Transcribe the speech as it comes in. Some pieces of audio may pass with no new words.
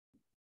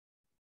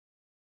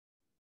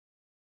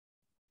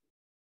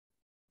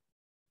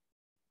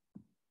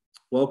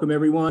Welcome,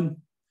 everyone.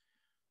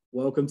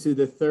 Welcome to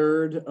the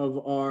third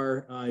of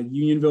our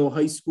Unionville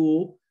High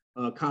School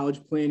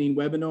college planning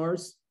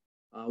webinars.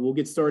 We'll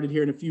get started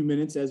here in a few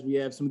minutes as we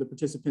have some of the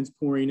participants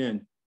pouring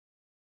in.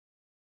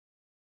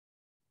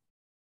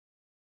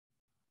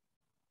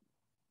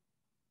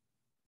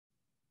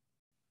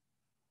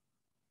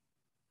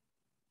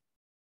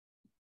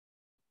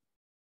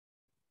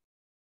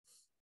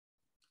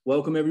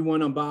 Welcome,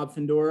 everyone. I'm Bob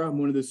Findora. I'm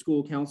one of the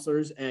school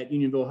counselors at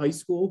Unionville High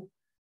School.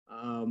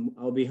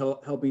 I'll be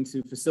helping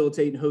to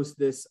facilitate and host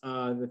this,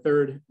 our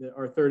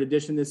third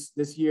edition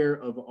this year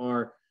of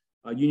our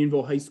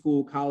Unionville High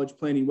School college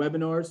planning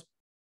webinars.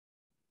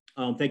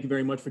 Thank you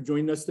very much for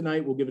joining us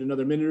tonight. We'll give it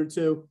another minute or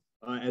two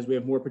as we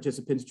have more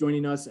participants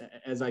joining us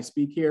as I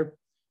speak here.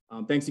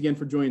 Thanks again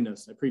for joining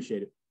us. I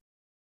appreciate it.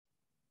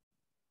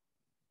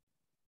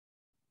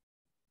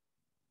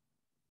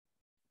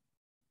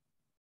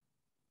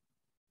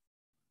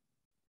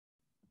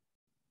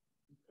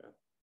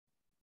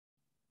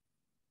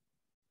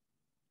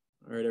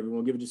 All right, everyone,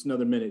 we'll give it just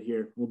another minute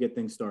here. We'll get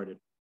things started.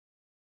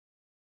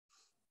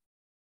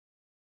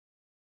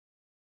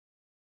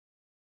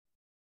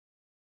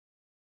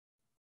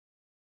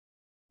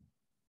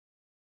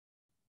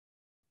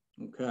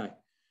 Okay.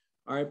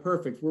 All right,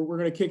 perfect. We're going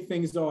to kick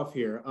things off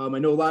here. I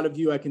know a lot of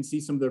you, I can see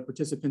some of the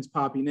participants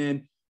popping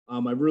in.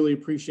 I really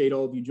appreciate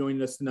all of you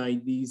joining us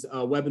tonight. These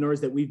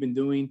webinars that we've been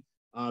doing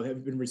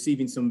have been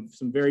receiving some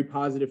very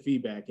positive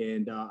feedback,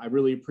 and I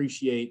really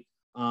appreciate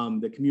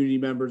the community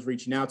members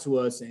reaching out to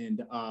us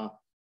and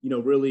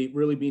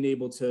really being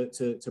able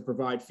to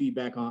provide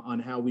feedback on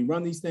how we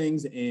run these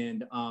things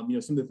and some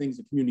of the things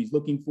the community is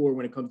looking for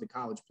when it comes to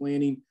college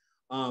planning.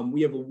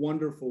 We have a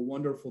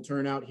wonderful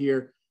turnout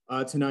here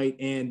tonight,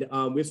 and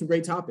we have some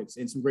great topics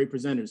and some great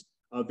presenters.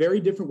 A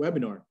very different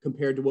webinar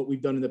compared to what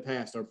we've done in the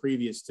past, our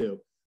previous two.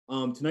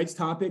 Tonight's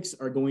topics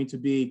are going to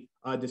be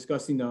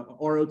discussing the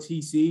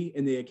ROTC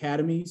and the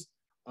academies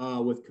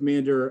with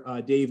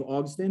Commander Dave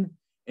Ogston.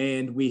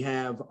 And we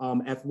have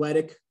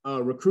athletic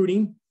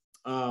recruiting,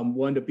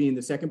 will end up being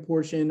the second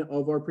portion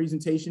of our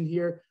presentation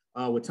here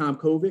with Tom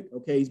Kovic.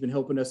 Okay, he's been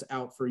helping us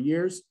out for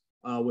years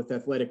with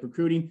athletic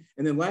recruiting.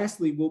 And then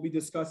lastly, we'll be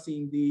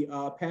discussing the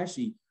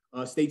PASHE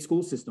state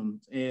school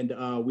systems. And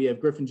we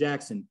have Griffin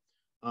Jackson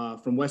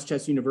from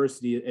Westchester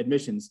University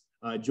Admissions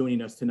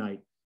joining us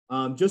tonight.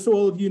 Just so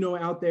all of you know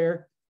out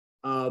there,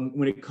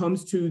 when it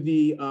comes to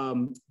the,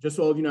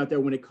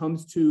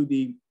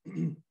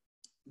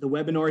 the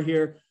webinar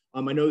here, I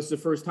know this is the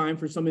first time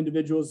for some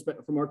individuals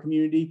from our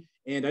community,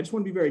 and I just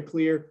want to be very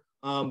clear.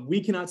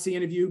 We cannot see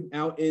any of you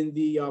out in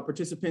the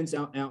participants,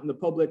 out in the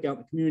public, out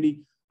in the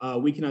community.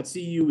 We cannot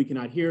see you. We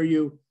cannot hear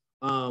you.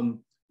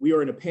 We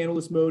are in a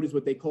panelist mode, is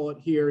what they call it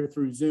here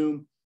through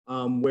Zoom,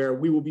 where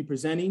we will be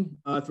presenting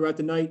throughout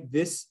the night.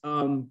 This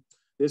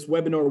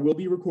webinar will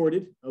be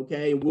recorded,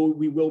 okay?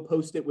 We will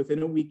post it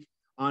within a week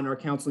on our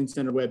Counseling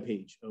Center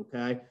webpage,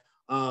 okay?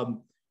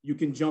 You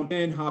can jump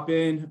in, hop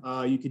in,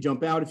 you can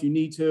jump out if you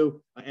need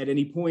to at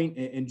any point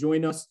and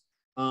join us.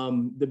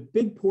 The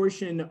big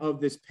portion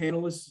of this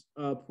panelist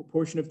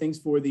portion of things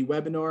for the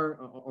webinar,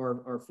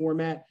 our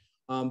format,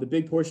 the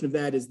big portion of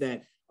that is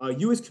that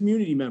you as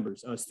community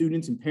members,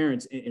 students and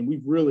parents, and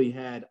we've really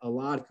had a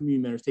lot of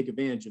community members take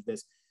advantage of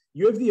this.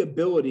 You have the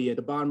ability at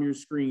the bottom of your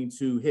screen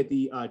to hit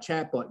the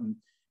chat button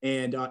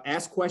and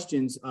ask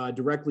questions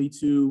directly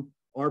to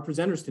our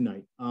presenters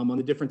tonight on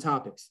the different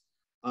topics.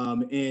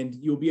 And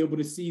you'll be able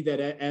to see that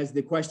as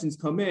the questions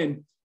come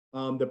in,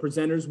 the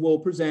presenters will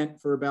present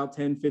for about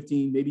 10,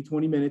 15, maybe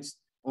 20 minutes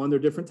on their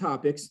different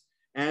topics.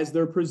 As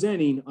they're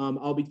presenting,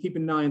 I'll be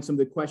keeping an eye on some of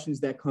the questions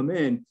that come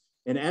in.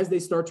 And as they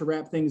start to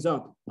wrap things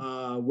up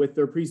with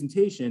their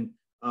presentation,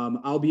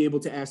 I'll be able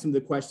to ask some of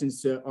the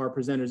questions to our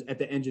presenters at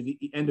the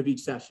end of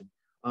each session,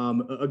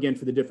 again,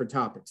 for the different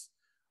topics.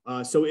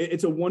 So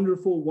it's a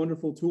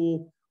wonderful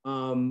tool.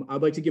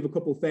 I'd like to give a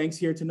couple of thanks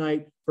here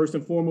tonight. First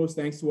and foremost,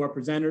 thanks to our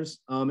presenters.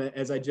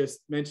 As I just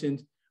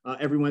mentioned,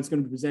 everyone's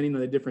going to be presenting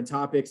on the different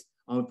topics.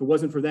 If it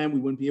wasn't for them, we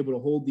wouldn't be able to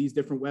hold these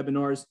different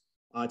webinars,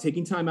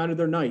 taking time out of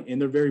their night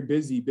and their very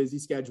busy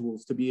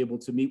schedules to be able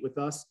to meet with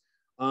us.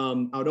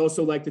 I would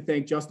also like to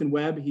thank Justin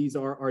Webb. He's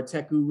our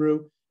tech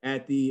guru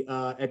at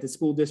the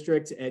school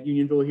district at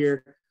Unionville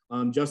here.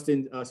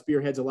 Justin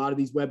spearheads a lot of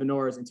these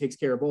webinars and takes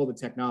care of all the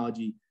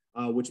technology,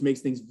 which makes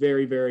things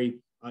very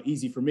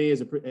easy for me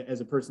as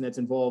a person that's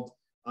involved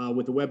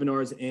with the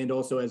webinars and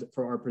also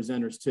for our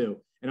presenters too.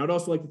 And I'd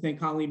also like to thank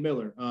Colleen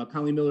Miller.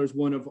 Colleen Miller is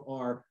one of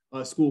our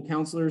school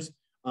counselors.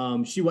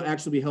 She will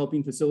actually be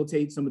helping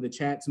facilitate some of the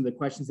chat, some of the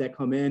questions that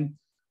come in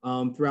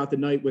throughout the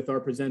night with our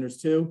presenters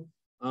too.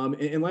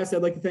 And lastly,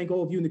 I'd like to thank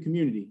all of you in the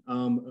community.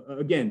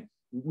 Again,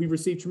 we've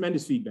received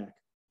tremendous feedback,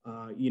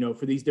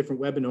 for these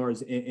different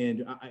webinars,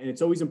 and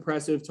it's always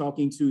impressive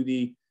talking to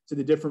the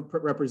different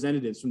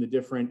representatives from the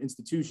different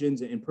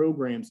institutions and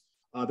programs.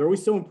 They're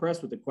always so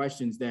impressed with the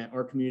questions that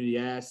our community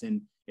asks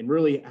and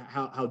really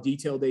how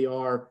detailed they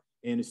are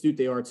and astute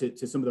they are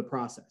to some of the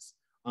process.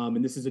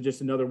 And this is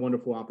just another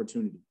wonderful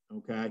opportunity,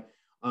 okay?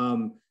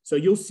 So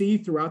you'll see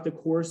throughout the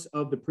course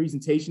of the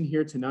presentation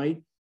here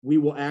tonight, we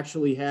will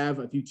actually have,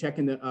 if you check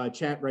in the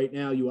chat right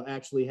now, you will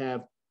actually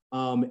have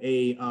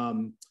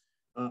a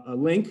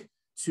link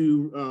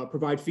to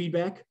provide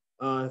feedback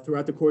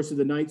throughout the course of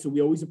the night. So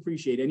we always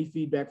appreciate any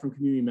feedback from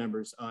community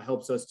members.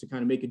 Helps us to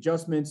kind of make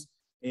adjustments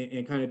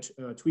and kind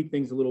of tweak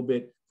things a little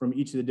bit from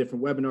each of the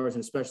different webinars, and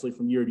especially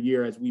from year to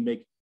year as we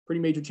make pretty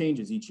major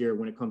changes each year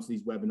when it comes to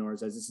these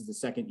webinars, as this is the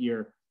second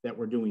year that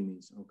we're doing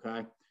these,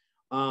 okay?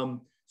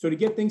 So to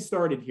get things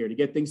started here,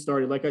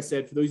 like I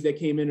said, for those that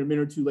came in a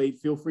minute or two late,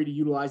 feel free to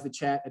utilize the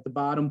chat at the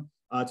bottom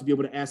to be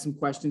able to ask some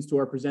questions to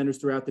our presenters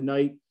throughout the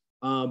night.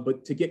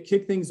 But to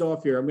kick things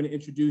off here, I'm going to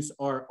introduce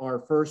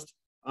our first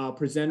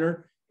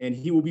presenter, and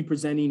he will be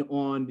presenting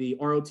on the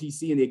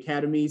ROTC and the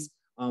academies.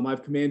 I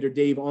have Commander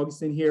Dave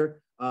Augustin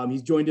here.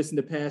 He's joined us in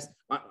the past.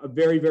 I'm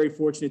very, very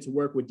fortunate to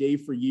work with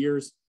Dave for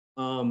years.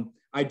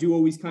 I do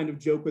always kind of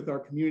joke with our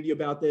community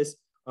about this.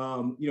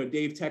 You know,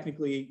 Dave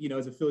technically, you know,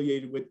 is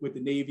affiliated with the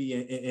Navy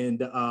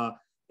and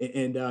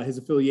his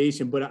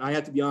affiliation, but I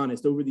have to be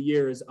honest, over the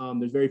years,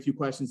 there's very few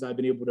questions I've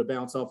been able to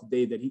bounce off of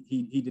Dave that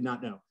he did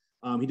not know.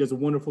 He does a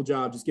wonderful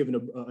job just giving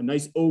a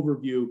nice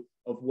overview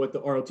of what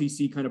the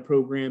ROTC kind of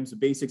programs, the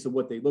basics of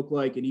what they look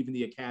like, and even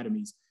the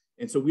academies.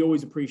 And so we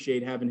always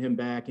appreciate having him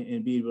back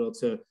and being able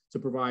to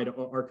provide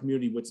our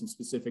community with some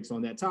specifics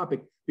on that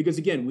topic, because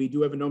again, we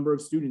do have a number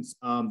of students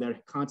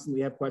that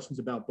constantly have questions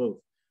about both.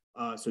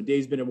 So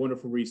Dave's been a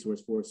wonderful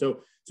resource for us. So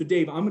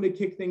Dave, I'm going to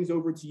kick things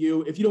over to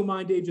you. If you don't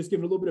mind, Dave, just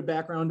give a little bit of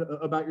background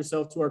about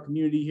yourself to our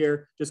community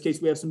here, just in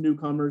case we have some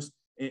newcomers,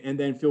 and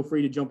then feel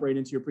free to jump right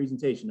into your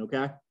presentation,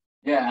 okay?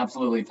 Yeah,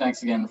 absolutely.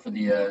 Thanks again for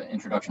the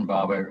introduction,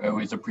 Bob. I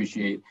always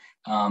appreciate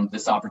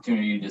this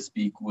opportunity to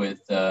speak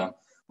with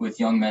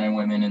young men and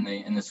women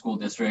in the school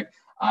district.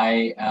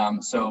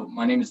 So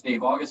my name is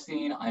Dave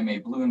Augustine. I'm a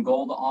Blue and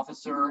Gold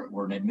officer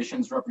or an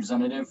admissions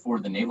representative for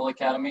the Naval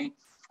Academy.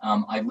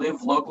 I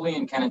live locally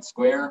in Kennett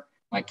Square.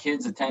 My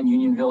kids attend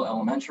Unionville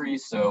Elementary,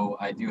 so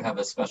I do have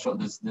a special,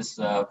 this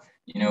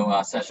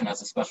session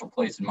has a special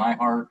place in my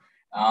heart.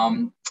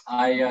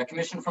 I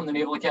commissioned from the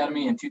Naval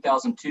Academy in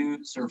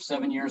 2002, served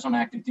 7 years on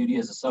active duty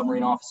as a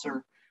submarine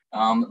officer.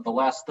 The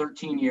last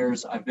 13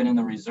 years I've been in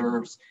the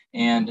reserves,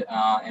 and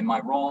my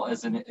role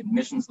as an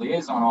admissions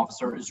liaison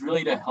officer is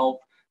really to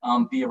help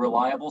be a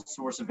reliable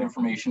source of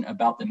information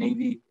about the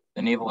Navy,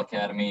 the Naval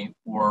Academy,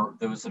 for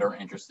those that are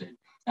interested.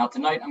 Now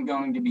tonight I'm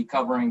going to be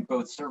covering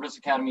both service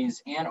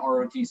academies and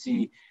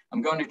ROTC.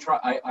 I'm going to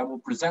I will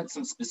present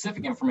some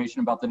specific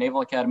information about the Naval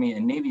Academy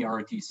and Navy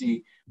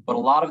ROTC, but a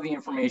lot of the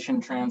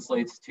information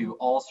translates to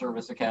all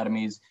service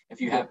academies.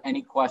 If you have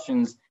any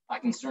questions, I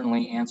can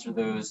certainly answer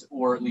those,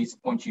 or at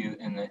least point you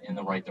in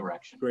the right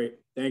direction. Great,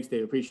 thanks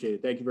Dave, appreciate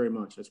it. Thank you very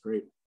much, that's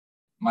great.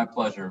 My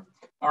pleasure.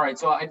 All right,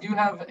 so I do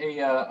have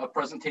a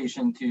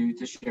presentation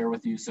to share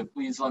with you, so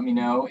please let me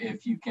know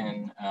if you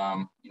can,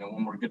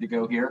 when we're good to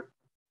go here.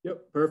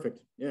 Yep,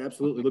 perfect. Yeah,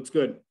 absolutely, looks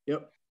good.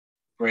 Yep.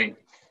 Great.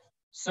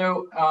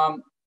 So,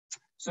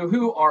 so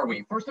who are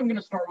we? First, I'm going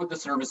to start with the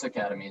service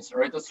academies. All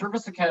right, the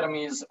service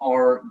academies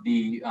are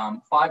the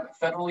 5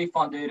 federally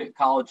funded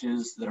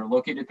colleges that are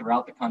located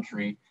throughout the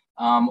country,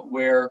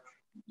 where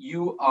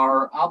you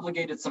are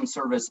obligated some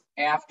service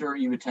after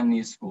you attend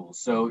these schools.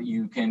 So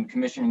you can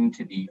commission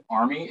into the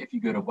Army if you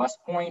go to West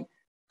Point,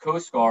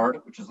 Coast Guard,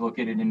 which is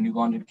located in New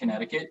London,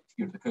 Connecticut, if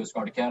you go to the Coast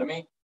Guard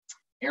Academy,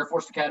 Air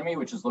Force Academy,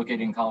 which is located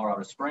in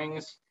Colorado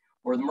Springs,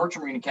 or the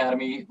Merchant Marine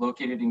Academy,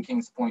 located in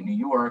Kings Point, New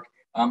York.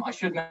 I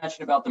should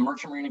mention about the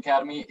Merchant Marine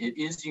Academy, it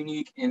is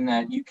unique in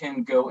that you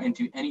can go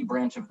into any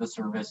branch of the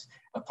service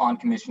upon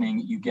commissioning.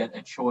 You get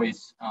a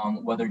choice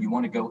whether you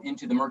want to go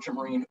into the Merchant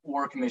Marine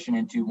or commission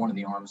into one of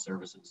the armed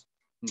services.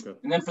 Okay.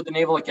 And then for the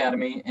Naval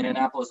Academy in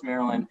Annapolis,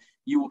 Maryland,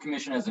 you will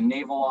commission as a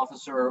naval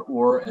officer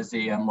or as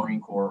a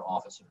Marine Corps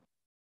officer.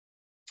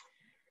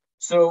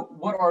 So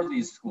what are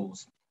these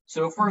schools?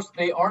 So first,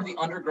 they are the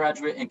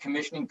undergraduate and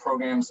commissioning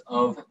programs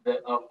of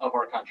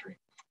our country.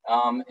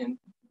 And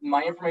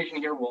my information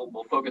here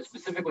will focus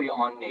specifically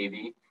on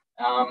Navy.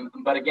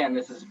 But again,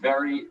 this is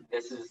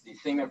the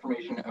same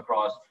information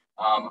across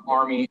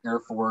Army, Air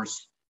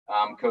Force,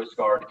 Coast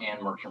Guard,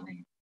 and Merchant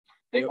Marine.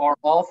 They are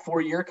all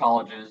 4-year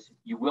colleges.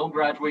 You will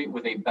graduate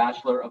with a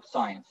Bachelor of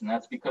Science, and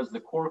that's because the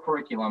core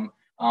curriculum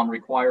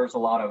requires a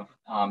lot of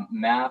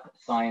math,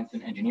 science,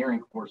 and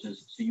engineering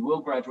courses. So you will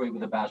graduate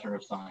with a Bachelor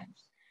of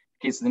Science.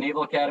 In the case of the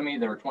Naval Academy,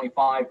 there are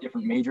 25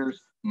 different majors.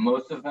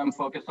 Most of them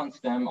focus on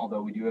STEM,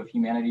 although we do have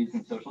humanities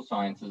and social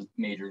sciences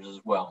majors as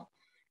well.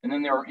 And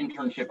then there are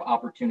internship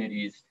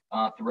opportunities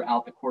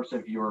throughout the course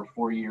of your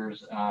 4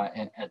 years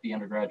at the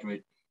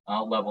undergraduate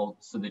level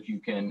so that you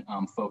can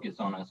focus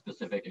on a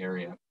specific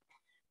area.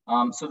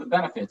 So the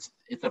benefits,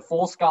 it's a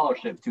full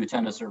scholarship to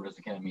attend a service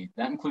academy.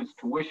 That includes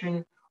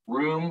tuition,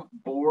 room,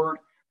 board,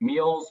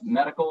 meals,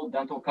 medical,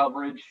 dental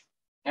coverage.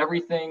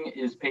 Everything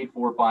is paid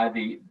for by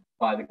the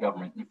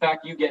government. In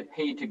fact, you get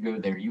paid to go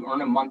there. You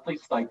earn a monthly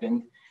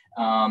stipend,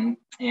 but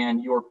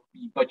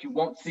you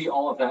won't see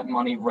all of that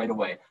money right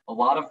away. A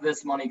lot of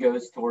this money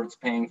goes towards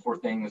paying for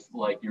things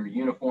like your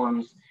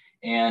uniforms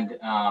and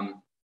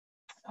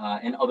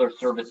other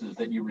services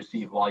that you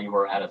receive while you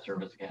are at a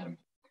service academy.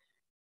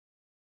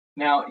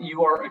 Now,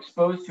 you are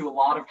exposed to a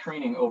lot of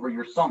training over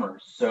your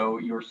summers. So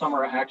your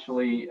summer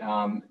actually,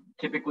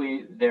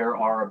 typically there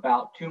are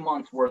about 2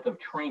 months worth of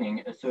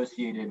training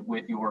associated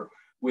with your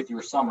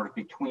summers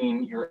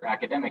between your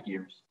academic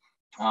years.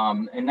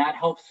 And that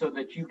helps so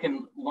that you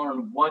can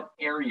learn what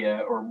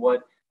area or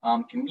what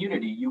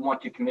community you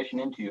want to commission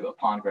into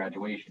upon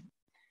graduation.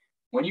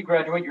 When you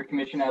graduate, you're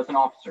commissioned as an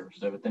officer.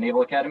 So at the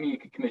Naval Academy, you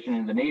can commission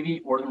in the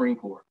Navy or the Marine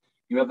Corps.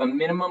 You have a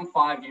minimum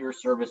 5-year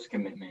service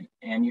commitment,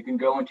 and you can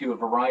go into a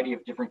variety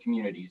of different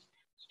communities.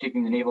 So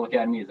taking the Naval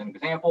Academy as an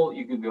example,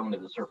 you could go into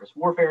the surface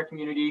warfare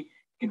community,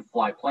 you can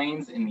fly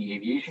planes in the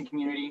aviation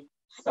community,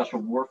 special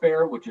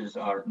warfare, which is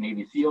our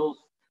Navy SEALs,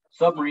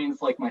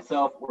 submarines like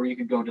myself, or you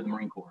could go into the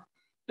Marine Corps.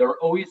 There are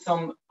always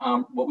some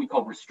what we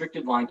call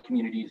restricted line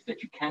communities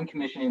that you can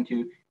commission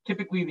into.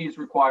 Typically, these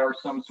require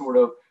some sort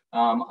of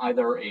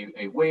either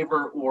a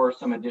waiver or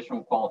some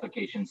additional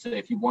qualifications. So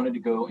if you wanted to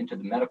go into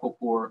the medical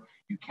corps,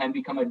 you can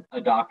become a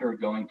doctor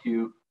going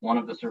to one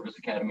of the service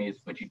academies,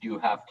 but you do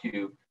have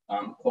to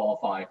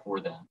qualify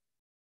for them.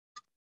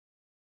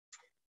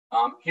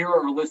 Here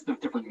are a list of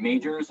different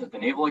majors at the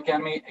Naval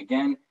Academy.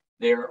 Again,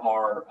 there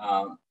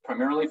are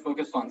primarily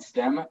focused on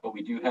STEM, but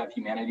we do have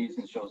humanities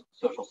and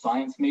social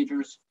science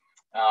majors.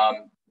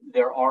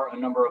 There are a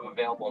number of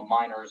available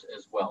minors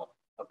as well.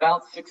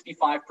 About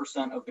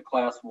 65% of the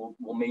class will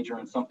major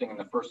in something in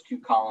the first 2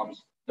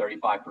 columns,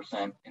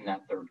 35% in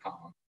that 3rd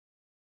column.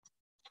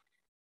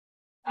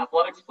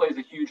 Athletics plays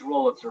a huge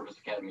role at service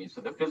academies.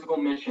 So the physical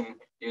mission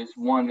is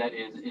one that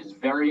is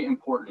very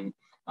important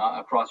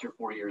across your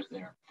 4 years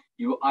there.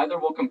 You either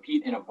will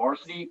compete in a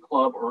varsity,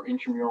 club, or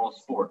intramural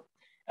sport.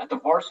 At the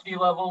varsity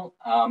level,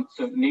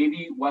 so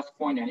Navy, West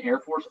Point, and Air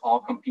Force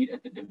all compete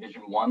at the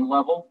Division I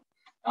level.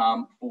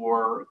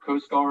 For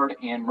Coast Guard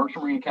and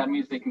Merchant Marine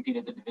Academies, they compete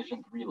at the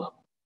Division III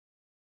level.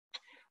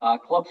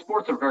 Club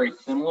sports are very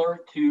similar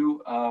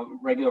to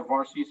regular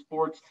varsity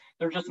sports.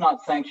 They're just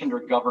not sanctioned or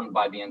governed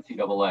by the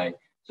NCAA.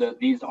 So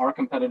these are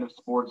competitive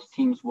sports.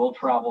 Teams will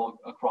travel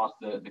across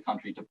the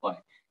country to play.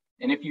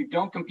 And if you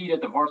don't compete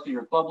at the varsity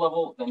or club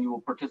level, then you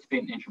will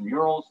participate in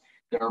intramurals.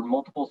 There are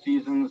multiple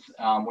seasons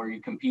where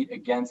you compete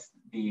against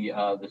the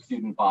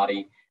student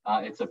body.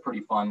 It's a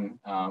pretty fun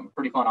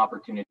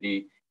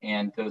opportunity.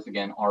 And those,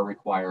 again, are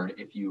required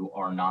if you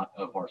are not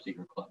a varsity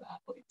or club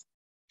athlete.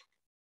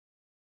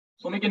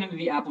 So let me get into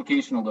the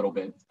application a little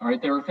bit. All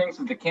right, there are things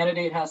that the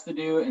candidate has to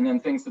do and then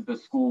things that the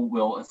school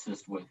will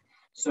assist with.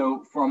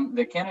 So from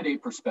the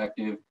candidate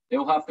perspective,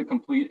 they'll have to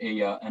complete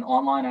an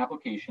online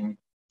application,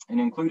 and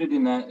included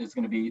in that is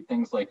going to be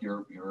things like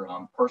your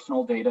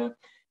personal data.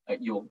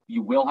 You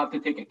will have to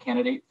take a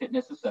candidate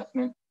fitness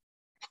assessment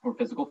or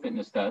physical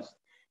fitness test.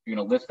 You're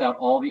going to list out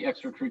all the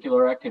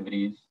extracurricular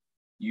activities.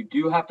 You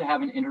do have to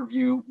have an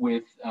interview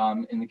with,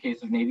 in the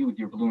case of Navy, with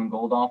your blue and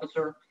gold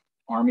officer.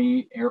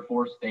 Army, Air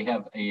Force, they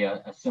have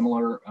a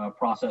similar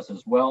process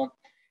as well.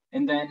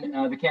 And then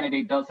the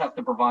candidate does have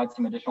to provide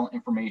some additional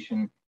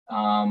information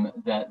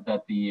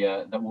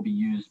that will be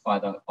used by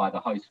the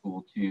high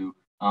school to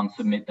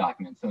submit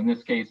documents. So in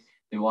this case,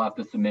 they will have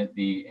to submit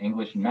the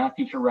English and math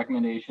teacher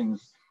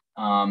recommendations,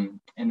 and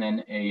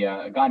then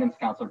a guidance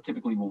counselor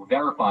typically will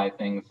verify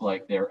things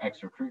like their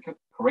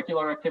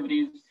extracurricular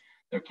activities,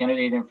 their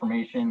candidate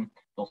information.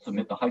 They'll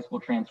submit the high school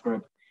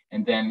transcript,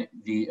 and then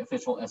the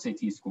official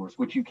SAT scores,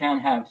 which you can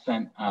have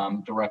sent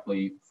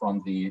directly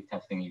from the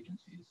testing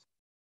agencies.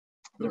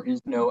 There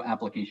is no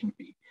application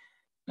fee.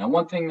 Now,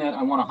 one thing that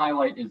I want to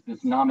highlight is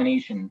this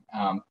nomination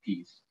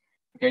piece.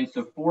 Okay,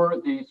 so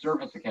for the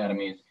service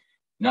academies,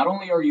 not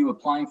only are you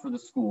applying for the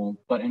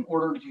school, but in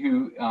order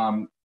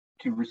to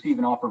receive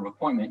an offer of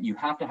appointment, you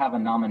have to have a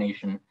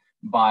nomination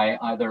by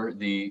either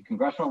the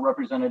congressional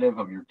representative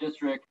of your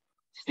district,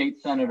 state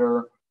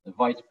senator, the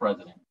vice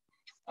president.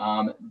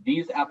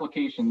 These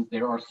applications,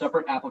 there are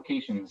separate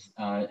applications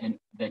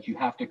that you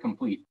have to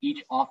complete.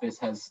 Each office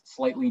has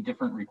slightly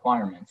different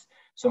requirements.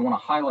 So I want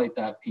to highlight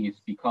that piece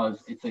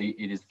because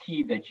it is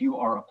key that you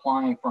are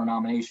applying for a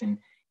nomination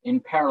in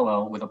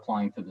parallel with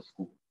applying to the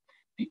school.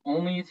 The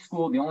only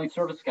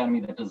service academy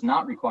that does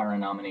not require a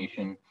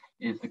nomination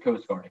is the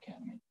Coast Guard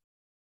Academy.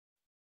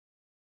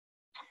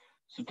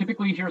 So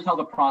typically, here's how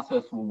the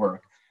process will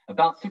work.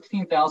 About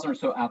 16,000 or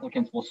so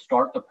applicants will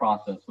start the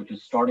process, which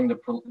is starting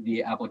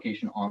the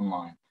application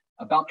online.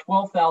 About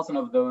 12,000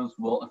 of those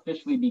will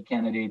officially be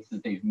candidates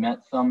that they've met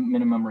some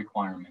minimum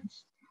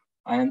requirements.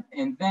 And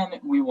then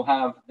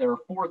there are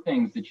 4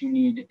 things that you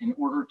need in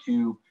order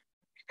to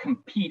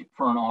compete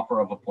for an offer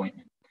of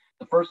appointment.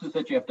 The first is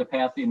that you have to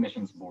pass the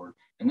admissions board.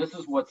 And this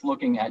is what's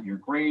looking at your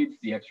grades,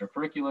 the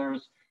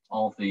extracurriculars,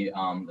 all of the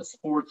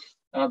sports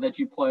that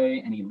you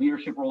play, any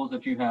leadership roles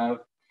that you have.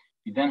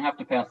 You then have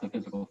to pass the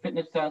physical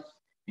fitness test.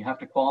 You have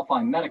to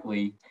qualify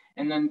medically.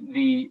 And then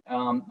the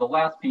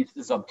last piece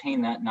is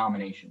obtain that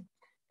nomination.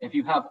 If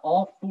you have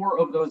all 4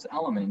 of those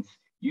elements,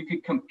 you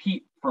could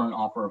compete for an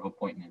offer of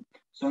appointment.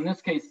 So in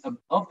this case,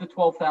 of the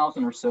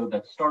 12,000 or so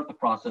that start the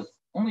process,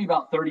 only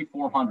about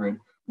 3,400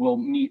 will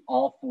meet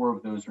all 4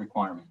 of those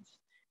requirements.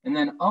 And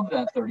then of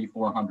that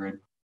 3,400,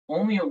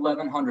 only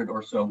 1,100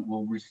 or so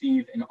will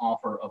receive an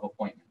offer of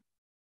appointment.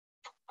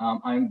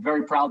 I'm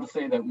very proud to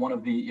say that one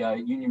of the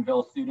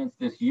Unionville students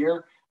this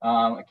year,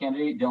 a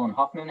candidate, Dylan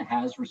Huffman,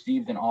 has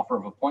received an offer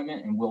of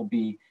appointment and will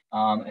be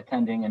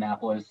attending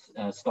Annapolis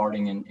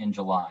starting in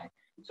July.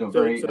 So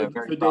very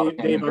proud of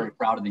him and very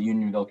proud of the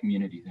Unionville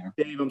community there.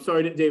 Dave, I'm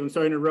sorry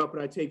to interrupt,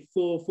 but I take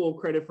full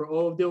credit for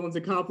all of Dylan's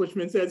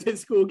accomplishments as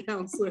his school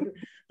counselor.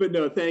 But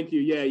no, thank you.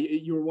 Yeah,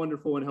 you were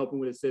wonderful in helping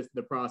with assist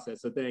the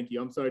process. So thank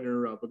you. I'm sorry to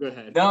interrupt, but go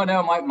ahead.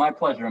 No, my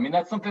pleasure. I mean,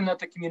 that's something that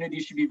the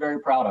community should be very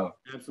proud of.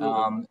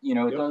 Absolutely. You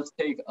know, it does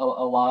take a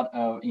lot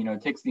of, you know,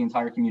 it takes the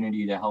entire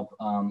community to help,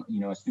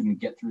 you know, a student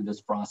get through this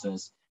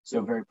process.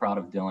 So very proud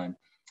of Dylan.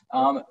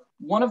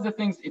 One of the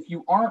things, if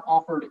you aren't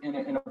offered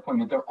an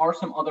appointment, there are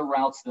some other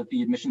routes that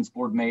the admissions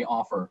board may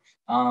offer.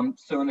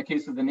 So in the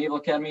case of the Naval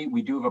Academy,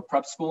 we do have a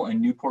prep school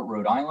in Newport,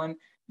 Rhode Island.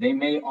 They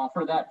may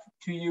offer that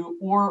to you,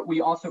 or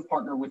we also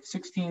partner with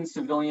 16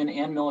 civilian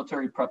and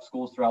military prep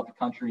schools throughout the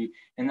country,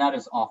 and that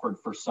is offered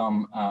for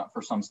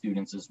some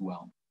students as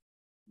well.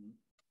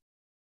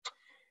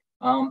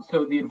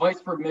 So the advice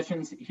for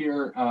admissions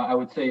here, I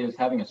would say, is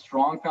having a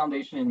strong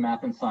foundation in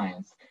math and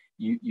science.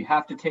 You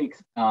have to take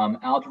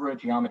algebra,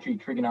 geometry,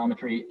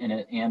 trigonometry,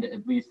 and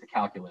at least the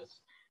calculus.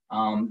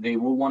 They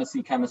will want to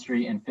see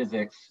chemistry and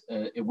physics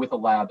with a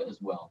lab as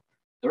well.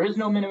 There is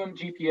no minimum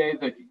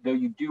GPA, though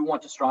you do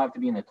want to strive to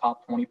be in the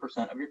top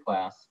 20% of your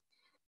class.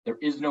 There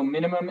is no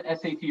minimum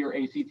SAT or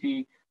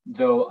ACT,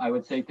 though I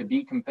would say to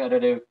be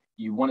competitive,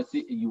 you want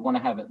to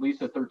have at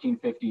least a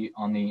 1350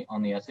 on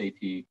the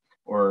SAT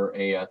or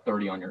a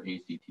 30 on your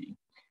ACT.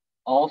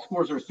 All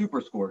scores are super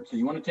scored, so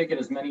you want to take it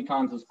as many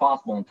times as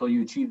possible until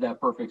you achieve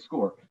that perfect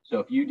score. So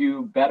if you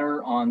do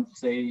better on,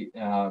 say,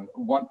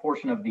 one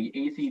portion of the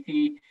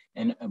ACT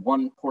and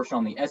one portion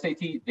on the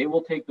SAT, they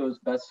will take those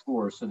best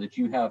scores so that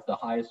you have the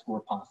highest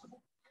score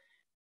possible.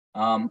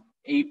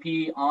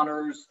 AP,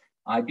 honors,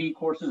 IB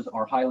courses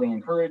are highly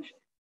encouraged,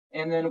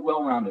 and then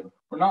well-rounded.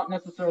 We're not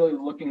necessarily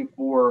looking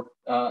for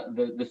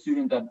the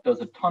student that does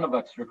a ton of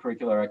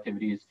extracurricular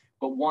activities,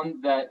 but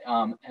one that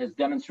has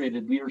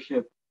demonstrated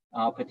leadership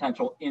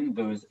potential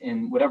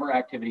in whatever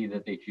activity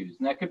that they choose.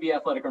 And that could be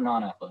athletic or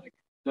non-athletic.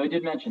 So I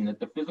did mention that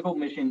the physical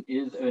mission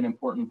is an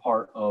important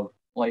part of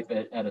life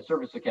at a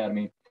service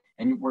academy.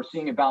 And we're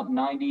seeing about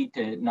 90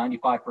 to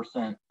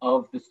 95%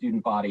 of the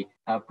student body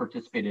have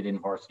participated in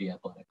varsity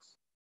athletics.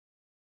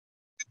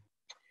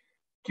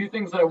 Two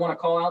things that I want to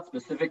call out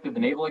specific to the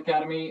Naval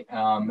Academy,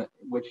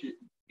 which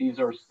these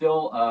are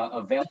still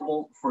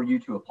available for you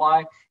to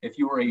apply. If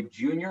you are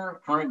a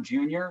current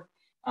junior,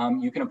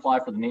 you can apply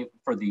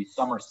for the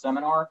summer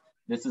seminar.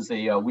 This is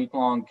a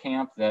week-long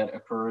camp that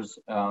occurs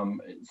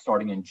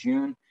starting in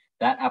June.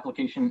 That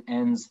application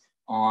ends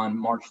on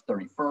March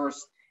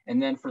 31st.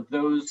 And then for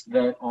those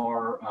that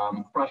are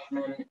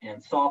freshmen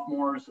and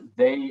sophomores,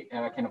 they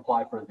can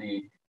apply for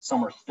the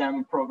summer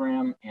STEM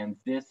program. And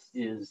this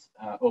is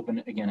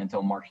open again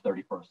until March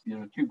 31st. These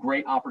are two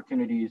great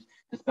opportunities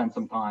to spend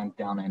some time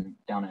down in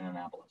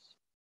Annapolis.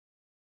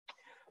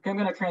 Okay, I'm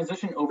going to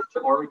transition over to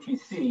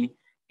ROTC.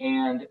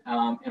 And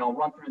I'll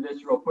run through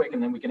this real quick,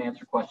 and then we can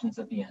answer questions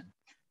at the end.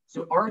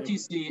 So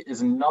ROTC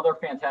is another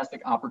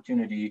fantastic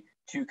opportunity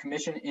to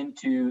commission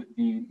into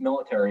the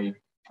military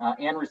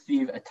and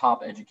receive a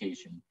top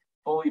education,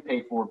 fully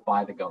paid for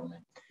by the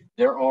government.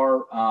 There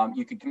are,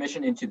 you can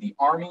commission into the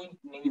Army,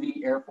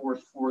 Navy, Air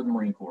Force, or the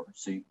Marine Corps.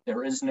 So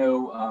there is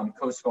no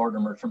Coast Guard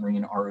or Merchant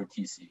Marine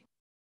ROTC.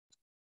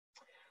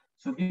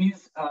 So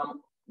these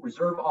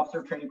Reserve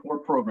Officer Training Corps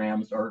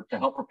programs are to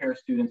help prepare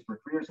students for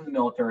careers in the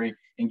military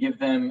and give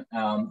them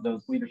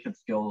those leadership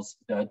skills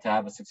to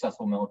have a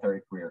successful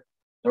military career.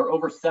 There are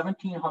over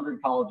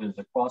 1,700 colleges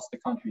across the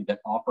country that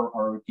offer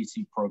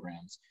ROTC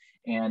programs.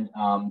 And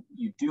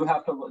you do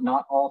have to,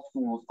 not all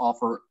schools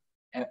offer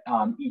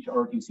each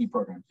ROTC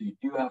program. So you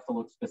do have to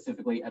look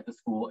specifically at the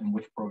school and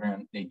which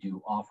program they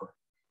do offer.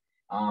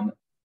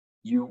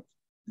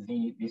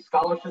 The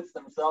scholarships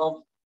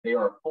themselves, they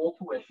are full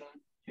tuition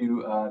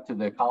to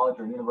the college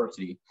or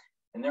university.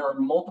 And there are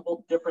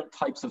multiple different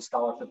types of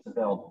scholarships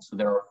available. So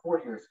there are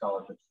 4-year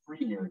scholarships,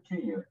 3-year,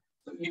 2-year.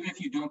 So even if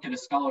you don't get a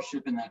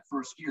scholarship in that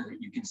first year,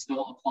 you can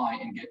still apply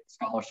and get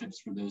scholarships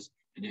for those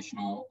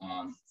additional,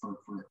 for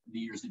the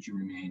years that you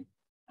remain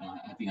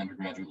at the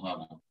undergraduate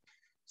level.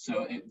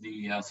 So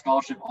the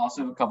scholarship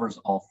also covers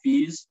all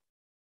fees,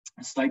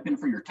 a stipend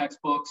for your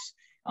textbooks.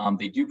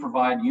 They do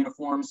provide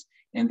uniforms.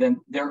 And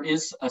then there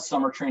is a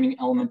summer training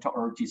element to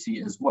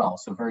ROTC as well.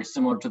 So very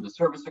similar to the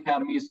service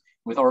academies,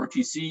 with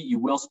ROTC, you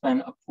will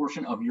spend a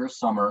portion of your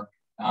summer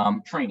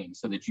training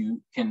so that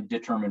you can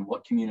determine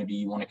what community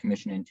you want to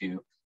commission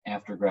into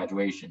after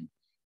graduation.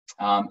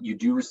 You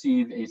do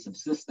receive a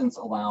subsistence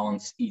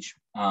allowance each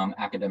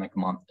academic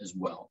month as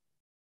well.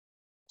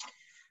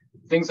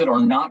 Things that are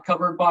not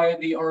covered by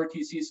the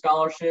ROTC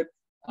scholarship.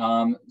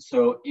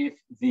 So if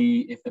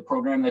the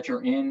program that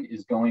you're in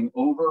is going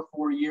over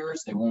 4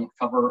 years, they won't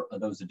cover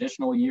those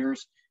additional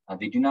years.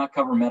 They do not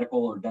cover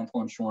medical or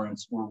dental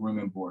insurance or room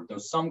and board. Though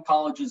some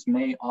colleges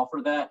may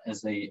offer that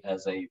as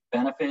a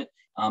benefit,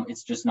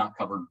 it's just not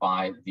covered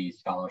by the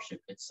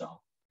scholarship itself.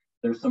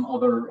 There's some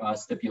other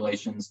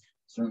stipulations.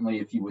 Certainly,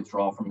 if you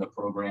withdraw from the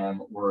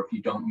program or if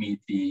you don't meet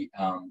the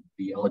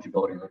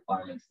eligibility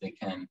requirements, they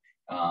can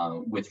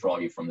withdraw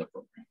you from the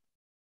program.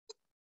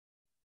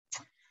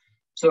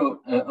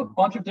 So a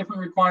bunch of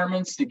different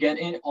requirements to get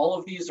in. All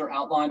of these are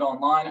outlined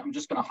online. I'm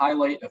just going to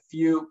highlight a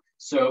few.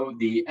 So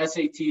the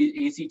SAT,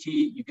 ACT,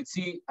 you can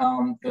see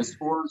the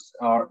scores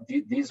are,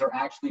 these are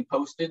actually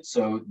posted.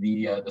 So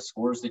the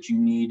scores that you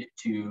need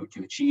to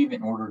achieve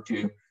in order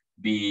to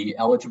be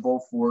eligible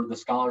for the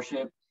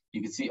scholarship.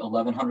 You can see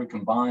 1,100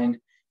 combined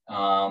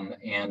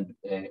and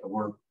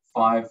we're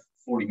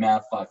 540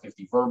 math,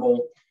 550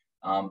 verbal.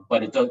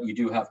 But you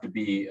do have to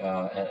be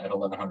at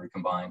 1,100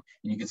 combined.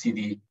 And you can see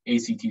the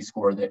ACT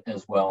score that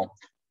as well,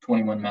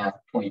 21 math,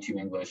 22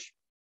 English,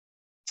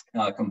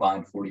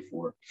 combined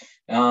 44.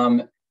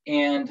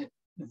 And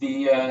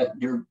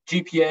your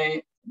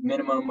GPA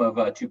minimum of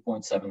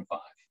 2.75.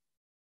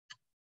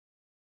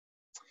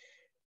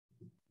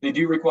 They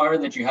do require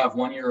that you have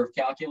 1 year of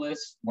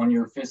calculus, 1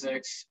 year of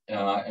physics,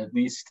 at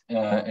least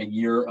a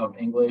year of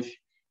English,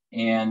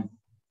 and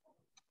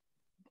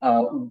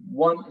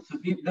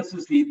this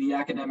is the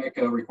academic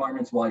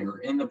requirements while you're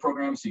in the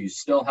program. So you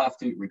still have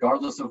to,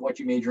 regardless of what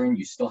you major in,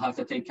 you still have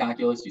to take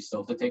calculus, you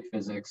still have to take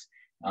physics.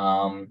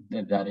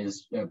 That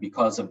is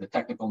because of the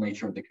technical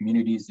nature of the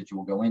communities that you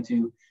will go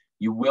into.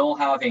 You will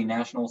have a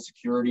national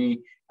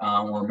security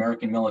or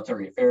American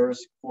military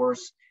affairs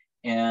course.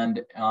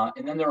 And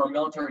then there are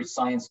military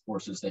science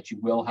courses that you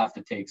will have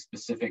to take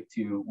specific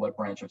to what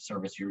branch of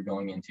service you're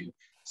going into.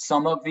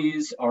 Some of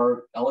these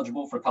are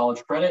eligible for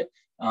college credit.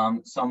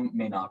 Some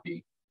may not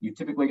be. You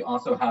typically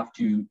also have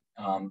to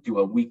do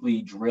a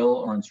weekly drill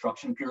or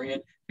instruction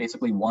period.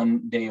 Basically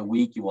 1 day a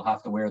week, you will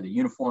have to wear the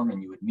uniform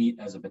and you would meet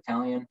as a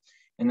battalion.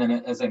 And then,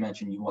 as I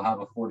mentioned, you will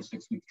have a 4 to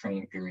 6 week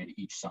training period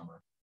each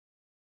summer.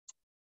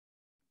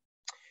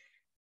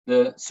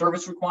 The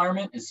service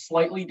requirement is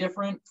slightly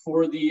different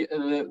for the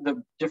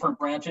different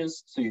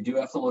branches. So you do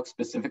have to look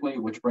specifically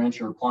at which branch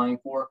you're applying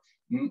for.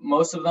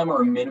 Most of them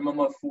are a minimum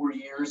of 4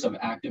 years of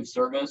active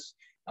service.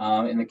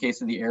 In the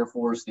case of the Air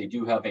Force, they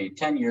do have a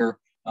 10-year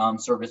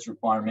service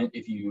requirement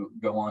if you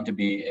go on to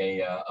be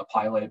a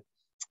pilot.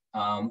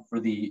 For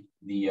the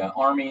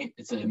Army,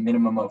 it's a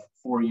minimum of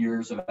 4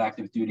 years of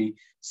active duty.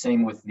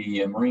 Same with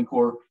the Marine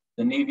Corps.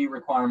 The Navy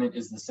requirement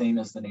is the same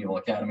as the Naval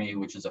Academy,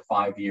 which is a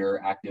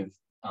 5-year active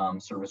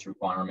service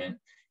requirement.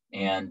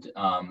 And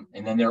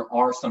then there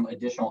are some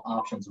additional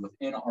options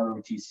within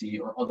ROTC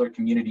or other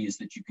communities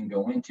that you can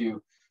go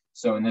into.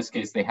 So in this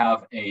case, they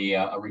have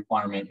a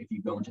requirement if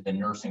you go into the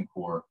nursing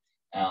corps,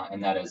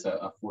 and that is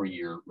a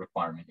 4-year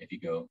requirement if you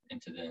go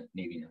into the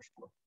Navy Nurse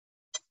Corps.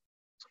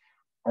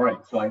 All right,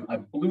 so I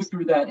blew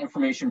through that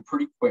information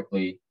pretty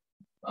quickly,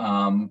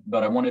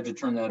 but I wanted to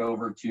turn that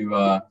over to you,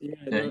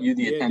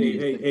 the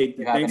attendees. Hey,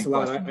 thanks a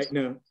lot.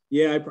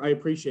 I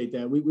appreciate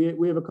that.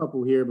 We have a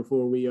couple here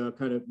before we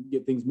kind of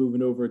get things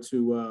moving over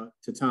to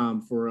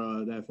Tom for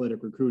the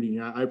athletic recruiting.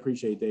 I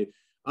appreciate that.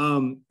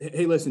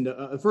 Hey, listen,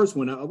 the first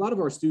one, a lot of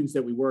our students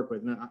that we work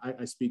with, and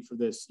I speak for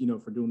this,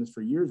 for doing this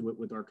for years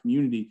with our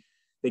community,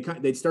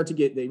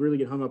 they really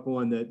get hung up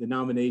on the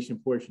nomination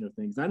portion of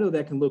things. I know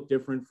that can look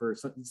different a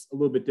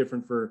little bit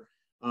different for,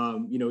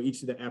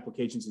 each of the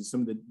applications in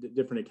some of the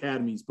different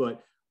academies,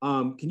 but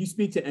can you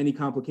speak to any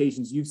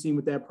complications you've seen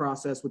with that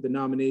process with the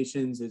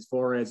nominations, as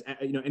far as,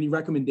 any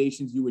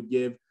recommendations you would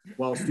give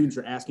while students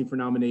are asking for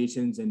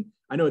nominations? And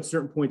I know at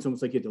certain points,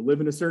 almost like you have to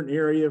live in a certain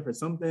area for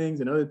some things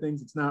and other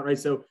things it's not, right?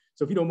 So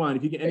if you don't mind,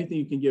 if you get anything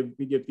you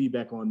can give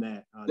feedback on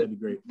that, that'd be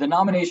great. The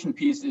nomination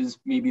piece is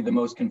maybe the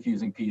most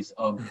confusing piece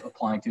of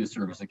applying to a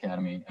service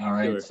academy. All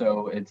right. Sure.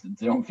 So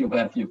don't feel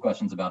bad if you have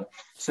questions about it.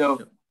 So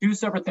sure. Two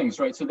separate things,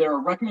 right? So there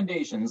are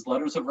recommendations,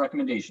 letters of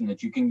recommendation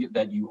that you can get,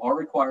 that you are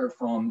required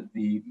from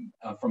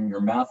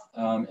your math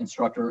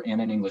instructor and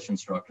an English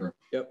instructor.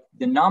 Yep.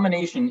 The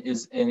nomination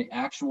is an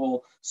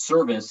actual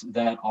service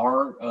that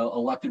our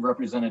elected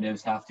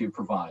representatives have to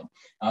provide.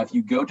 If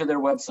you go to their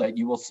website,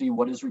 you will see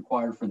what is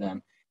required for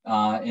them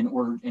in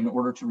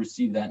order to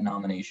receive that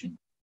nomination.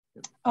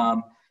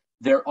 Yep.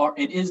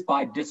 It is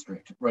by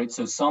district, right?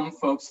 So some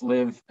folks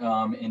live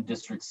in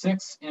District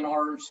 6 in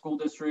our school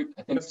district.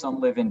 I think some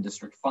live in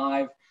District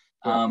 5.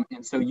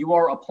 And so you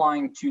are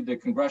applying to the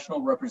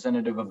congressional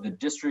representative of the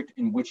district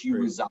in which you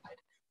reside,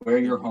 where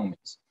your home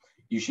is.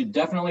 You should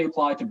definitely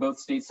apply to both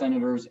state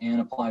senators and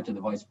apply to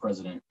the vice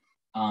president.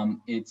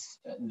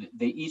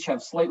 They each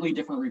have slightly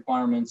different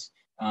requirements,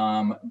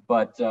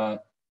 but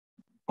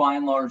by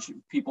and large,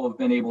 people have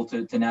been able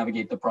to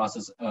navigate the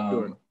process.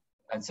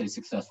 I'd say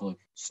successfully.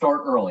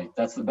 Start early.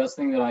 That's the best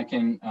thing that I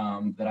can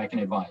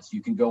advise.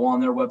 You can go on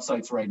their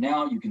websites right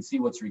now. You can see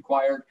what's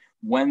required,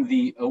 when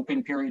the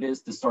open period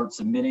is to start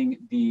submitting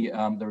the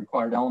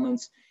required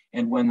elements,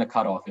 and when the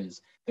cutoff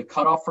is. The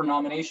cutoff for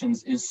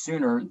nominations is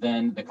sooner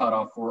than the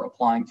cutoff for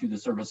applying to the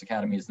service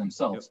academies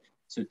themselves. Yep.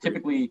 So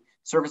typically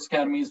Service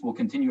academies will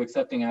continue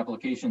accepting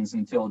applications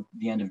until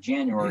the end of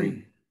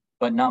January,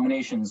 but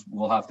nominations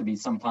will have to be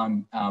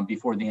sometime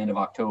before the end of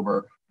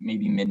October,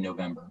 maybe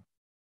mid-November.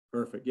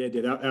 Perfect. Yeah,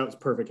 that was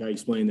perfect how you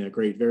explained that.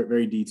 Great. Very,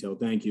 very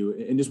detailed. Thank you.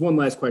 And just one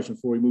last question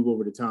before we move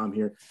over to Tom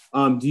here.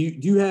 Do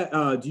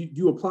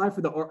you apply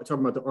for talking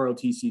about the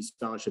ROTC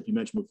scholarship you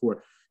mentioned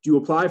before? Do you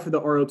apply for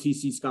the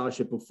ROTC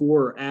scholarship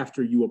before or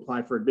after you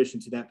apply for admission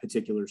to that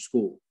particular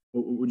school?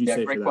 What would you say for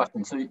that? Great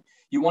question. So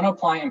you want to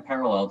apply in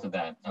parallel to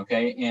that,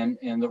 okay?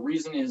 And the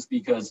reason is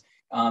because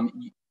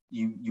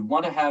you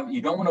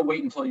don't want to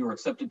wait until you're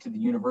accepted to the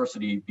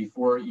university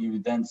before you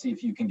then see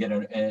if you can get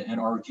an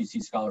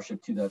ROTC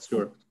scholarship to that school.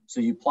 Sure. So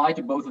you apply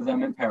to both of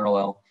them in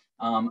parallel.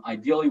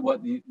 Ideally,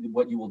 what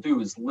you will do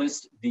is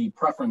list the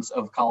preference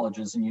of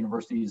colleges and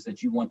universities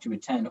that you want to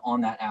attend on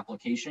that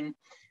application.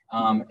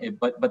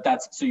 But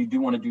that's, so you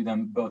do want to do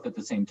them both at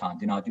the same time.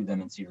 Do not do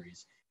them in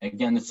series.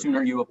 Again, the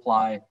sooner you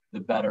apply, the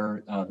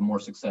better, the more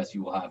success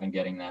you will have in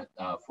getting that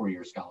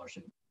 4-year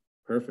scholarship.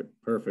 Perfect.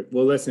 Perfect.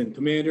 Well, listen,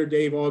 Commander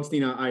Dave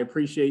Augustine, I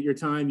appreciate your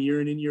time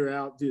year in and year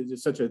out. Do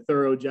such a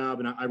thorough job,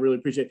 and I really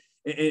appreciate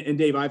it. And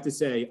Dave, I have to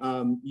say,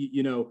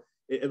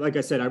 like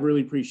I said, I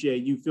really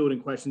appreciate you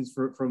fielding questions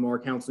from our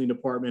counseling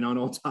department on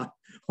all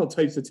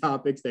types of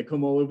topics that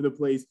come all over the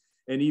place,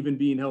 and even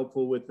being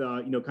helpful with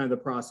kind of the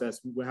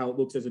process, how it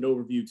looks as an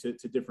overview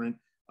to different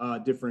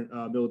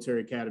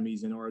military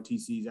academies and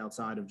ROTCs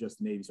outside of just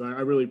the Navy. So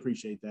I really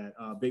appreciate that.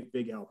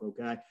 Big help.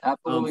 Okay.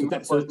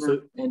 Absolutely.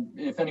 And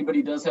if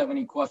anybody does have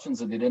any questions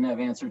that they didn't have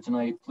answered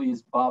tonight,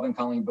 please, Bob and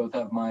Colleen both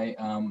have my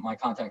my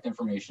contact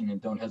information, and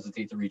don't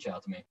hesitate to reach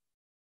out to me.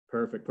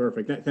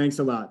 Perfect. Thanks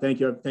a lot. Thank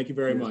you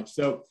very much.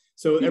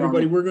 So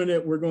everybody,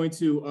 we're going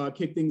to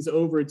kick things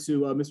over to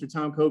Mr.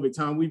 Tom Kovic.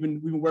 Tom, we've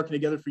been working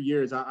together for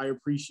years. I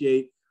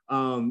appreciate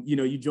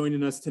you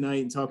joining us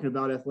tonight and talking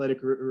about athletic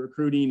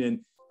recruiting, and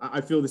I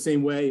feel the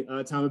same way,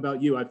 Tom,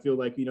 about you. I feel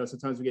like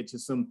sometimes we get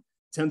to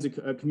tons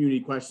of community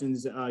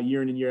questions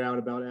year in and year out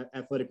about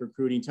athletic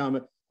recruiting. Tom,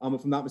 if I'm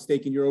not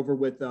mistaken, you're over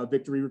with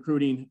Victory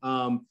Recruiting,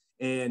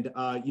 and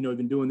have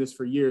been doing this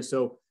for years.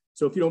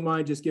 So if you don't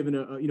mind just giving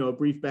a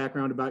brief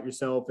background about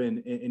yourself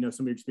and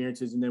some of your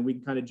experiences, and then we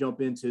can kind of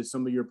jump into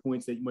some of your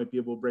points that you might be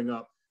able to bring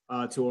up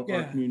to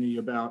our community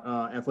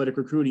about athletic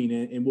recruiting,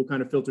 and we'll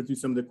kind of filter through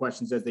some of the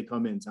questions as they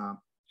come in, Tom.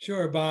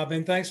 Sure, Bob,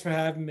 and thanks for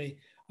having me.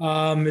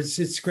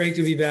 It's great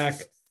to be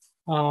back.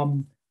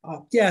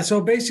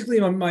 So basically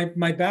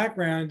my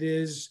background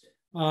is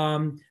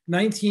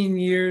 19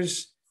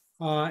 years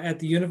at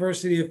the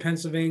University of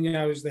Pennsylvania.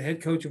 I was the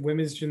head coach of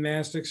women's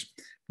gymnastics.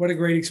 What a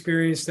great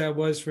experience that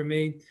was for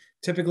me.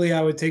 Typically,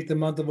 I would take the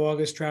month of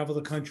August, travel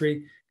the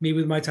country, meet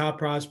with my top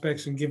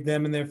prospects, and give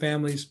them and their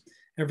families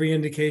every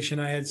indication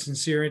I had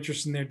sincere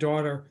interest in their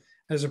daughter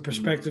as a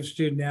prospective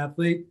student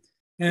athlete.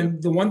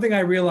 And the one thing I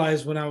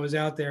realized when I was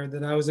out there,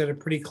 that I was at a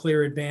pretty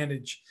clear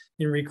advantage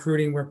in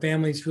recruiting, where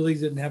families really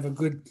didn't have a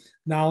good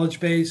knowledge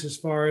base as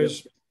far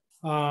as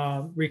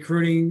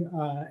recruiting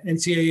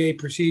NCAA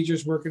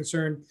procedures were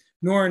concerned,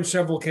 nor in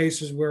several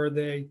cases where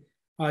they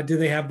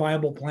have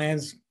viable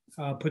plans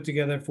put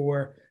together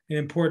for an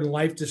important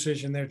life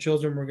decision their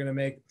children were going to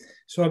make.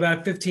 So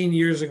about 15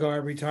 years ago, I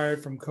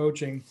retired from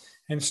coaching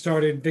and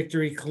started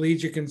Victory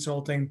Collegiate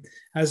Consulting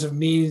as a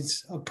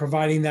means of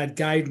providing that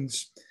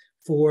guidance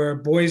for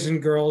boys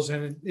and girls.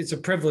 And it's a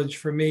privilege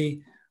for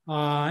me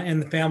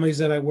and the families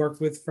that I work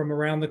with from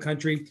around the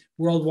country,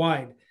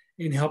 worldwide,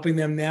 in helping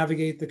them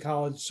navigate the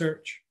college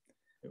search.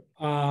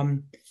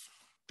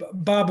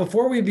 Bob,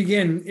 before we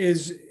begin,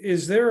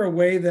 is there a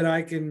way that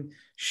I can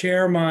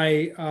share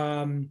my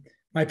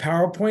my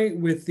PowerPoint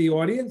with the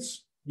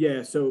audience?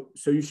 Yeah, so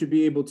you should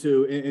be able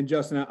to, and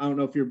Justin, I don't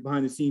know if you're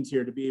behind the scenes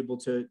here, to be able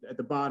to, at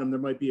the bottom, there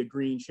might be a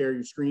green share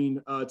your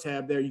screen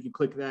tab there. You can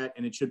click that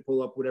and it should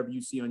pull up whatever you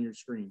see on your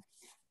screen.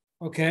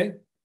 Okay.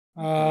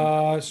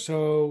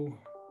 So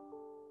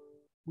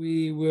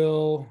we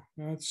will,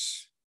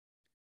 let's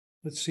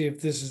see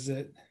if this is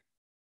it.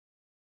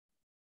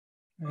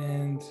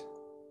 And,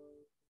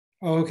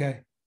 okay.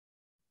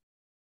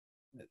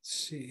 Let's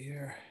see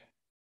here.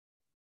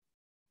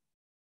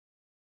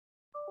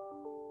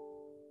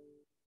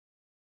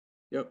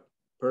 Yep.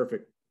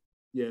 Perfect.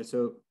 Yeah.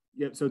 So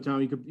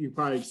Tom, you could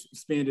probably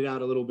expand it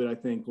out a little bit. I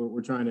think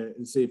we're trying to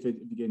see if you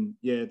can,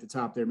 at the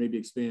top there, maybe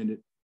expand it.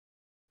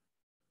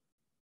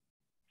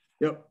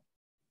 Yep.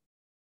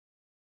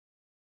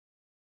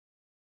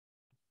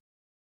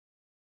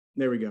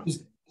 There we go.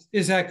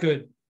 Is that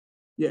good?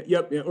 Yeah.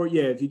 Yep. Yeah, or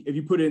if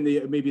you put in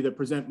maybe the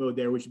present mode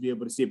there, we should be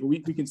able to see it, but we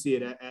can see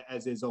it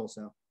as is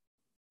also.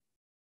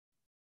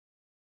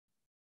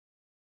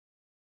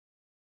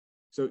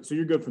 So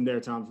you're good from there,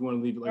 Tom, if you want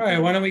to leave it like that. All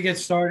right, why don't we get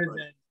started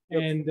then?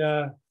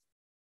 Yep.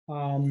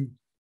 And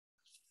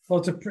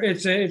well,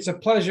 it's a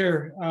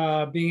pleasure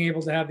being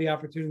able to have the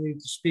opportunity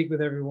to speak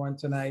with everyone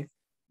tonight.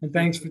 And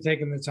thanks for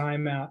taking the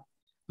time out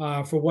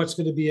for what's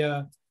going to be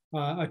a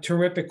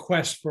terrific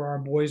quest for our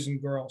boys and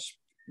girls.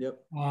 Yep.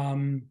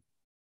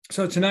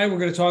 So tonight we're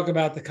going to talk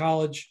about the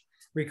college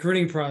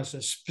recruiting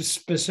process,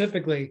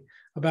 specifically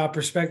about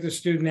prospective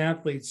student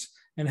athletes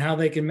and how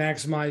they can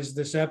maximize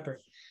this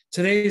effort.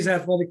 Today's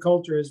athletic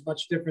culture is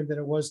much different than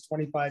it was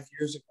 25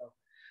 years ago.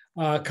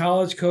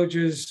 College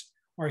coaches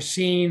are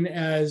seen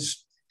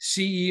as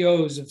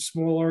CEOs of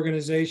small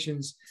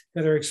organizations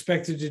that are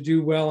expected to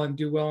do well and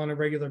do well on a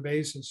regular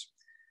basis.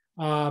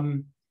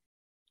 College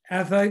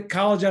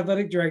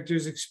athletic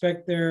directors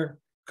expect their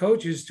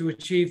coaches to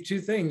achieve two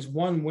things: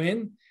 one,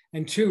 win,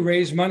 and two,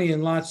 raise money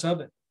and lots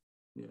of it.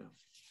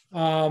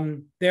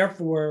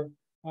 Therefore,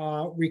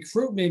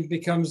 recruitment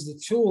becomes the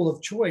tool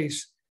of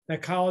choice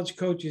that college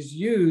coaches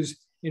use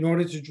in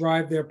order to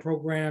drive their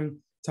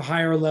program to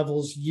higher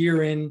levels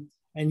year in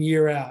and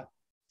year out.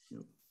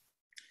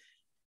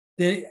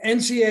 The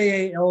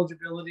NCAA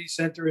Eligibility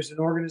Center is an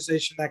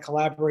organization that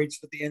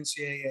collaborates with the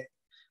NCAA.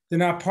 They're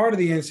not part of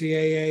the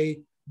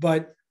NCAA,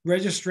 but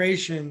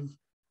registration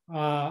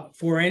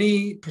for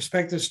any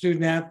prospective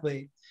student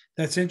athlete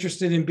that's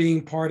interested in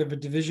being part of a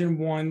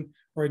Division I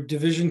or a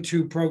Division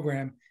II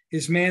program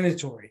is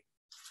mandatory.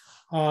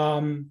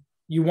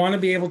 You want to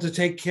be able to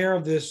take care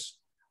of this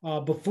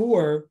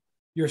before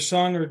your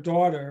son or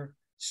daughter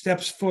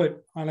steps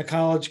foot on a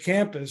college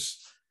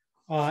campus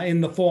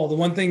in the fall. The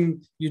one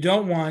thing you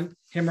don't want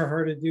him or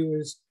her to do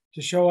is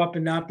to show up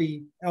and not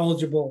be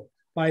eligible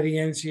by the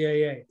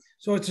NCAA.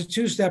 So it's a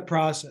two-step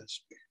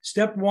process.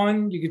 Step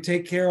one, you can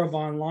take care of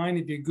online.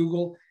 If you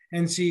Google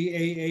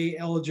NCAA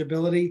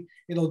eligibility,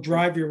 it'll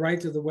drive you right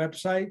to the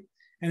website.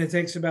 And it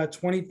takes about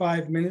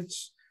 25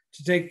 minutes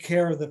to take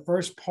care of the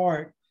first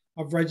part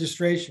of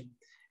registration.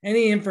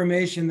 Any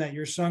information that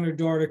your son or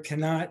daughter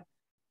cannot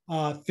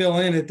fill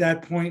in at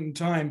that point in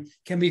time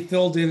can be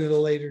filled in at a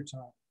later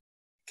time.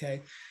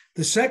 Okay.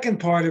 The second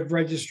part of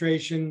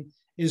registration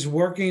is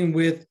working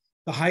with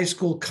the high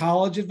school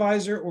college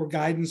advisor or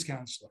guidance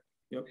counselor.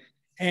 Yep.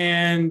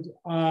 And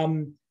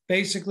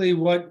basically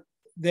what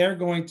they're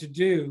going to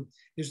do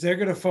is they're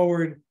going to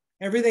forward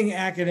everything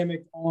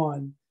academic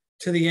on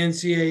to the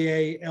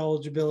NCAA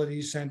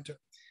Eligibility Center: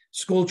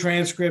 school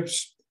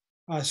transcripts,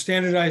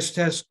 standardized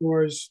test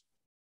scores,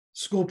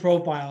 school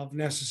profile if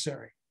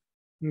necessary.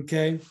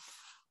 Okay.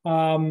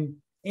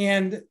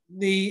 And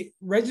the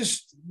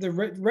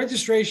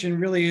registration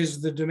really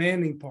is the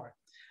demanding part.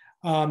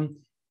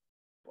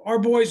 Our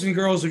boys and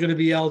girls are going to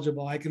be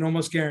eligible, I can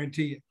almost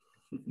guarantee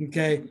you.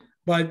 Okay.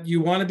 But you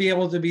want to be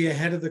able to be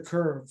ahead of the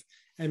curve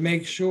and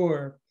make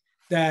sure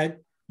that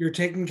you're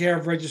taking care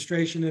of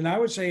registration. And I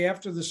would say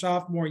after the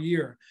sophomore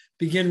year,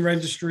 begin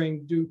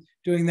registering,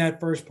 doing that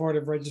first part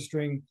of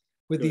registering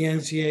with the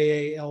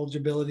NCAA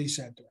Eligibility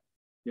Center.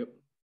 Yep.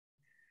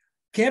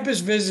 Campus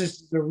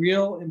visits is a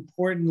real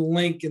important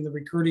link in the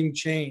recruiting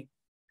chain.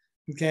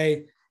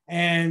 Okay.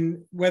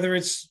 And whether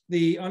it's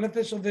the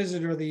unofficial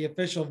visit or the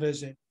official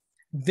visit,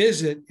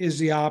 visit is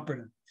the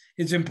operative.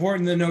 It's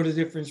important to know the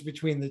difference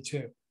between the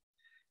two.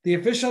 The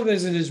official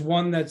visit is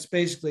one that's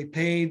basically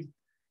paid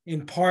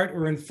in part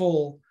or in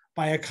full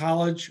by a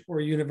college or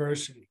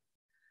university.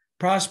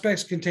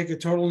 Prospects can take a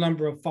total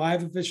number of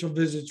 5 official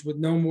visits with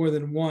no more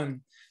than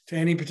 1 to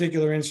any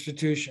particular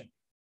institution.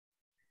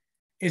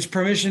 It's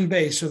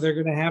permission-based, so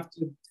they're going to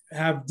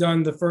have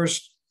done the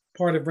first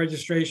part of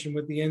registration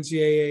with the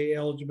NCAA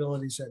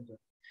Eligibility Center.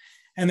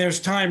 And there's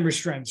time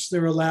restraints.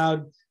 They're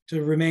allowed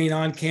to remain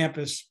on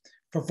campus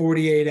for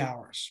 48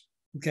 hours,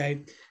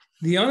 okay?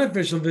 The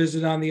unofficial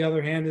visit, on the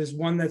other hand, is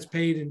one that's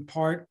paid in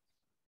part,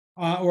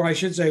 or I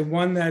should say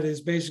one that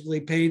is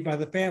basically paid by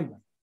the family,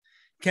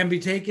 can be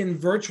taken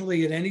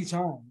virtually at any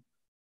time.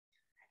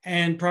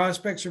 And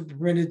prospects are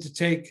permitted to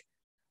take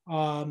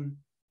an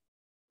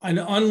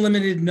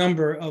unlimited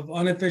number of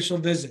unofficial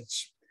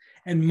visits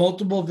and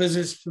multiple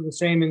visits to the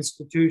same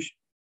institution.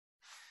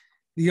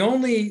 The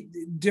only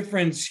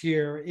difference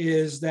here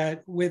is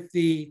that with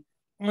the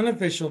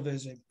unofficial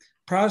visit,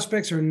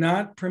 prospects are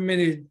not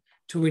permitted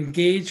to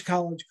engage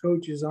college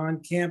coaches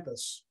on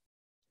campus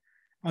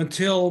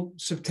until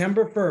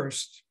September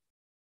 1st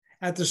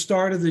at the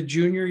start of the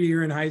junior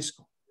year in high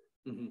school.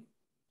 Mm-hmm.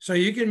 So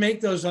you can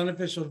make those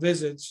unofficial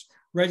visits,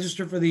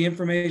 register for the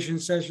information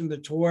session, the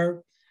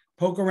tour,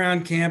 poke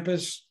around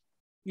campus,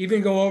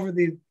 even go over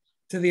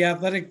to the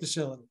athletic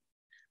facility.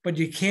 But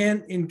you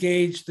can't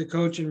engage the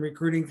coach in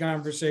recruiting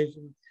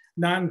conversation,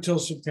 not until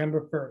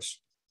September 1st,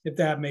 if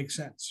that makes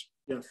sense.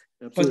 Yes,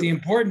 absolutely. But the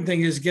important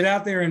thing is get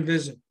out there and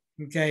visit,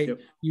 okay?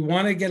 Yep. You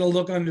want to get a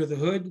look under the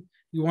hood.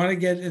 You want to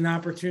get an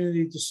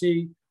opportunity to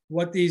see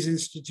what these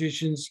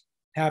institutions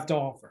have to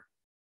offer.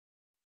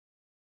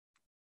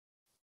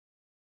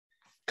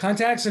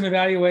 Contacts and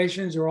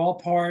evaluations are all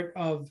part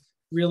of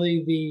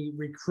really the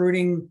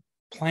recruiting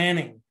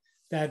planning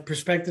that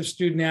prospective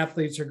student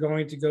athletes are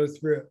going to go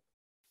through.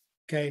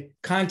 Okay,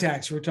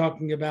 contacts, we're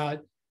talking about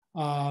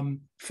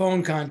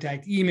phone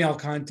contact, email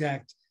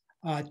contact,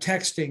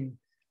 texting,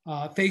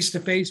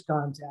 face-to-face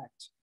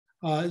contact,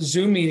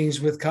 Zoom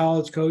meetings with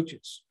college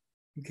coaches,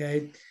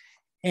 okay?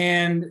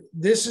 And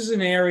this is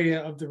an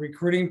area of the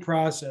recruiting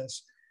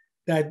process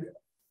that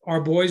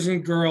our boys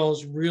and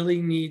girls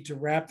really need to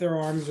wrap their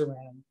arms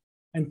around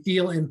and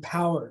feel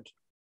empowered,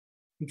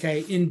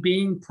 okay, in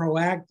being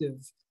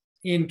proactive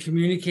in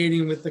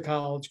communicating with the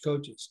college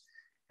coaches.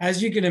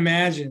 as you can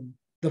imagine,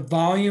 the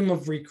volume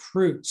of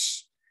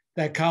recruits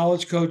that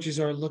college coaches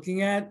are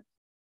looking at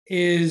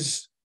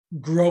is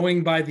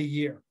growing by the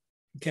year.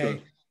 Okay. Sure.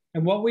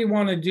 And what we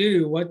want to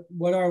do, what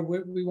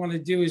we want to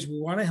do is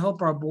we want to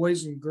help our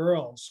boys and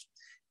girls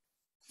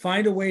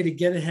find a way to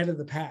get ahead of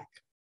the pack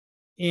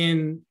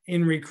in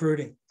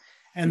recruiting.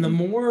 And the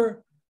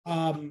more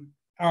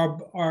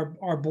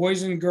our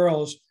boys and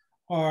girls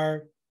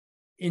are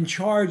in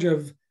charge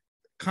of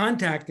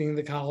contacting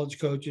the college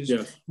coaches,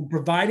 yes, and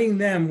providing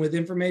them with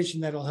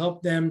information that'll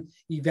help them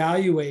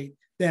evaluate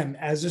them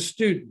as a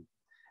student,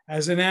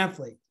 as an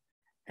athlete,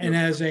 and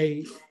yep, as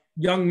a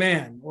young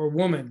man or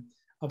woman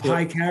of yep,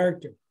 high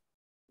character,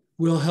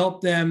 will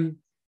help them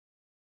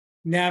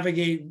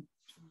navigate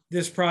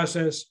this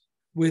process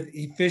with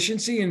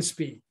efficiency and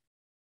speed.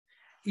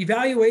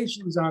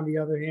 Evaluations, on the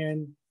other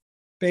hand,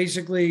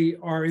 basically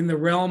are in the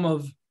realm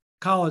of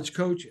college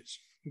coaches.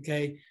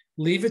 Okay,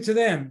 leave it to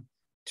them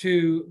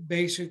to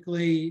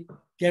basically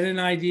get an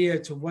idea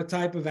to what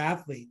type of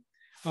athlete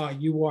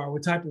you are,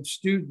 what type of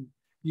student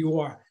you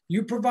are.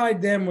 You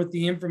provide them with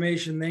the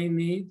information they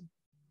need,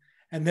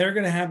 and they're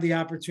going to have the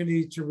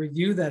opportunity to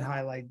review that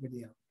highlight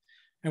video.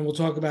 And we'll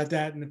talk about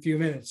that in a few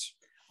minutes.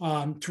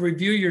 To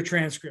review your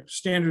transcripts,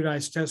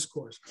 standardized test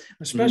scores,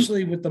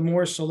 especially with the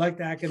more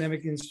select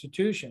academic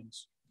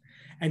institutions,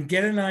 and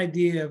get an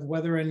idea of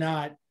whether or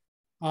not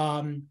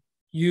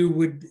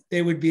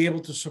they would be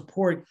able to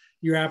support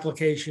your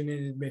application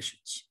in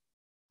admissions.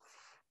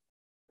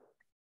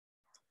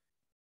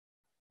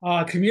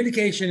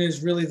 Communication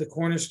is really the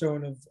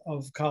cornerstone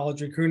of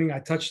college recruiting. I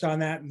touched on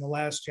that in the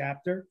last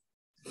chapter.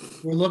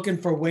 We're looking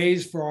for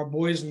ways for our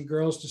boys and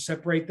girls to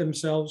separate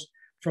themselves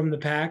from the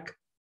pack.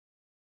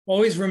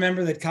 Always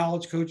remember that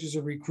college coaches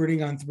are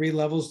recruiting on 3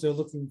 levels. They're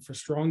looking for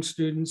strong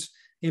students,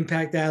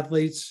 impact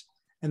athletes,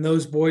 and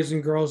those boys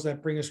and girls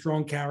that bring a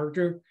strong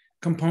character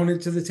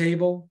component to the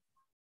table.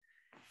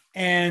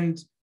 And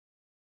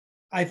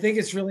I think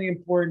it's really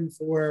important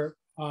for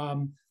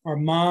our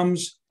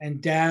moms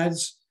and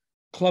dads,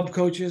 club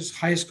coaches,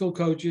 high school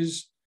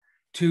coaches,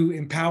 to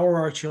empower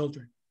our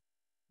children,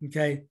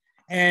 okay?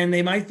 And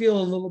they might feel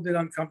a little bit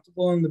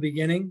uncomfortable in the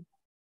beginning,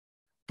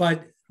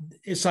 but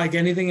it's like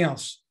anything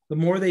else. The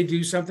more they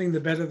do something,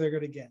 the better they're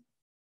going to get.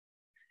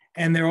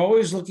 And they're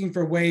always looking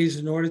for ways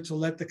in order to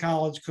let the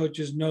college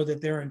coaches know that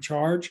they're in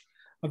charge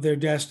of their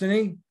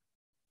destiny.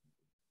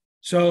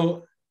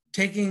 So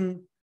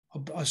taking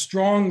a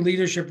strong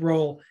leadership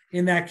role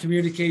in that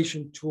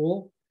communication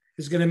tool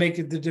is going to make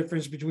the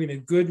difference between a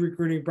good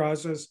recruiting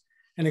process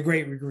and a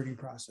great recruiting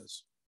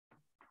process.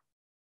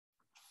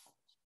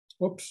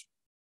 Oops.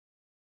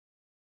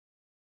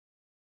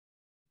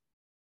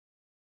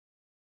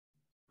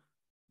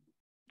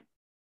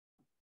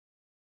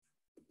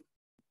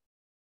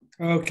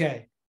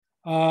 Okay.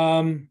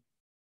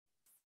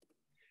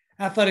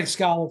 Athletic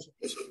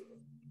scholarships.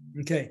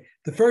 Okay.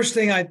 The first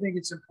thing I think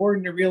it's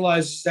important to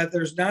realize is that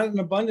there's not an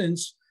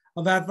abundance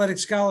of athletic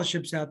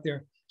scholarships out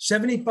there.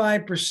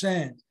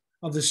 75%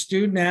 of the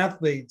student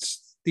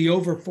athletes, the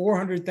over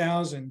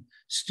 400,000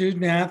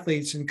 student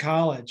athletes in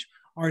college,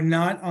 are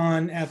not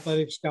on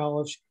athletic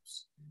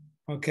scholarships.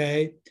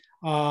 Okay.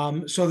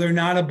 So they're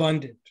not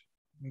abundant.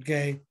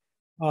 Okay.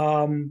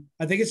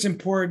 I think it's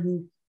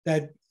important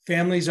that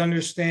families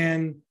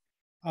understand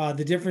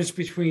the difference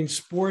between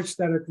sports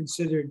that are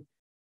considered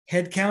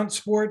head count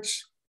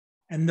sports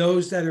and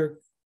those that are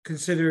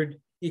considered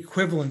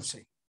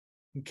equivalency.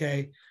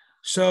 Okay,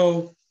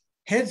 so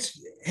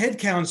head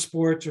count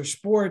sports are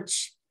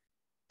sports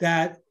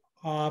that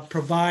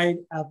provide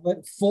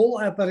full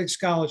athletic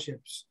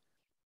scholarships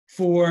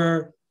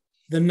for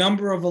the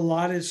number of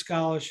allotted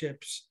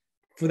scholarships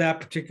for that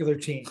particular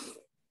team.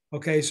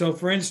 Okay, so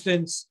for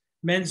instance,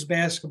 men's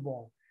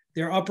basketball,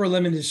 their upper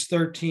limit is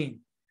 13.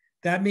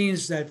 That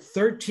means that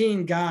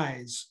 13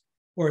 guys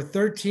or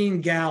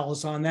 13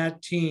 gals on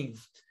that team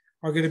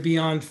are going to be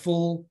on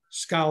full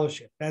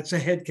scholarship. That's a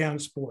head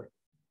count sport.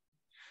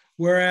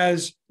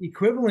 Whereas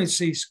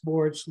equivalency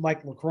sports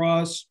like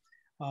lacrosse,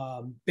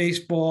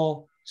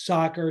 baseball,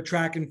 soccer,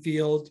 track and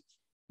field,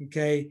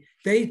 okay,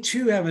 they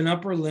too have an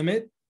upper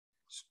limit.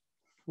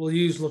 We'll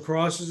use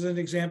lacrosse as an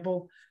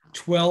example,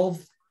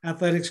 12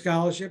 athletic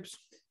scholarships.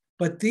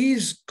 But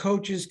these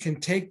coaches can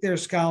take their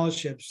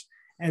scholarships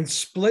and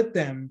split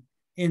them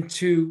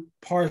into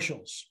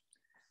partials.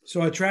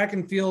 So a track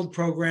and field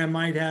program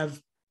might have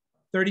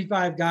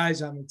 35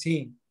 guys on the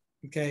team,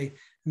 okay?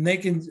 And they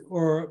can,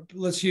 or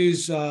let's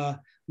use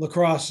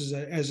lacrosse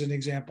as an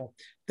example.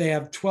 They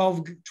have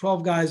 12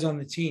 guys on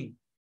the team,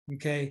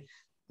 okay?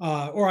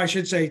 Or I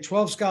should say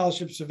 12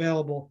 scholarships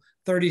available,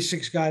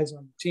 36 guys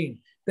on the team.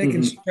 They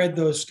can spread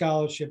those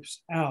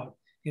scholarships out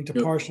into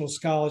partial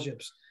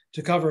scholarships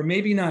to cover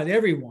maybe not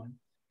everyone,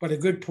 but a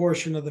good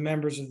portion of the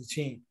members of the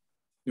team,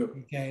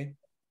 okay?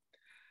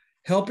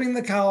 Helping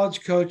the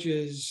college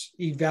coaches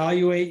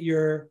evaluate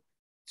your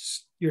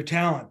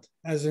talent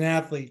as an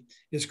athlete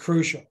is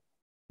crucial,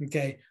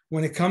 okay?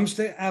 When it comes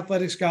to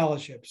athletic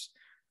scholarships,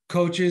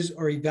 coaches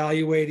are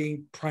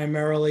evaluating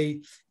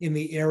primarily in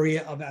the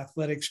area of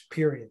athletics,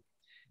 period.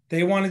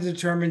 They want to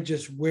determine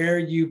just where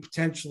you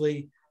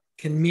potentially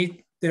can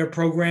meet their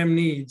program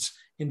needs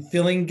in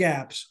filling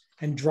gaps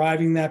and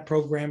driving that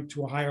program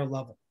to a higher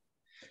level.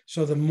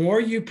 So the more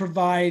you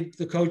provide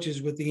the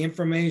coaches with the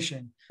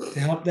information to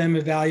help them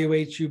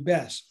evaluate you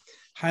best,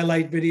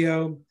 highlight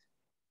video,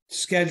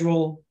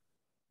 schedule,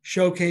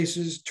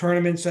 showcases,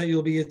 tournaments that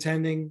you'll be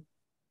attending,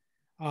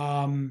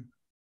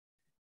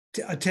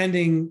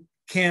 attending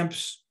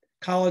camps,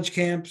 college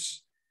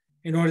camps,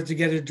 in order to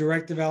get a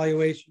direct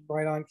evaluation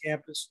right on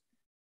campus,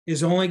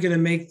 is only going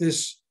to make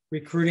this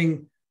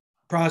recruiting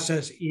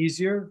process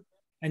easier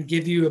and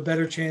give you a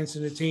better chance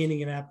of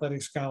attaining an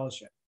athletic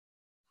scholarship.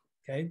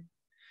 Okay.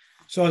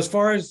 So as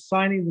far as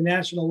signing the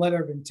National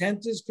Letter of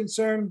Intent is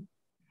concerned,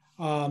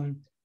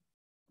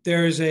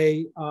 there's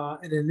an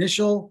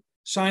initial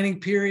signing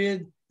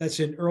period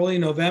that's in early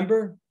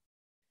November,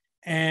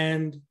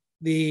 and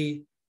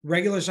the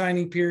regular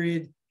signing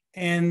period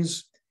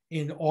ends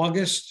in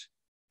August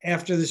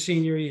after the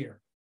senior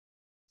year.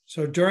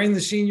 So during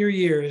the senior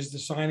year is the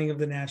signing of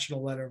the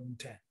National Letter of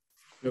Intent.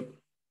 Yep.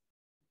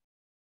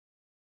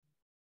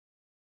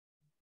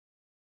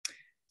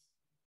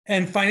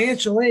 And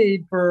financial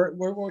aid, for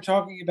what we're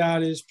talking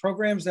about, is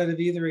programs that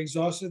have either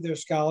exhausted their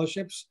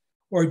scholarships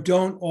or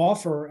don't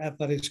offer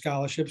athletic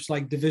scholarships,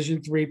 like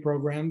Division III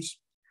programs.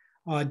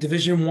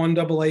 Division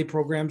I AA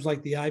programs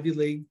like the Ivy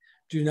League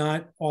do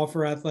not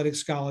offer athletic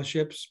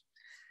scholarships.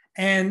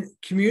 And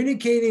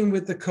communicating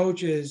with the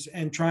coaches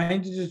and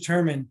trying to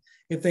determine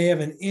if they have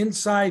an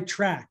inside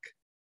track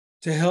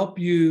to help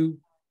you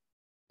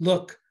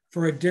look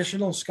for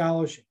additional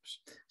scholarships.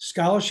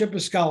 Scholarship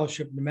is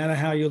scholarship, no matter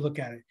how you look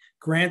at it.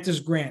 Grant is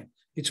grant.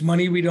 It's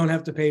money we don't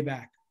have to pay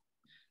back.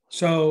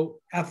 So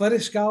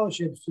athletic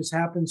scholarships just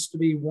happens to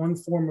be one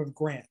form of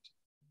grant.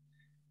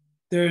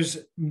 There's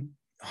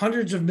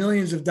hundreds of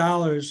millions of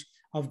dollars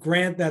of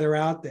grant that are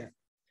out there.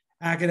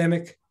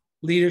 Academic,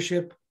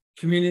 leadership,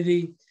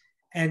 community,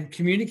 and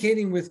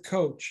communicating with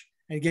coach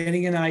and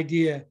getting an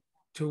idea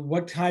to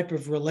what type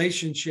of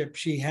relationship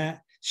she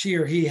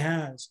or he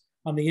has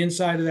on the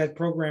inside of that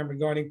program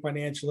regarding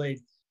financial aid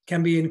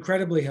can be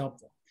incredibly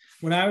helpful.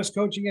 When I was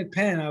coaching at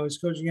Penn, I was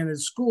coaching at a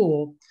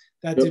school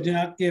that did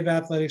not give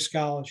athletic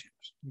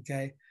scholarships,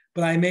 okay?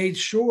 But I made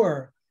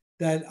sure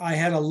that I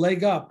had a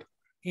leg up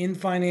in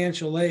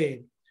financial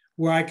aid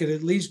where I could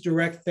at least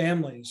direct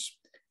families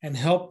and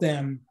help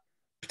them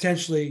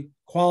potentially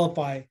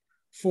qualify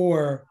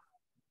for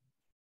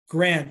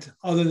grant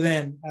other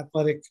than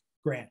athletic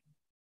grant.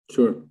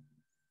 Sure.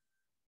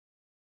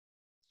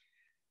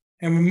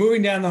 And we're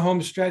moving down the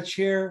home stretch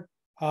here.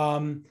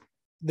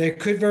 There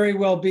could very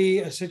well be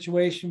a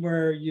situation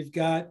where you've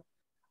got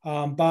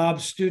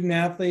Bob's student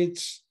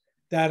athletes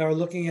that are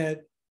looking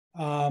at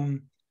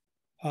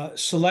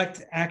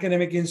select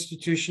academic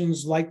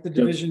institutions like the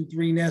Division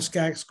III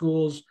NESCAC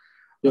schools,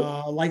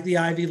 like the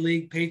Ivy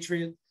League,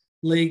 Patriot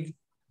League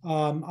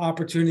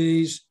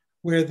opportunities,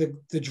 where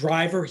the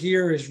driver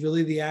here is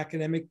really the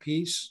academic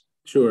piece.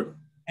 Sure.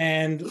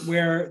 And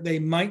where they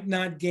might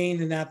not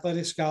gain an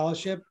athletic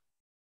scholarship,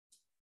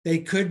 they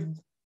could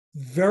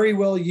very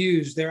well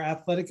use their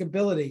athletic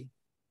ability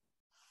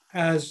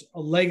as a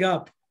leg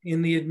up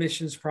in the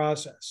admissions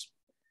process.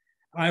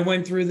 I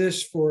went through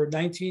this for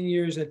 19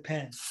 years at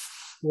Penn,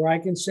 where I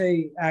can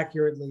say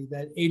accurately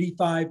that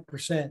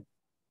 85%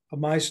 of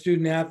my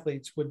student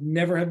athletes would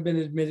never have been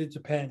admitted to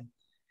Penn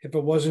if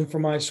it wasn't for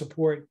my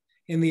support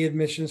in the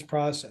admissions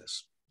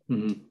process.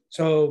 Mm-hmm.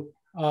 So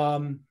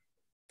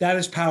that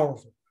is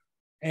powerful.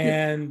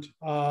 And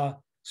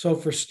so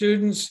for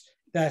students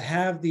that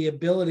have the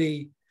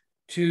ability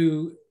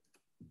to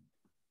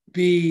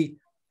be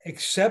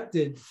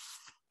accepted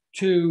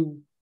to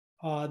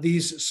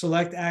these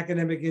select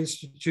academic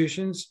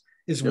institutions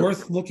is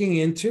worth looking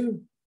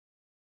into.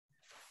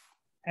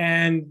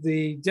 And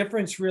the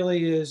difference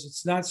really is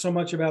it's not so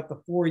much about the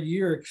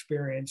 4-year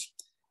experience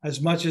as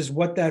much as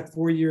what that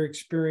 4-year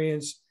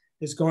experience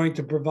is going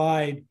to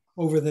provide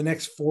over the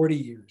next 40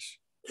 years.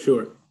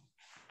 Sure.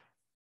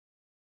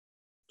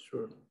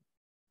 Sure.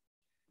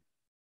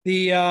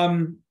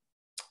 The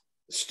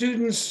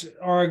students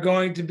are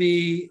going to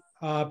be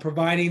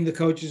providing the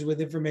coaches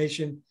with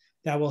information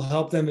that will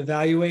help them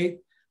evaluate.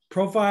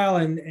 Profile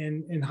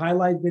and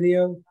highlight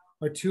video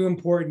are two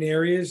important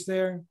areas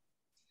there.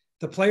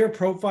 The player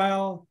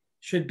profile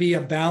should be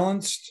a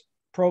balanced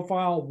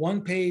profile,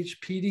 one-page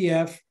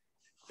PDF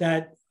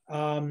that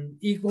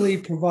equally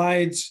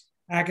provides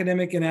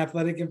academic and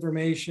athletic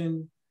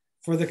information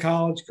for the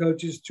college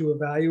coaches to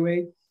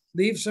evaluate.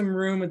 Leave some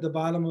room at the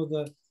bottom of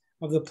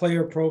the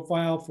player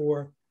profile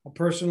for a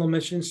personal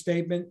mission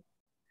statement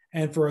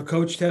and for a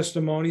coach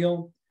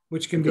testimonial,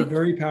 which can be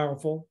very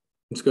powerful.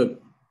 That's good.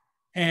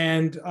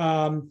 And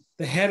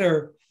the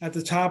header at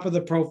the top of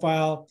the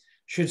profile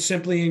should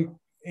simply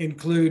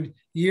include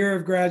year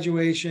of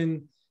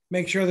graduation,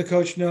 make sure the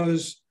coach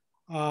knows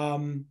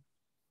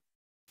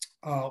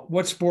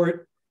what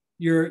sport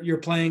you're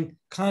playing,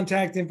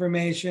 contact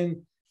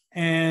information,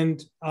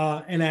 and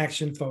an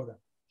action photo.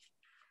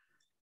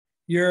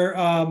 Your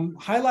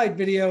highlight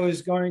video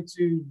is going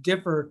to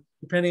differ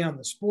depending on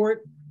the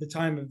sport, the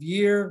time of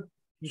year.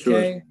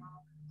 Okay.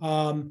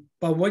 Sure.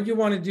 But what you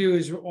want to do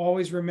is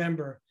always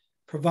remember,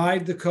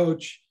 provide the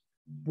coach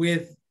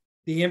with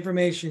the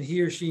information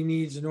he or she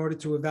needs in order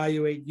to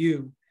evaluate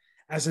you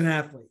as an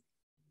athlete.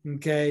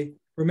 Okay.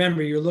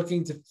 Remember, you're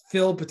looking to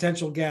fill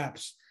potential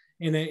gaps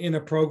in a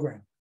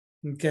program.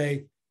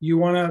 Okay. You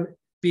want to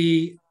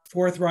be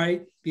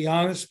forthright, be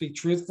honest, be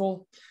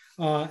truthful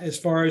as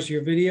far as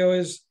your video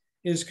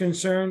is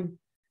concerned.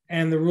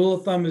 And the rule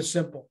of thumb is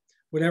simple.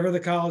 Whatever the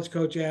college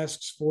coach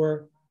asks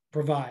for,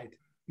 provide.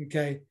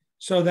 Okay.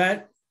 So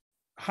that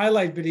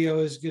highlight video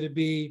is going to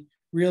be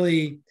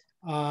really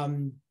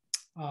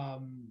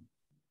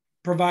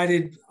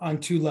provided on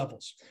two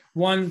levels.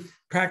 One,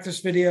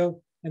 practice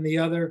video, and the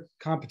other,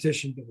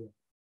 competition video.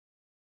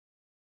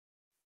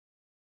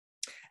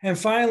 And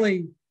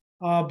finally,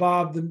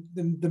 Bob,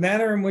 the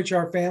manner in which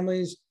our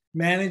families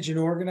manage and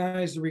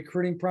organize the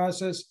recruiting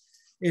process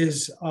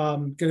is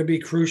going to be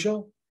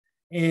crucial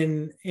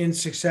in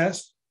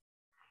success,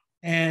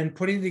 and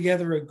putting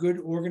together a good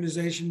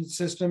organization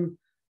system,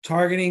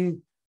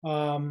 targeting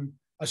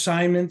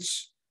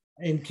assignments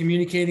and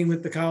communicating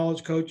with the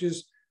college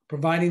coaches,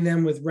 providing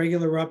them with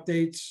regular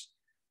updates,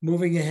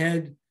 moving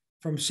ahead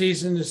from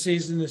season to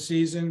season to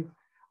season.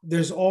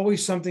 There's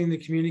always something to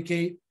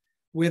communicate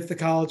with the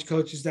college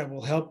coaches that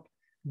will help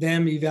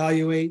them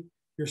evaluate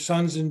your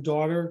sons and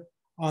daughter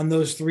on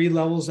those three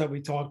levels that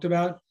we talked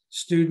about: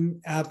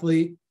 student,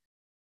 athlete,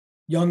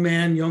 young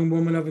man, young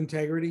woman of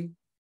integrity.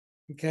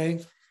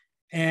 Okay.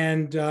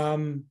 And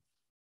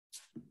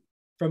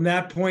from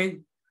that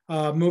point,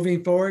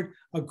 moving forward,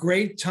 a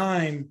great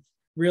time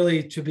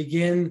really to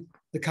begin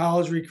the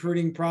college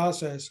recruiting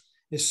process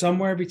is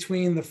somewhere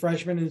between the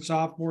freshman and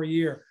sophomore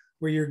year,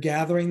 where you're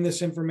gathering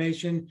this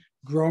information,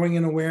 growing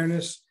in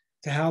awareness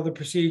to how the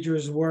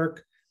procedures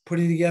work,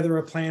 putting together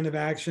a plan of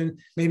action,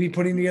 maybe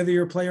putting together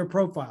your player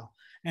profile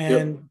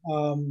and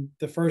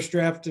the first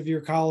draft of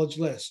your college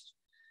list.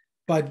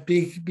 But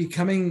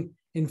becoming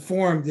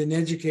informed and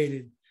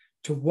educated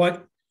to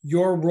what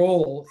your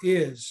role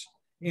is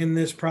in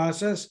this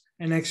process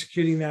and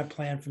executing that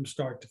plan from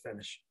start to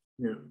finish.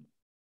 Yeah.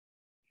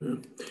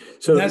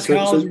 So that's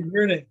college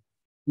recruiting.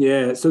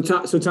 Yeah. So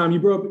Tom, you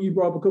brought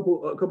up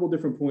a couple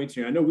different points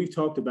here. I know we've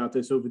talked about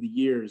this over the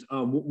years.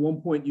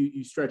 One point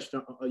you touched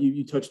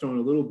on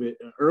a little bit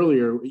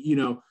earlier.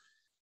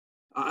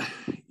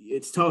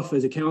 It's tough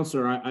as a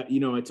counselor.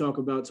 I talk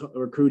about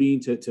recruiting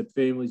to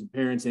families and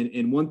parents,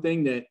 and one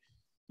thing that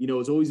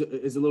is always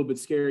is a little bit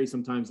scary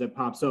sometimes that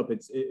pops up.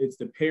 It's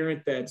the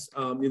parent that's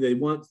they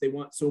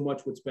want so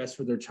much what's best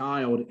for their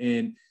child,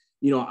 and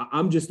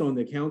I'm just on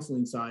the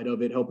counseling side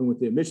of it, helping with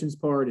the admissions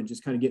part and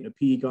just kind of getting a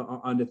peek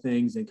onto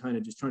things and kind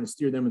of just trying to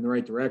steer them in the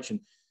right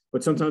direction.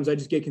 But sometimes I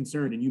just get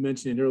concerned, and you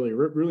mentioned it earlier,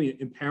 really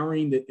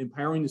empowering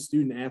the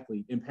student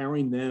athlete,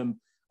 empowering them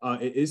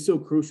is so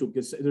crucial,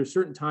 because there's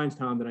certain times,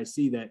 Tom, that I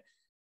see that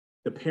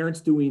the parents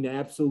doing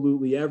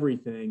absolutely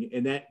everything,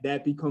 and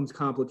that becomes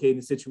complicated in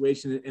the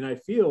situation. And I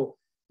feel,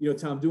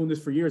 Tom, doing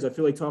this for years, I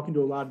feel like talking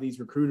to a lot of these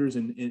recruiters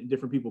and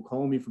different people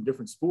calling me from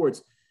different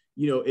sports,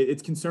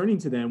 it's concerning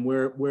to them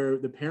where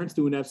the parents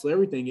doing absolutely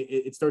everything.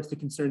 It starts to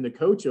concern the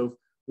coach of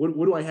what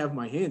do I have in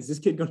my hands? Is this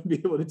kid going to be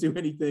able to do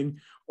anything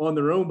on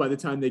their own by the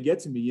time they get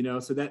to me?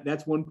 So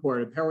that's one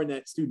part. Empowering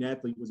that student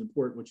athlete was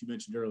important, what you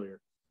mentioned earlier.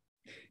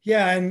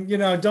 Yeah. And,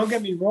 don't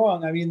get me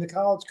wrong. I mean, the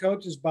college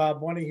coaches,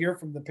 Bob, want to hear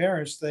from the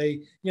parents.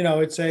 They,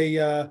 it's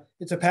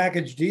a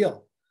package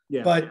deal.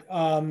 Yeah. But,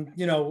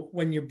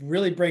 when you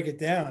really break it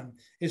down,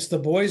 it's the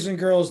boys and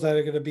girls that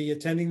are going to be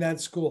attending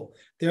that school.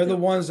 They're the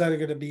ones that are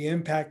going to be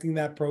impacting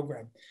that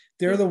program.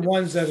 They're the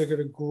ones that are going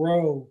to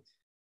grow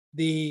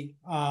the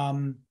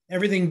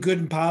everything good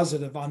and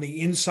positive on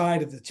the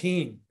inside of the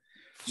team.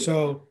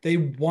 So they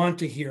want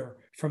to hear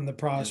from the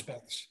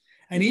prospects.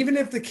 And even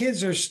if the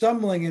kids are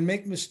stumbling and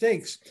make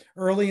mistakes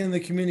early in the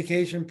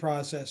communication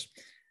process,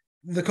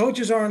 the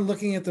coaches aren't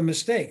looking at the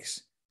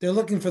mistakes. They're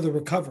looking for the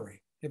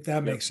recovery, if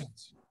that makes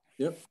sense.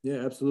 Yep.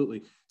 Yeah,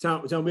 absolutely.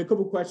 Tom, we have a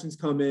couple of questions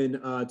come in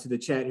to the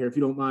chat here. If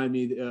you don't mind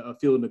me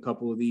fielding a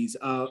couple of these.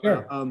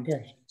 Sure.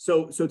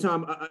 So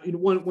Tom,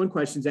 one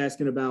question is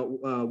asking about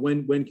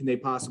when can they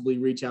possibly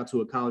reach out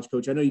to a college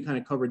coach? I know you kind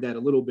of covered that a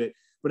little bit,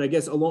 but I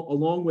guess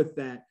along with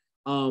that,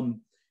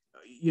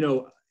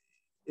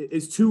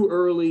 it's too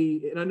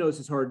early. And I know this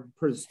is hard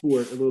per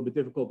sport, a little bit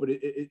difficult, but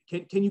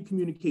can you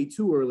communicate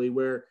too early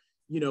where,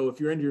 if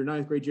you're into your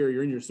ninth grade year,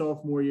 you're in your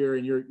sophomore year,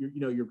 and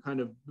you're kind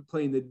of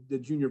playing the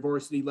junior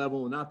varsity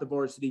level and not the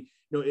varsity,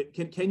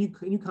 can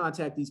you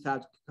contact these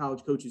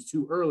college coaches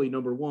too early,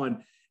 number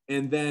one?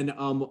 And then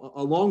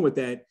along with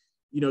that,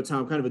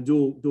 Tom, kind of a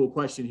dual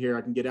question here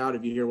I can get out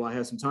of you here while I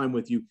have some time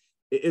with you.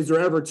 Is there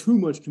ever too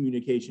much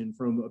communication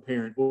from a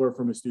parent or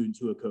from a student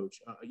to a coach?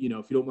 If you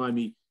don't mind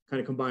me kind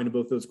of combining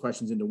both those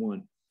questions into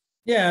one.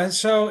 Yeah.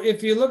 So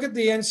if you look at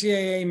the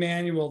NCAA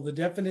manual, the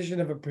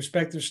definition of a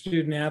prospective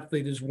student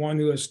athlete is one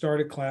who has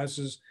started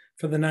classes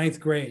for the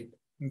ninth grade.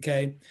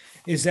 Okay.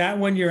 Is that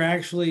when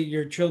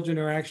your children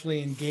are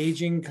actually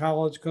engaging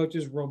college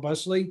coaches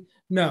robustly?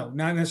 No,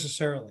 not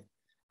necessarily.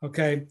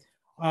 Okay.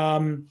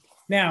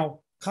 Now,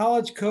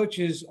 college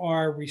coaches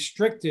are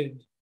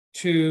restricted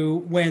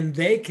to when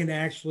they can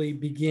actually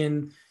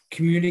begin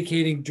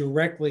communicating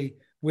directly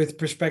with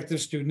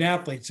prospective student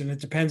athletes, and it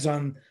depends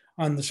on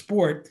the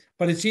sport,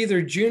 but it's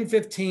either June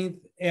 15th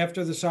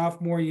after the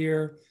sophomore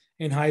year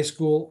in high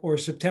school or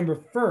September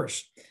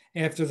 1st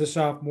after the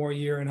sophomore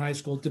year in high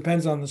school. It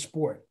depends on the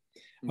sport.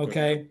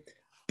 Okay.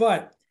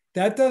 But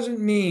that doesn't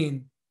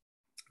mean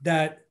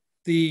that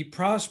the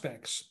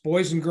prospects,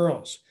 boys and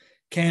girls,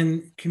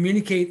 can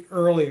communicate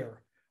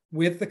earlier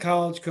with the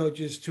college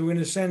coaches to, in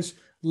a sense,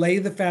 lay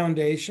the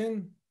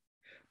foundation,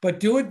 but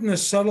do it in a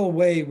subtle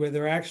way where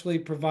they're actually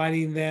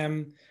providing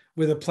them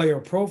with a player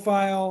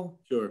profile,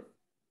 Sure,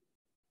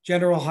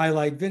 general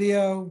highlight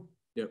video,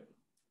 yep,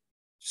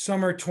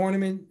 summer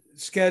tournament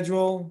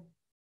schedule,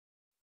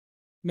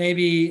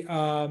 maybe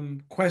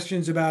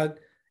questions about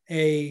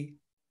a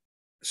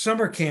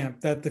summer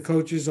camp that the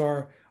coaches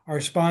are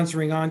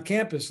sponsoring on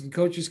campus, and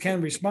coaches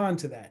can respond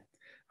to that.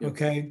 Yep.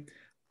 Okay.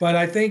 But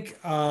I think,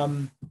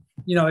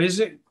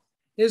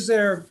 is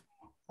there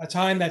a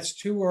time that's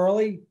too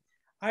early?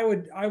 I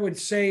would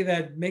say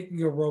that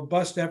making a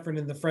robust effort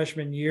in the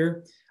freshman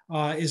year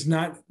is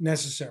not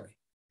necessary.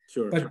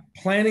 Sure. But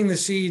planting the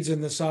seeds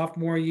in the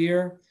sophomore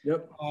year,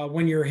 Yep.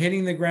 When you're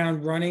hitting the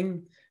ground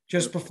running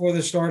just before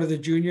the start of the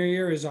junior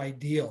year, is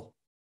ideal.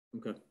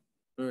 Okay.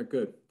 All right,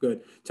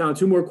 good. Tom,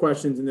 two more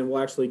questions, and then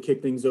we'll actually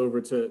kick things over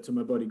to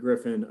my buddy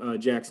Griffin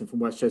Jackson from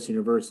West Chester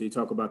University to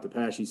talk about the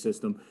PASHE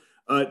system.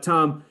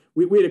 Tom,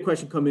 we had a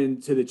question come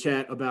into the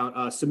chat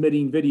about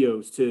submitting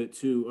videos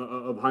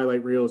of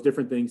highlight reels,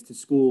 different things to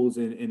schools,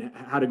 and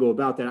how to go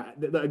about that.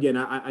 Again,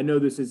 I know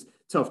this is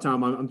tough,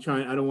 Tom. I'm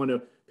trying. I don't want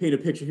to paint a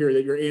picture here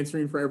that you're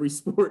answering for every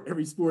sport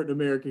in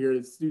America here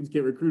that students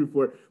get recruited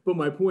for. But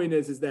my point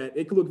is that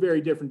it could look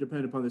very different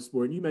depending upon the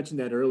sport. And you mentioned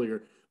that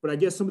earlier. But I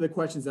guess some of the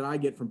questions that I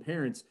get from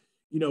parents,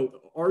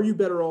 are you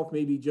better off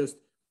maybe just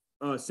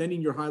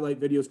sending your highlight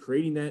videos,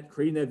 creating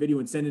that video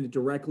and sending it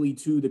directly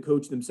to the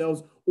coach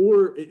themselves,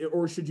 or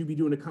should you be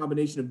doing a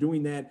combination of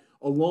doing that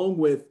along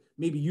with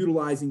maybe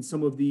utilizing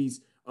some of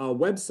these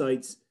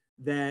websites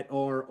that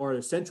are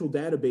a central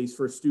database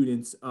for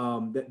students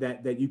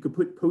that you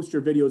could post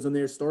your videos on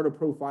there, start a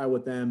profile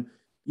with them?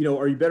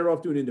 Are you better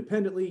off doing it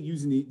independently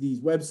using these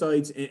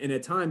websites? And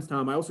at times,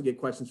 Tom, I also get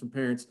questions from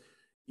parents.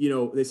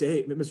 They say,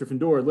 hey, Mr.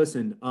 Findora,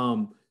 listen,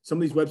 some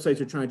of these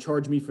websites are trying to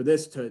charge me for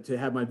this to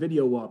have my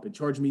video up and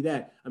charge me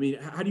that. I mean,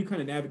 how do you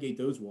kind of navigate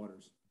those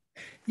waters?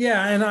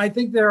 Yeah, and I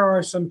think there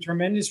are some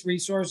tremendous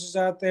resources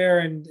out there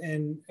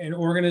and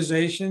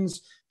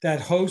organizations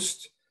that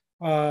host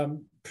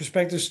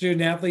prospective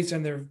student athletes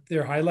and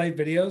their highlight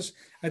videos.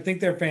 I think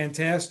they're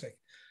fantastic.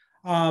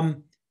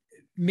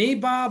 Me,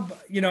 Bob,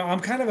 I'm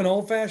kind of an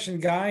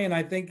old-fashioned guy, and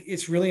I think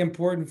it's really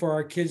important for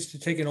our kids to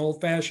take an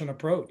old-fashioned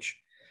approach.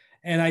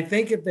 And I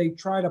think if they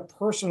try to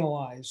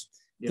personalize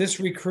this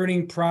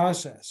recruiting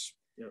process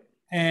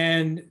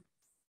and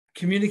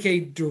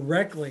communicate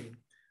directly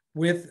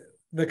with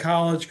the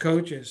college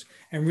coaches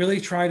and really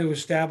try to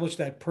establish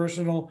that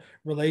personal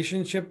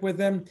relationship with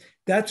them,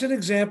 that's an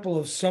example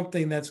of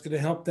something that's going to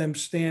help them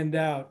stand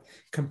out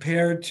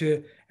compared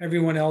to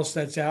everyone else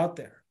that's out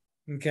there.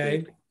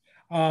 Okay.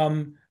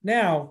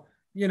 Now,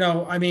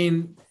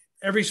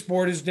 every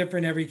sport is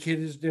different. Every kid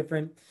is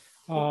different.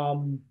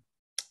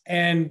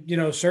 And,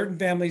 certain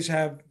families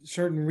have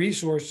certain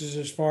resources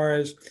as far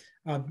as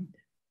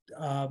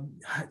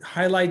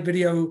highlight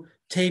video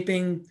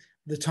taping,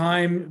 the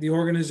time, the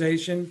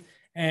organization,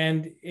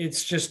 and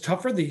it's just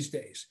tougher these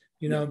days,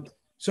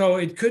 So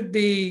it could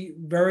be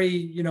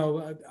very,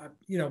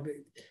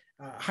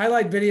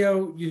 highlight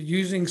video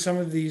using some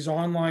of these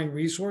online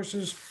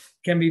resources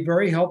can be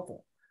very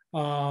helpful.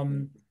 But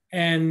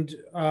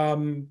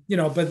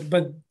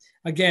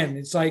again,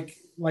 it's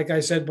like I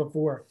said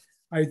before,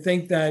 I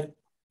think that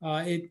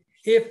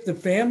if the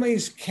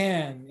families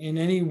can in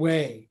any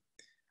way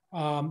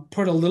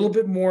put a little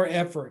bit more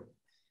effort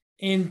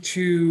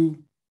into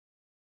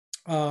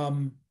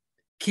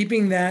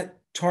keeping that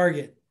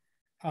target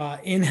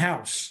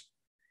in-house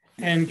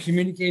and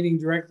communicating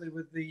directly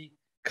with the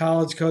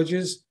college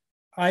coaches,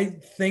 I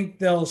think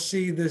they'll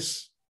see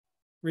this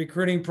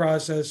recruiting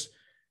process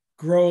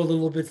grow a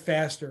little bit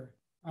faster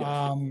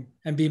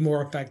and be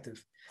more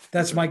effective.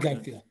 That's my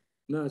gut feel.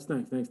 No, it's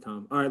nice. Thanks,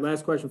 Tom. All right,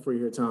 last question for you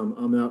here,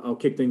 Tom. I'll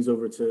kick things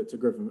over to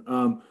Griffin.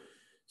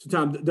 So,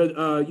 Tom,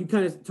 you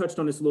kind of touched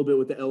on this a little bit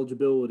with the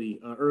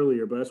eligibility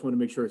earlier, but I just want to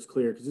make sure it's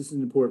clear because this is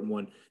an important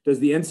one. Does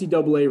the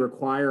NCAA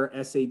require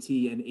SAT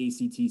and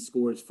ACT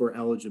scores for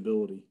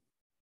eligibility?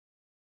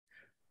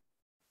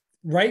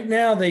 Right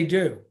now, they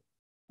do.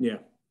 Yeah.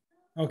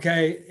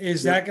 Okay.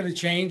 Is that going to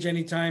change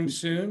anytime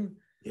soon?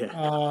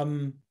 Yeah.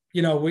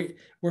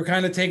 We're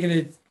kind of taking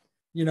it,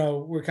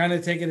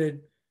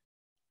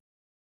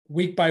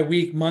 week by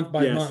week, month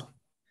by month.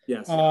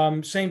 Yes.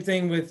 Same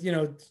thing with,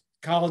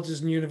 colleges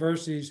and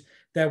universities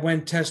that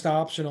went test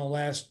optional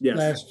last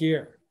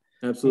year.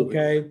 Absolutely.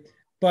 Okay.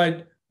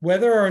 But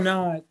whether or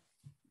not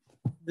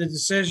the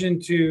decision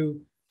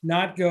to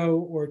not go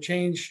or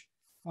change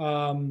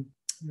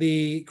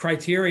the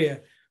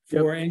criteria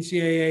for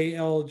NCAA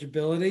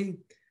eligibility.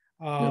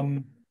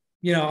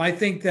 I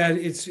think that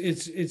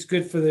it's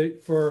good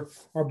for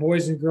our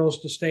boys and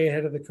girls to stay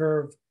ahead of the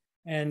curve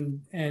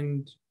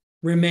and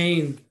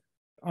remain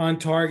on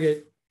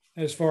target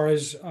as far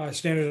as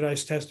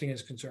standardized testing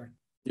is concerned.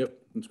 Yep,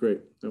 that's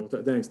great. So,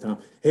 thanks, Tom.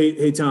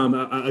 Hey, Tom.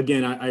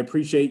 Again, I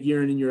appreciate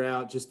year in and year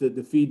out just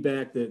the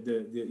feedback,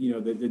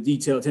 the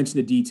detail, attention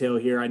to detail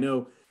here. I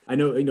know.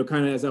 Kind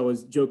of as I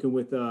was joking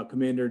with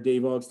Commander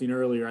Dave Augustine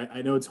earlier.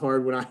 I know it's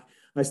hard when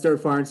I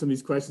start firing some of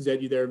these questions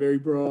at you. They're very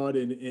broad,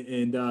 and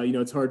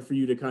it's hard for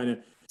you to kind of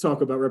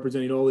talk about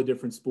representing all the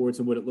different sports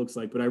and what it looks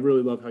like. But I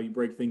really love how you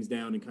break things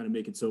down and kind of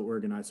make it so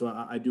organized. So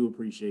I do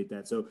appreciate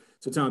that. So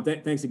Tom,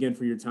 thanks again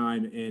for your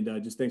time,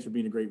 and just thanks for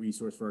being a great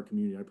resource for our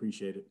community. I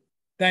appreciate it.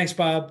 Thanks,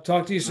 Bob.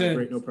 Talk to you soon.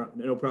 Right, great,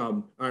 no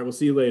problem. All right, we'll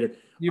see you later.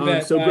 You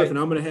bet. So bye. Griffin,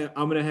 I'm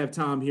gonna have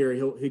Tom here.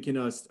 He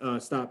can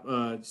stop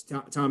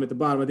Tom at the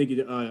bottom. I think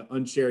you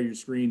unshare your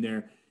screen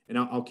there, and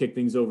I'll kick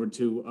things over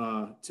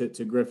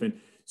to Griffin.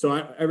 So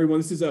everyone,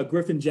 this is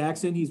Griffin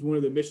Jackson. He's one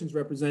of the admissions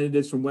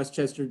representatives from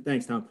Westchester.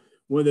 Thanks, Tom.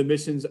 One of the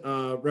admissions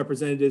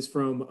representatives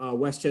from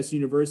Westchester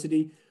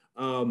University.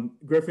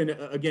 Griffin,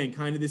 again,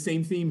 kind of the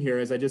same theme here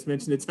as I just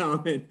mentioned to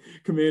Tom and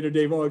Commander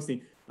Dave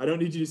Augustine. I don't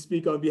need you to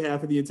speak on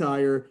behalf of the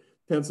entire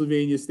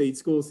Pennsylvania state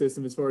school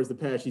system as far as the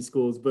Apache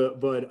schools, but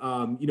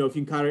if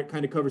you can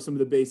kind of cover some of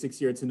the basics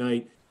here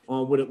tonight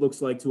on what it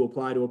looks like to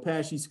apply to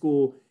Apache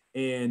school,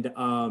 and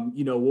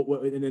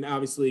and then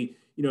obviously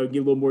get a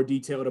little more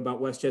detailed about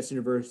Westchester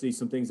University,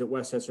 some things that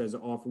Westchester has to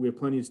offer. We have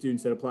plenty of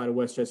students that apply to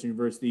Westchester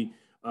University.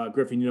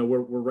 Griffin, we're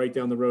right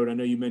down the road. I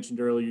know you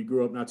mentioned earlier you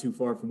grew up not too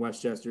far from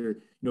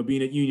Westchester.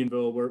 Being at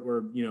Unionville,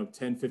 we're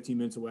 10, 15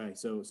 minutes away,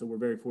 so we're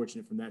very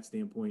fortunate from that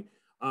standpoint.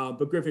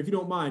 But Griffin, if you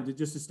don't mind,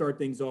 just to start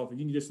things off, if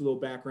you can just a little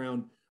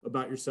background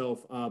about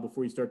yourself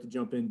before you start to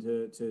jump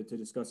into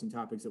discussing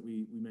topics that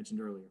we mentioned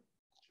earlier.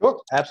 Sure,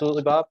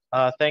 absolutely, Bob.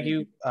 Thank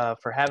you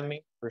for having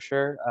me, for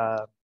sure.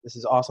 This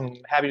is awesome. I'm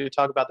happy to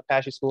talk about the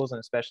Apache schools and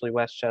especially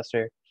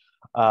Westchester.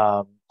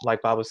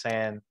 Like Bob was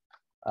saying,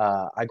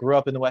 I grew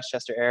up in the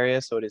Westchester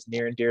area, so it is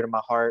near and dear to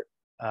my heart.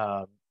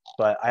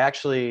 But I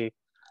actually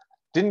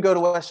didn't go to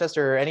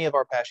Westchester or any of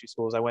our Apache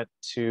schools. I went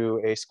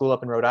to a school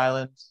up in Rhode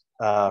Island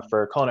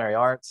for culinary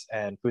arts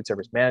and food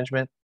service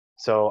management.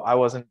 So I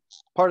wasn't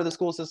part of the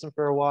school system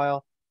for a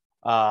while.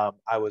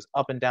 I was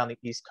up and down the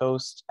East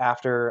Coast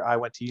after I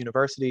went to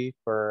university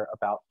for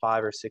about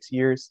 5 or 6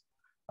 years,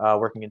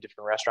 working in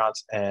different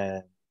restaurants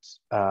and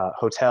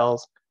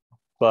hotels.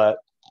 But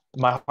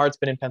my heart's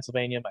been in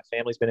Pennsylvania. My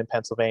family's been in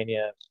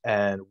Pennsylvania,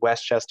 and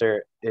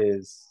Westchester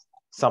is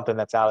something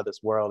that's out of this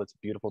world. It's a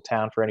beautiful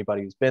town for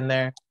anybody who's been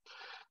there.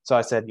 So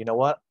I said, you know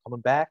what, I'm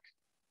coming back.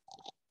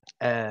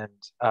 And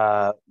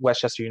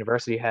Westchester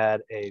University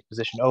had a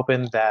position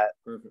open that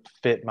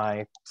fit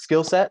my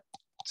skill set.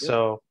 Yep.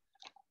 So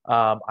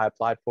I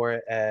applied for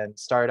it and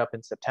started up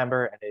in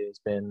September, and it has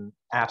been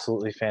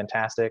absolutely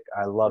fantastic.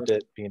 I loved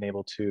it, being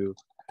able to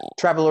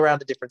travel around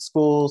to different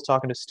schools,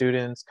 talking to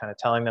students, kind of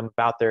telling them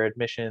about their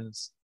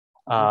admissions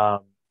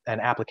and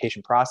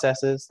application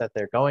processes that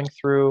they're going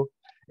through.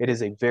 It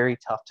is a very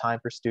tough time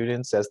for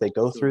students as they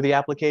go through the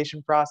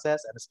application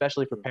process, and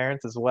especially for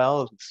parents as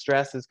well.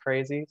 Stress is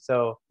crazy.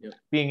 So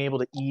being able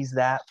to ease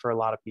that for a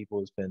lot of people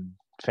has been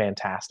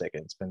fantastic.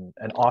 And it's been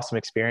an awesome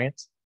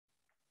experience.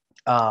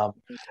 And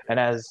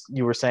as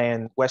you were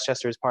saying,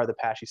 Westchester is part of the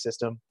Apache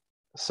system.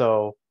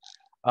 So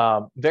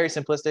very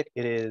simplistic.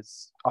 It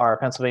is our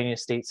Pennsylvania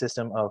state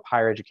system of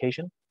higher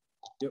education,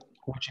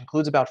 which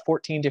includes about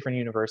 14 different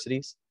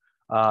universities.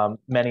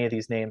 Many of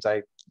these names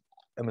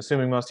I'm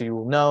assuming most of you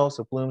will know.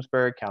 So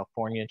Bloomsburg,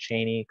 California,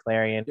 Cheney,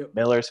 Clarion,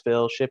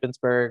 Millersville,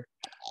 Shippensburg,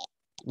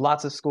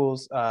 lots of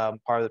schools, part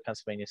of the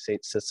Pennsylvania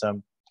state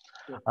system.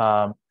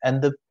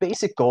 And the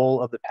basic goal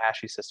of the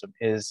Apache system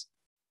is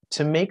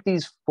to make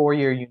these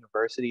 4-year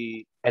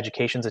university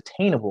educations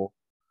attainable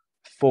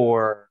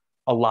for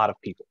a lot of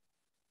people.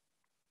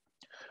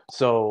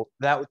 So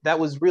that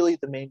was really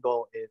the main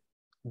goal,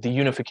 in the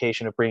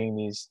unification of bringing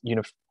these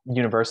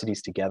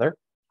universities together.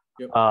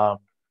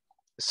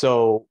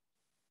 So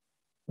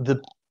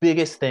the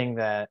biggest thing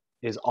that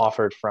is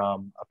offered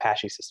from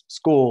Apache System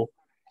School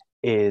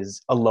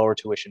is a lower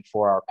tuition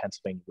for our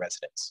Pennsylvania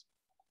residents.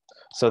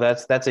 So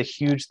that's a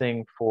huge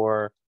thing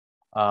for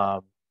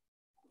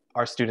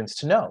our students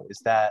to know, is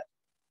that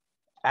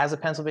as a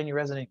Pennsylvania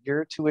resident,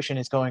 your tuition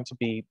is going to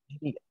be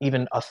maybe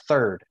even a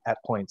third at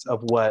points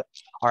of what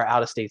our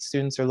out-of-state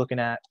students are looking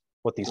at,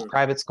 what these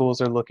private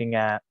schools are looking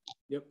at.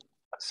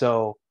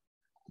 So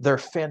they're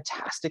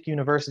fantastic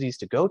universities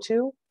to go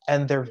to,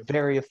 and they're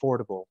very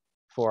affordable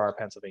for our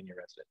Pennsylvania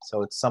residents.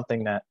 So it's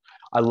something that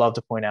I love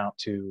to point out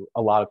to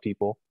a lot of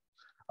people.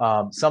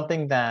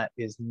 Something that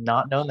is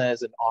not known that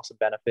is an awesome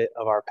benefit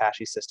of our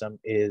Apache system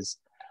is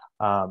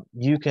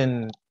you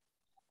can,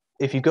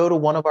 if you go to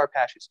one of our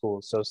Apache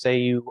schools, so say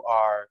you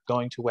are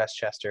going to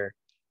Westchester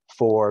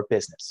for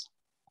business,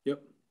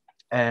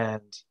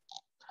 and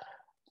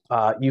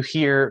you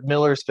hear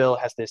Millersville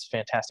has this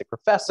fantastic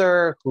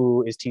professor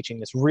who is teaching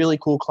this really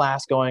cool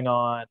class going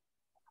on,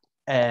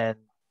 and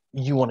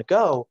you want to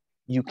go,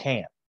 you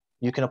can.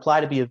 You can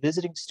apply to be a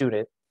visiting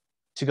student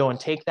to go and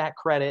take that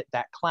credit,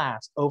 that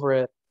class over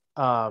at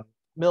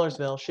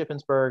Millersville,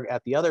 Shippensburg,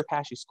 at the other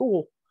Apache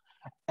school,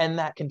 and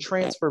that can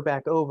transfer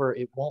back over.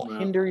 It won't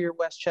hinder your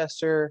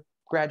Westchester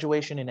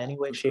graduation in any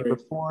way, shape, or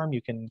form.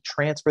 You can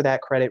transfer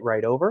that credit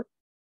right over.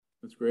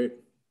 That's great.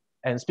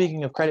 And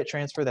speaking of credit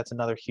transfer, that's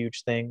another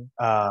huge thing.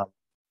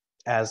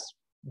 As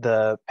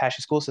the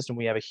Apache school system,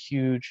 we have a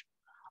huge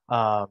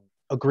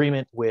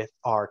agreement with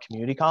our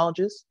community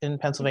colleges in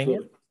Pennsylvania.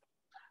 Absolutely.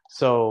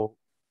 So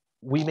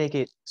we make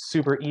it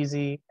super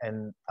easy,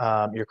 and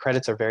your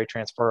credits are very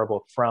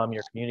transferable from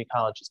your community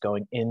colleges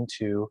going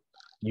into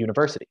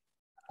university.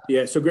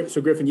 Yeah. So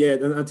Griffin, yeah,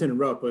 not to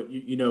interrupt, but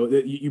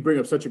you bring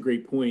up such a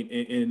great point,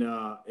 and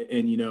not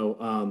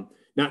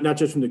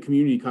just from the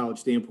community college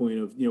standpoint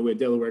of, we have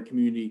Delaware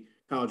Community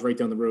College right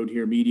down the road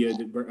here, Media,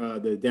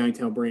 the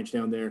downtown branch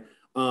down there.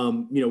 We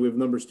have a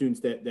number of students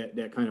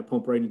that kind of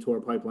pump right into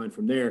our pipeline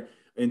from there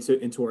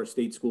into our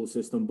state school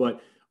system.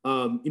 But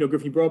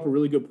Griffin, you brought up a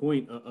really good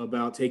point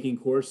about taking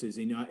courses,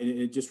 and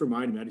it just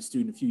reminded me, I had a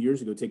student a few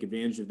years ago take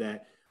advantage of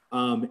that.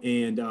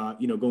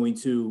 Going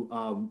to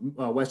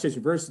Westchester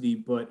University,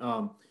 but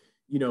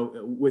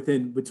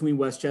between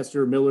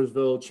Westchester,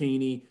 Millersville,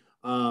 Cheney,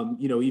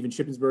 even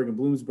Shippensburg and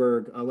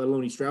Bloomsburg, let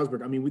alone East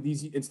Stroudsburg. I mean,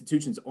 these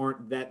institutions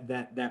aren't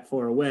that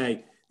far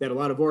away, that a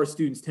lot of our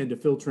students tend to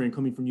filter in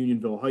coming from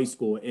Unionville High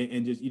School,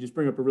 and you just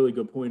bring up a really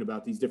good point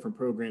about these different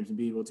programs and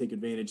being able to take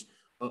advantage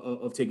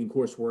of taking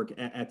coursework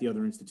at the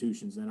other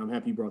institutions. And I'm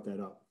happy you brought that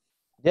up.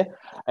 Yeah,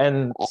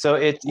 and so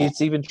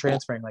it's even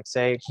transferring. Like,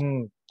 say,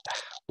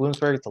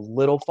 Bloomsburg, it's a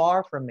little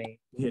far from me.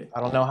 Yeah.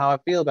 I don't know how I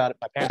feel about it.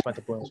 My parents went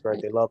to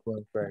Bloomsburg. They love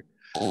Bloomsburg.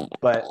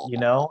 But,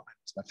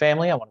 it's my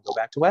family. I want to go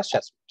back to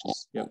Westchester, which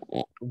is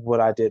what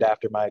I did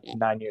after my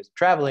 9 years of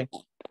traveling.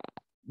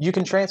 You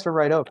can transfer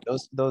right over.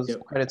 Those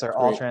credits are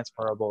all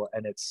transferable,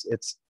 and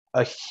it's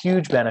a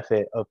huge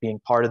benefit of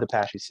being part of the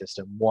Apache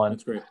system. One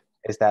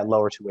is that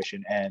lower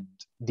tuition and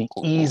the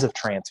ease of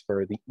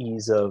transfer, the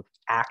ease of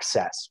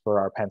access for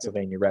our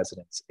Pennsylvania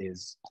residents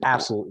is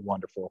absolutely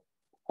wonderful.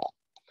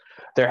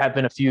 There have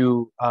been a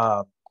few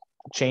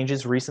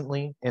changes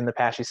recently in the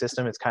Apache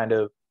system. It's kind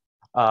of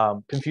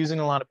confusing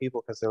a lot of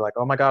people because they're like,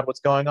 oh my God, what's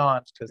going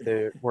on?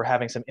 Because we're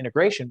having some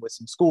integration with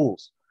some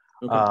schools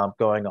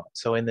going on.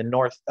 So in the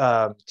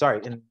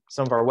in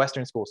some of our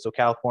Western schools, so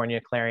California,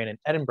 Clarion, and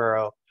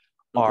Edinburgh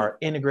are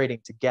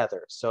integrating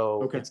together.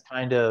 So it's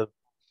kind of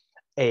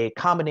a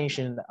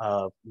combination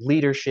of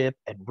leadership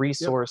and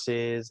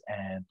resources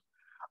and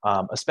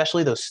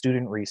especially those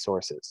student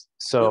resources.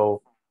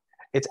 So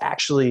it's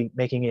actually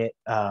making it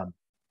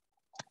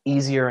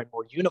easier and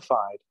more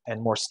unified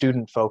and more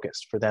student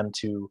focused for them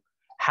to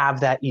have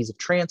that ease of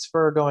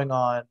transfer going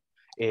on.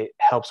 It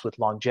helps with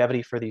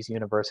longevity for these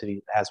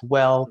universities as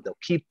well. They'll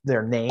keep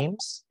their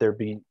names.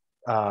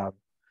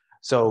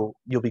 So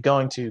you'll be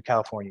going to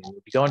California,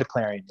 you'll be going to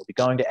Clarion, you'll be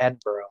going to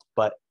Edinburgh,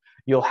 but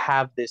you'll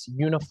have this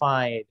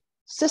unified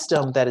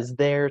system that is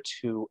there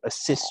to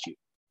assist you.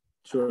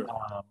 Sure.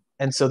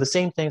 And so the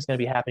same thing is going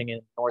to be happening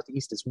in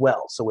Northeast as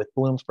well. So with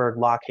Bloomsburg,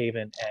 Lock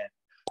Haven, and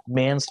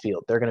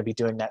Mansfield, they're going to be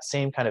doing that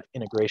same kind of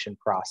integration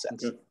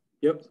process. Okay.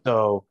 Yep.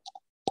 So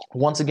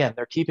once again,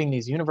 they're keeping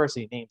these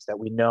university names that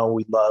we know,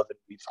 we love, and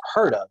we've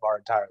heard of our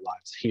entire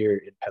lives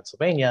here in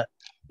Pennsylvania.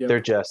 Yep. They're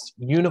just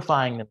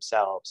unifying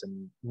themselves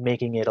and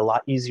making it a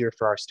lot easier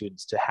for our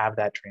students to have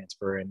that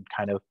transfer and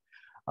kind of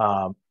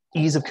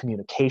ease of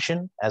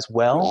communication as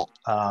well,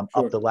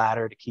 up the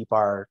ladder to keep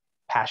our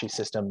Apache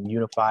system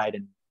unified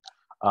and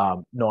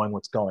knowing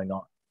what's going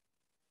on.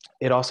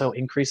 It also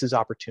increases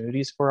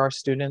opportunities for our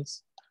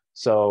students.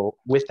 So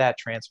with that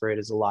transfer, it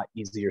is a lot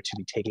easier to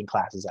be taking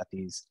classes at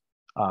these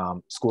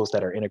schools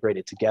that are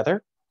integrated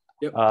together.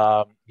 Yep.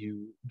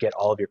 You get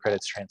all of your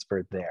credits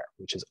transferred there,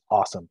 which is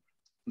awesome.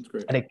 That's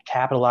great. And it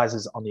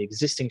capitalizes on the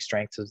existing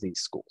strengths of these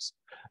schools.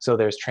 So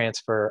there's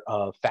transfer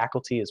of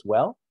faculty as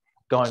well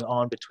going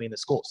on between the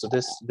schools. So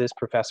this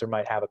professor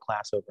might have a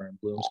class over in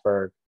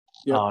Bloomsburg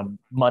on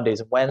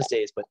Mondays and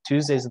Wednesdays, but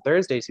Tuesdays and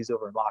Thursdays he's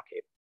over in Lock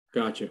Haven.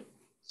 Gotcha.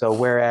 So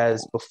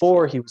whereas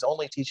before he was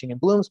only teaching in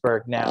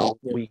Bloomsburg, now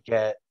we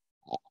get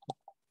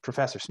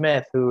Professor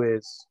Smith, who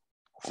is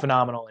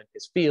phenomenal in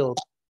his field,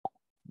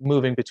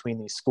 moving between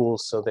these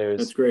schools. So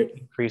there's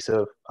increase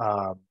of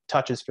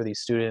touches for these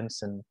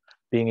students and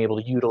being able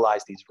to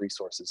utilize these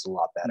resources a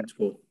lot better.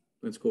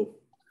 That's cool.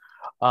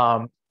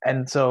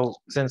 And so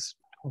since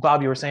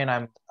Bob, you were saying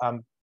I'm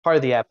part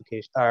of the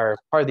application or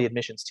part of the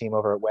admissions team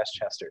over at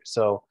Westchester.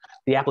 So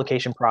the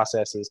application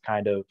process is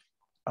kind of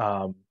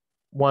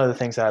one of the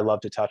things that I love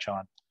to touch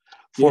on.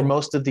 For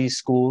most of these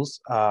schools,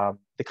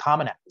 the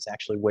Common App is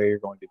actually where you're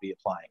going to be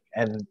applying.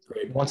 And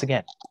once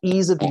again,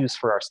 ease of use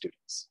for our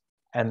students.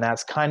 And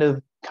that's kind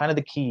of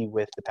the key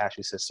with the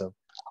Apache system,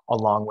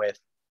 along with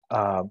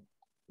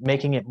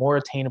making it more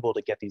attainable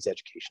to get these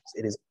educations.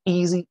 It is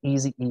easy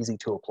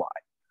to apply.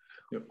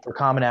 Yep. For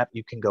Common App,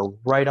 you can go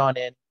right on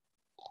in.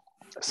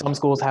 Some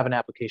schools have an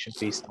application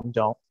fee, some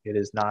don't. It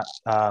is not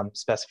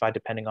specified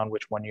depending on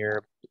which one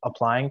you're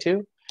applying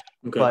to.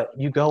 Okay. But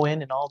you go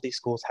in and all these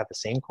schools have the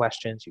same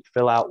questions. You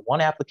fill out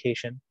one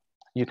application.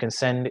 You can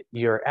send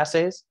your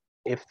essays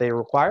if they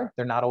require.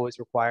 They're not always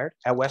required.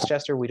 At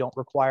Westchester, we don't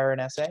require an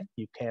essay.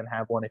 You can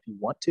have one if you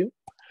want to.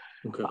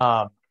 Okay.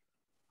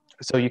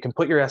 So you can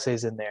put your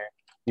essays in there.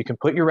 You can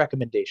put your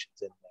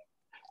recommendations in there.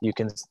 You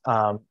can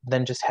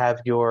then just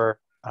have your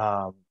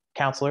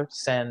counselor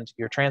send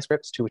your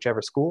transcripts to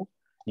whichever school.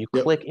 You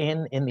click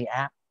in the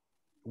app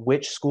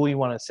which school you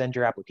want to send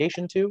your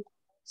application to,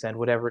 send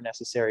whatever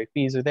necessary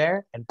fees are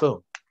there, and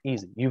boom,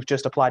 easy. You've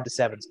just applied to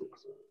 7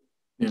 schools.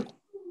 Yeah,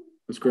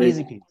 that's great.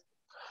 Easy peasy.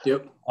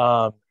 Yep.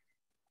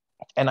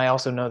 And I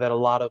also know that a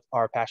lot of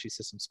our Apache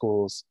system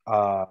schools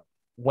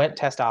went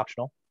test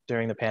optional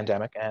during the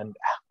pandemic and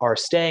are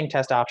staying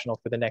test optional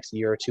for the next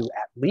year or two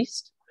at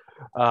least.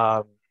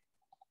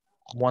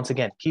 Once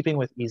again, keeping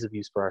with ease of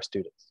use for our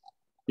students.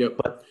 Yep.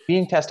 But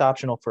being test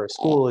optional for a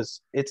school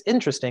it's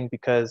interesting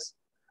because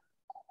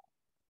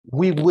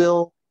we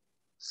will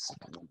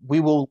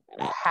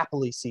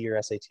happily see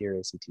your SAT or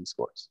ACT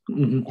scores.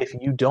 Mm-hmm. If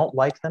you don't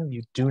like them,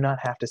 you do not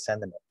have to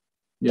send them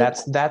in. Yep.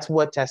 That's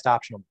what test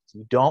optional means.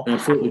 You don't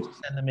Absolutely have to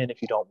send them in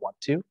if you don't want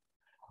to.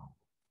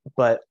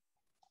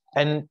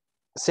 And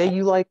say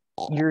you like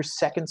your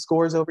second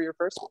scores over your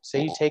first score.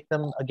 Say you take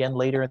them again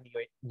later in the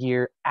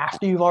year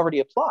after you've already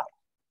applied.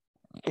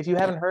 If you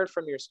haven't heard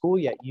from your school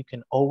yet, you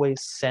can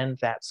always send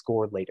that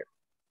score later.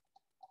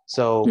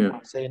 So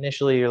say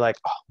initially you're like,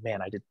 oh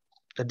man, I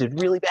did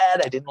really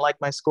bad. I didn't like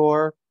my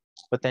score.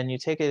 But then you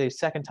take it a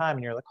second time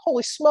and you're like,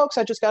 holy smokes,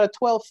 I just got a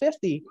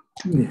 1250.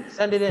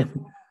 Send it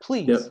in.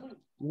 Please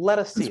let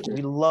us see it.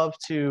 We love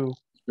to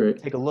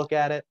take a look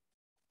at it.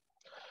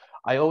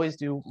 I always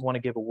do want to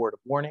give a word of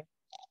warning.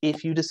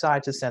 If you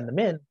decide to send them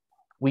in,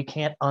 we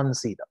can't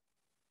unsee them.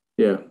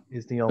 Yeah.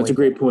 That's a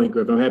great point,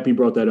 Griff. I'm happy you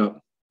brought that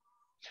up.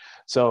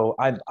 So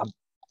I'm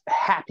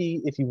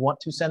happy if you want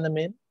to send them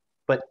in,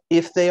 but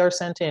if they are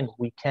sent in,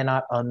 we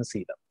cannot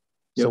unsee them.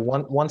 So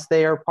once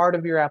they are part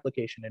of your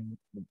application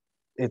and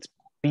it's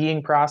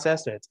being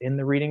processed and it's in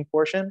the reading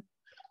portion,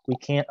 we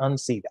can't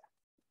unsee that.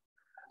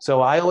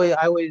 So I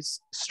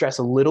always stress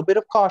a little bit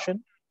of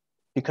caution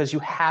because you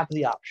have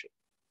the option.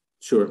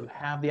 Sure. You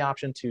have the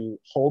option to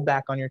hold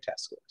back on your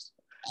test scores.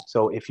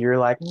 So if you're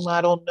like,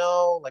 I don't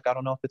know, I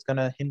don't know if it's going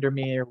to hinder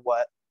me or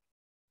what,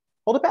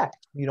 hold it back.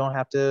 You don't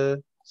have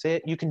to say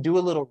it. You can do a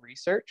little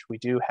research. We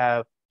do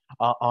have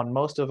on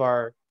most of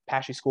our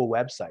Apache School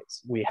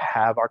websites, we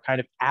have our kind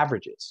of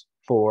averages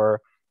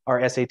for our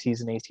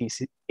SATs and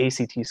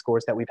ACT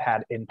scores that we've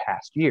had in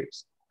past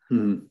years.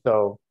 Mm-hmm.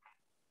 So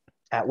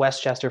at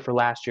Westchester for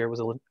last year was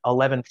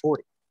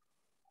 1140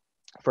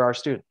 for our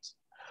students,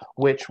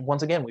 which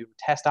once again, we were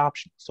test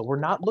optional. So we're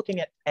not looking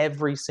at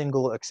every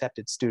single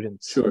accepted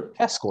student's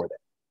test score there.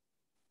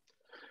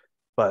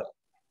 But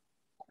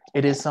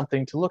it is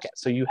something to look at.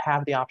 So you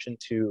have the option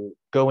to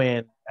go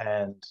in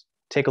and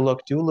take a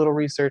look, do a little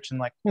research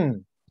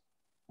and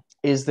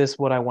is this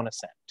what I want to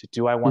send?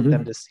 Do I want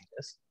them to see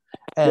this?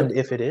 And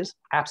if it is,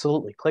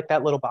 absolutely. Click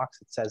that little box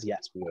that says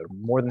yes. We are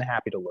more than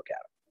happy to look at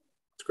it.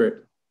 That's great.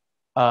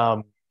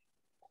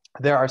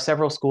 There are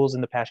several schools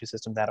in the Apache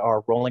system that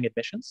are rolling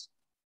admissions,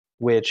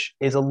 which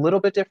is a little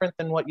bit different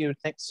than what you would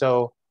think.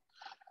 So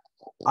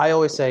I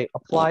always say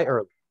apply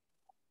early,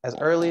 as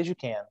early as you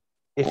can,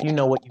 if you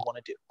know what you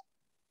want to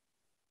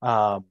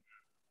do.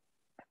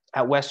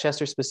 At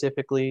Westchester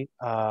specifically,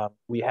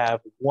 we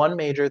have one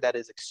major that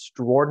is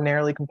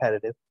extraordinarily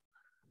competitive.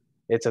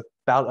 It's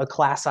about a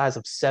class size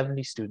of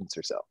 70 students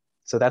or so.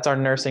 So that's our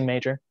nursing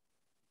major.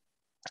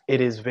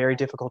 It is very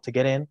difficult to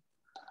get in.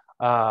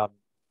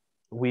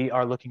 We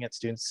are looking at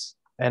students,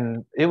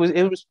 and it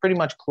was pretty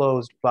much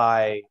closed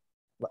by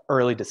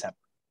early December.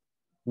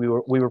 We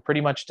were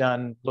pretty much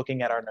done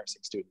looking at our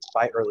nursing students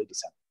by early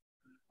December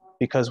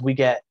because we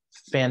get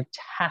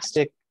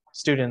fantastic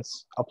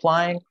students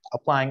applying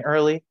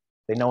early.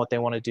 They know what they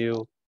want to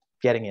do,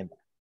 getting in there.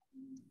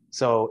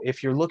 So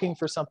if you're looking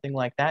for something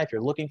like that, if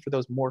you're looking for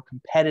those more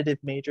competitive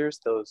majors,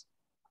 those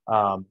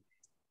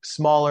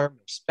smaller,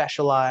 more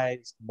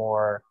specialized,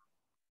 more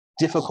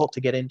difficult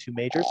to get into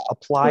majors,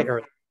 apply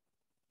early.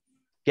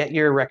 Get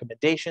your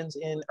recommendations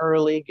in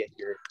early, get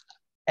your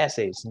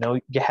essays,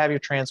 have your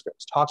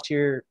transcripts, talk to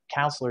your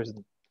counselors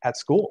at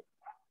school,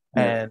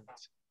 and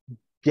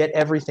get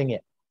everything in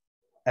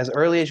as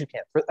early as you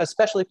can,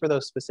 especially for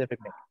those specific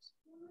majors.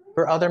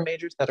 For other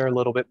majors that are a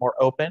little bit more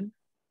open,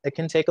 it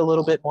can take a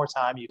little bit more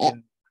time. You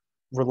can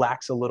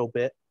relax a little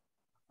bit.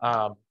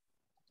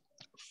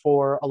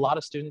 For a lot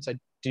of students, I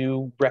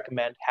do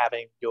recommend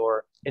having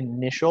your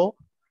initial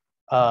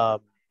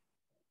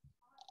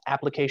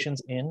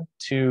applications in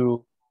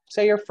to,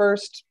 say, your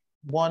first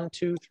 1,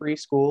 2, 3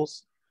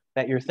 schools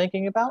that you're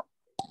thinking about,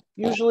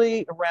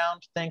 usually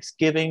around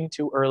Thanksgiving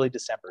to early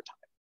December time.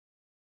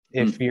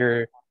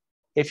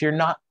 If you're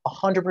not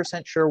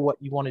 100% sure what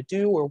you want to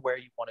do or where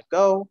you want to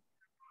go,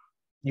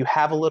 you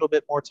have a little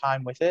bit more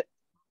time with it.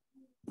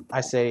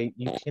 I say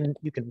you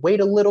can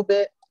wait a little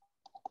bit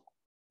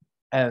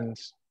and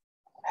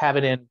have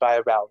it in by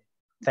about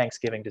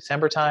Thanksgiving,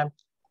 December time.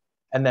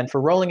 And then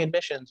for rolling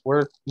admissions,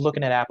 we're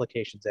looking at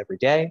applications every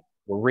day.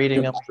 We're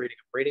reading them,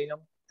 reading them.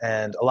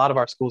 And a lot of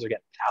our schools are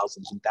getting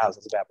thousands and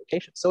thousands of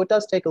applications. So it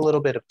does take a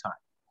little bit of time.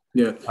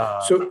 Yeah.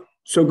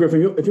 So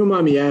Griffin, if you don't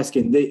mind me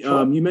asking,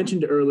 sure. You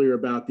mentioned earlier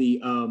about the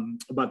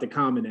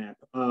Common App,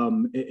 I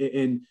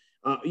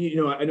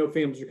know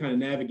families are kind of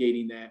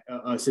navigating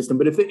that system,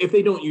 but if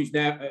they don't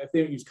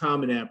use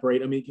Common App,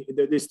 right? I mean,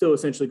 they still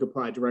essentially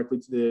apply directly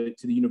to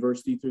the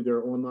university through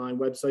their online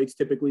websites,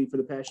 typically for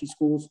the PASHE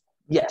schools.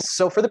 Yes.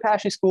 So for the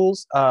PASHE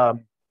schools,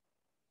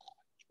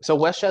 so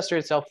Westchester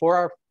itself,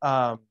 for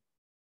our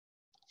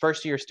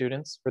first year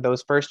students, for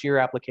those first year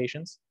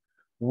applications,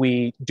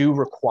 we do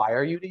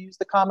require you to use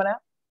the Common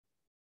App,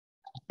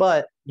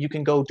 but you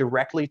can go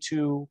directly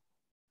to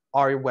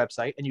our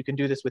website, and you can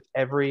do this with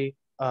every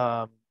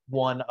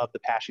one of the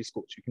PASHE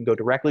schools. You can go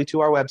directly to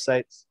our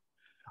websites,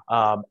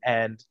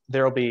 and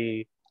there'll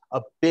be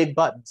a big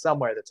button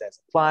somewhere that says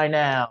apply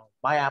now,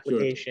 my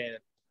application,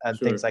 and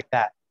things like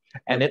that.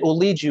 And it will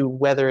lead you,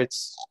 whether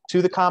it's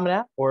to the Common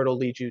App or it'll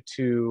lead you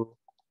to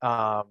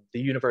the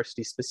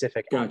university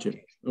specific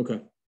application.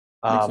 Okay.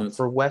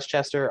 For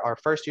Westchester, our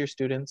first year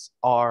students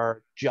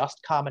are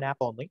just Common App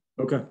only.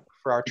 Okay.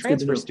 For our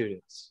transfer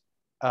students,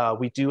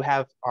 we do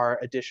have our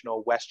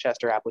additional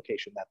Westchester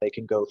application that they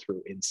can go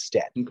through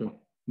instead.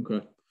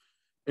 Okay.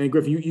 And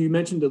Griffin, you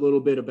mentioned a little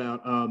bit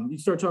about you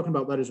start talking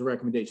about letters of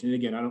recommendation. And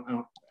again, I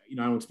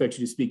don't expect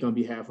you to speak on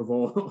behalf of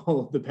all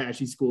of the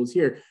PASHE schools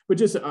here, but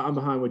just on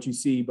behind what you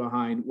see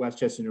behind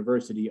Westchester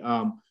University.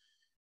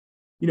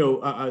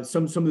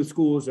 Some of the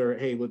schools are,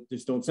 hey, look,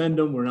 just don't send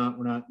them. We're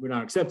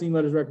not accepting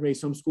letters of recommendation.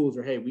 Some schools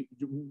are, hey,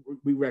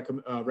 we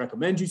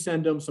recommend you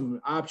send them. Some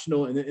are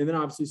optional, and then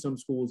obviously some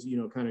schools,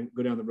 kind of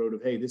go down the road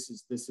of, hey, this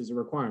is a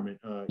requirement,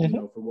 for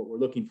what we're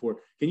looking for.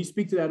 Can you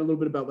speak to that a little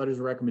bit about letters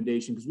of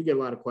recommendation, because we get a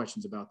lot of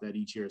questions about that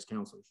each year as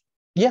counselors?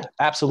 Yeah,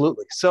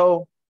 absolutely.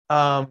 So,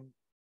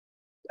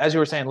 as you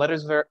were saying,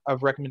 letters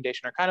of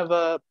recommendation are kind of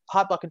a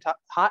hot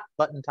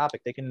button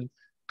topic. They can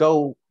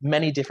go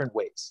many different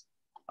ways.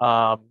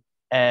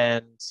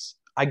 And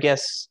I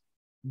guess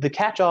the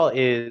catch-all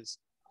is,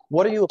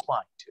 what are you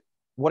applying to?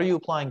 What are you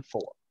applying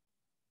for?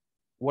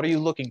 What are you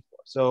looking for?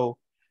 So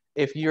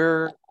if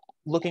you're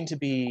looking to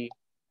be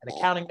an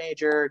accounting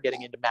major,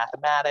 getting into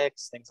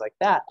mathematics, things like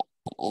that,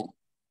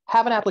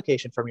 have an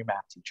application from your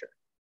math teacher.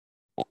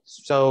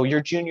 So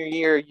your junior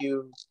year,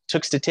 you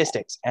took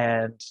statistics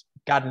and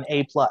got an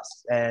A+,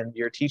 and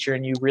your teacher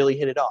and you really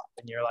hit it off.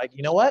 And you're like,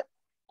 you know what?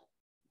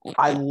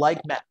 I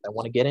like math. I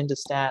want to get into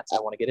stats. I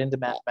want to get into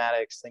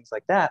mathematics, things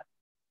like that.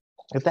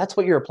 If that's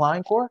what you're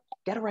applying for,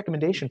 get a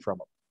recommendation from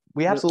them.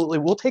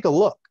 We'll take a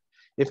look.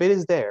 If it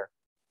is there,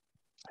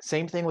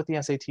 same thing with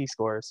the SAT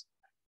scores.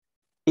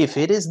 If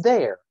it is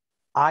there,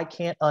 I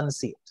can't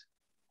unsee it.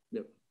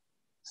 Yep.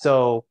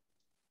 So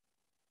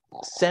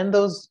send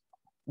those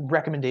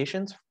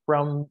recommendations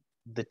from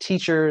the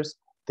teachers,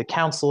 the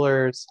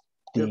counselors,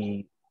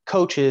 the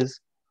coaches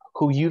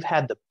who you've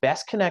had the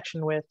best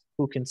connection with,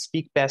 who can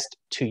speak best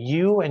to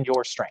you and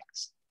your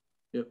strengths.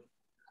 Yep.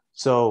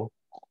 So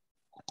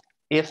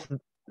if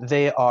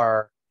they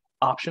are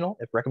optional,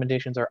 if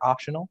recommendations are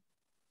optional,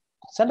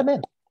 send them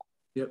in.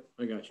 Yep,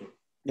 I got you.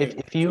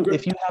 If you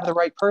have the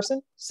right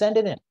person, send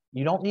it in.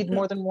 You don't need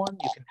more than one.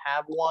 You can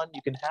have one.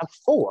 You can have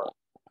four.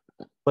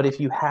 But if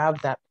you have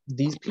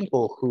these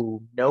people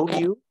who know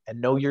you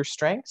and know your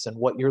strengths and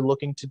what you're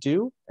looking to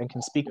do and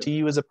can speak to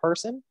you as a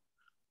person,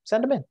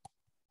 send them in.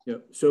 Yeah.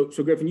 So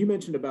Griffin, you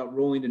mentioned about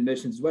rolling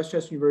admissions. Is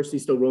Westchester University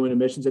still rolling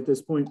admissions at this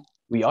point?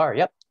 We are.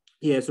 Yep.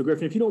 Yeah. So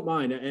Griffin, if you don't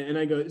mind, and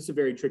I go, it's a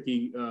very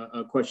tricky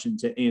question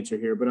to answer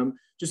here, but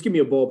just give me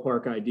a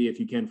ballpark idea if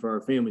you can for our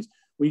families.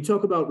 When you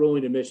talk about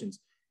rolling admissions,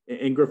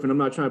 and Griffin, I'm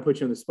not trying to put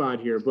you on the spot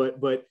here, but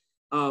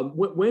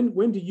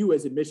when do you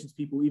as admissions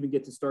people even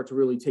get to start to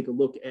really take a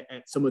look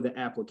at some of the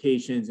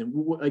applications,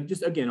 and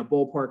just again a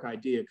ballpark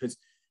idea, because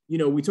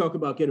we talk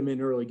about get them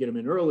in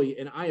early.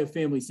 And I have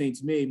family saying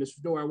to me, Mr.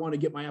 Fedora, I want to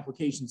get my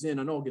applications in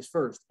on August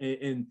 1st.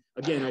 And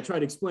again, I try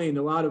to explain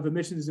a lot of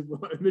admissions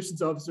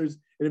officers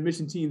and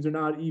admission teams are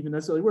not even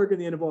necessarily working at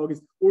the end of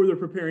August, or they're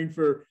preparing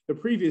for the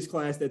previous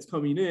class that's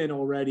coming in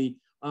already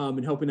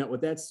and helping out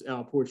with that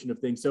portion of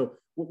things. So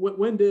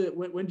when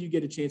do you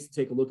get a chance to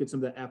take a look at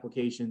some of the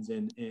applications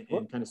and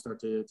kind of start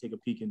to take a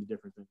peek into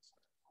different things?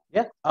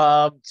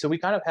 Yeah. So we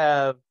kind of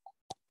have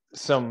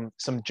some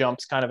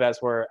jumps kind of as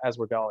we're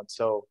going.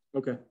 So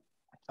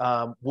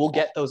we'll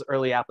get those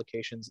early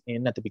applications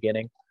in at the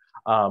beginning.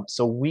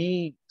 So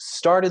we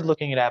started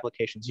looking at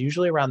applications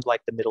usually around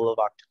like the middle of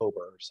October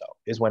or so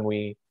is when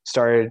we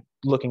started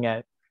looking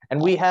at, and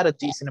we had a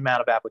decent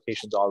amount of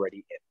applications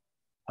already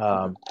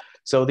in.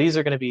 So these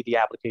are going to be the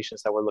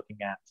applications that we're looking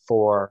at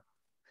for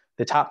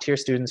the top tier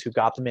students who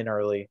got them in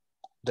early.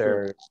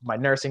 They're my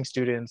nursing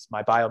students,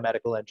 my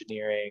biomedical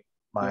engineering,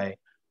 my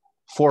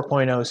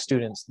 4.0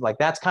 students. Like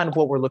that's kind of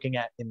what we're looking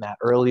at in that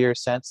earlier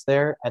sense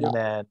there. And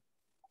then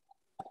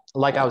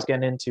like I was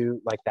getting into,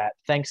 like that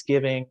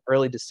Thanksgiving,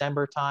 early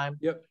December time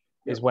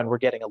is when we're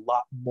getting a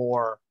lot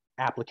more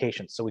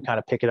applications. So we kind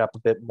of pick it up a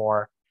bit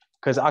more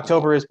because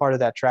October is part of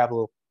that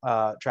travel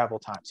travel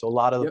time. So a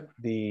lot of Yep.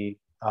 the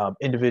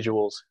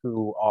individuals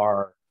who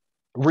are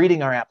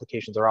reading our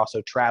applications are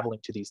also traveling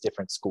to these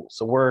different schools.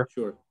 So we're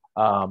Sure.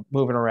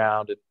 moving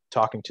around and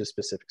talking to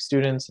specific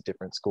students at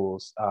different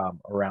schools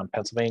around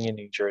Pennsylvania,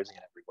 New Jersey,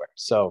 and everywhere.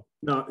 So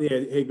no, yeah.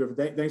 Hey,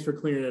 Griffin, thanks for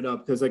clearing it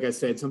up. Because like I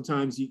said,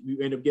 sometimes you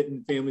end up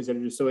getting families that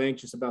are just so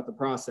anxious about the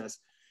process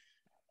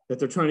that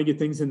they're trying to get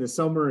things in the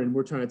summer, and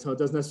we're trying to tell it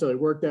doesn't necessarily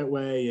work that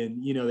way.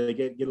 And, you know, they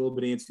get a little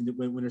bit antsy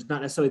when there's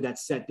not necessarily that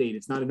set date.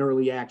 It's not an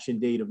early action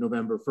date of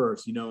November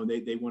 1st, you know, and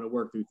they want to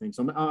work through things.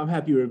 So I'm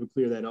happy you were able to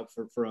clear that up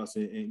for us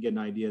and get an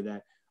idea of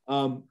that.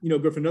 You know,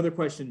 Griffin, another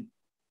question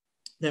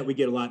that we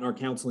get a lot in our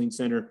counseling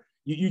center,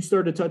 you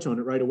started to touch on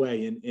it right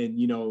away. And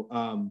you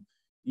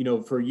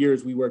know, for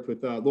years we worked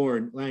with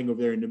Lauren Lang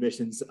over there in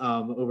admissions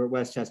over at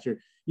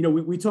Westchester. You know,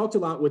 we talked a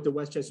lot with the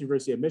Westchester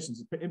University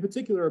admissions, in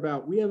particular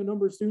about, we have a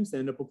number of students that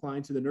end up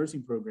applying to the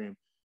nursing program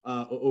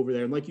over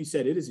there. And like you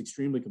said, it is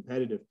extremely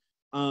competitive.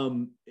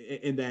 And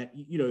that,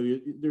 you know,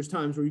 there's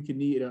times where you can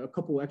need a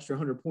couple extra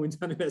 100 points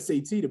on an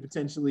SAT to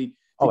potentially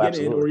get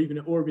in, or even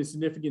a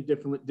significant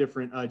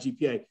different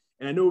GPA.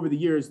 And I know over the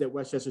years that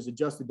Westchester's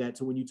adjusted that.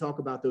 So when you talk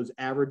about those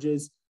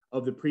averages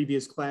of the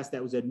previous class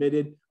that was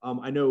admitted,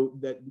 I know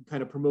that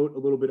kind of promote a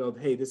little bit of,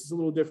 hey, this is a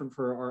little different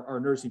for our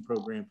nursing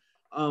program.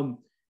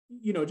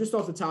 You know, just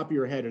off the top of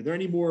your head, are there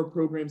any more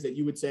programs that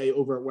you would say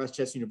over at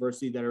Westchester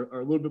University that are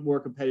a little bit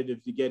more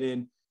competitive to get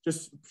in,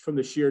 just from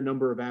the sheer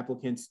number of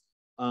applicants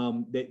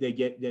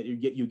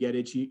that you get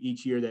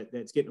each year,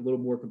 that's getting a little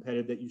more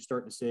competitive that you're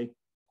starting to see?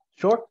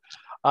 Sure.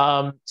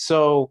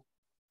 So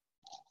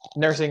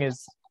nursing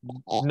is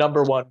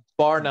number one,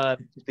 bar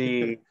none,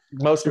 the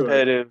most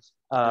competitive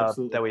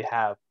that we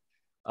have.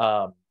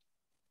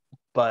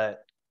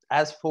 But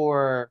as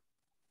for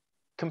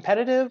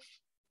competitive,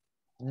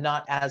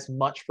 not as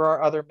much for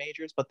our other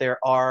majors, but there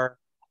are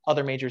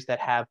other majors that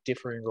have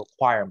differing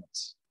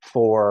requirements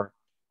for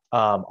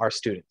our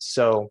students.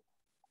 So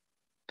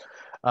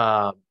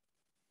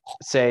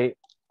say,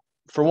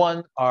 for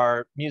one,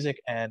 our music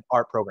and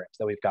art programs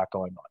that we've got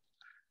going on.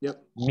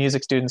 Yep.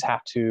 Music students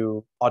have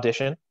to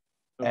audition,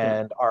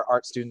 and our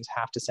art students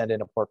have to send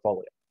in a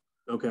portfolio.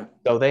 Okay.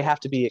 So they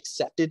have to be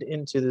accepted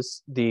into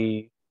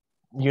the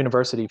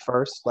university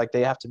first. Like,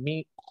 they have to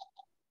meet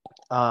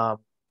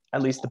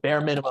at least the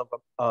bare minimum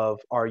of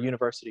our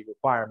university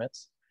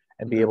requirements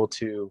and be able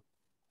to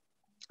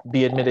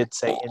be admitted,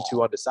 say,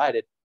 into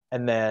undecided.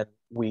 And then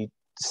we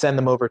send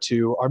them over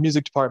to our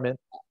music department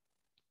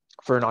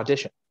for an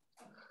audition.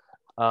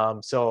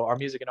 So our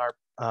music and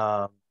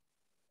art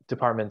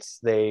departments,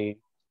 they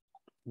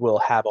will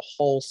have a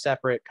whole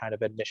separate kind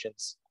of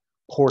admissions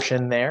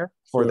portion there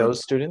for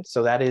those students.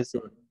 So that is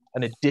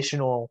an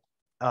additional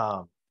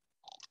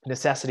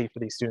necessity for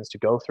these students to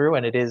go through,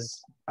 and it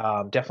is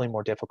definitely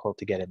more difficult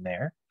to get in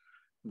there.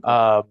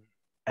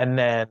 And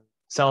then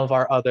some of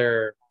our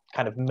other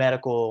kind of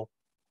medical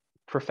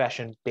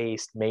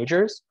profession-based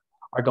majors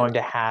are going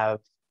to have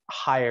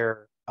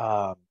higher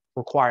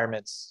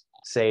requirements,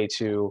 say,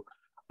 to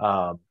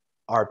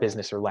our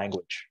business or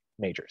language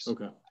majors.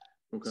 Okay.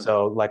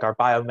 So like our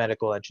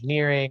biomedical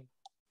engineering,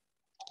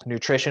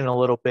 nutrition a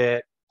little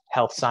bit,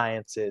 health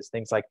sciences,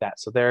 things like that.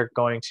 So they're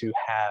going to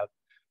have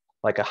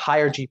like a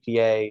higher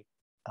GPA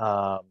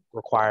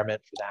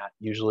requirement for that,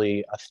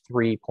 usually a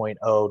 3.0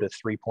 to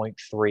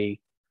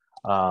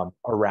 3.3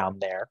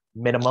 around there,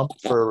 minimum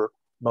for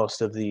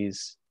most of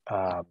these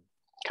kind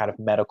of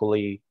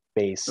medically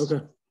based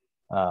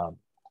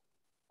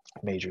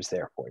majors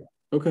there for you.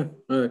 Okay.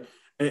 All right.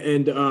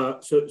 And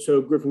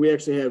so Griffin, we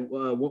actually had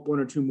one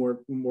or two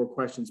more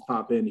questions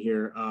pop in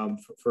here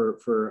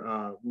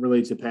for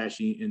related to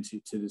PASHE and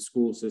to the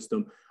school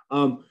system.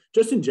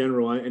 Just in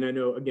general, and I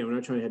know, again, we're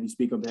not trying to have you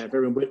speak on behalf of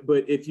everyone,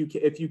 but if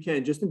you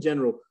can, just in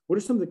general, what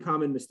are some of the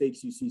common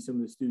mistakes you see some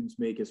of the students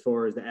make as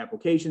far as the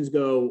applications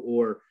go,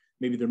 or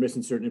maybe they're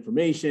missing certain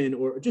information,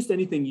 or just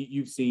anything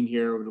you've seen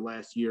here over the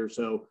last year or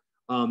so,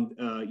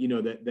 you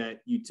know, that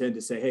you tend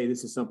to say, hey,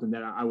 this is something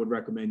that I would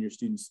recommend your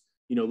students,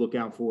 you know, look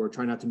out for.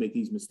 Try not to make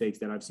these mistakes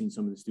that I've seen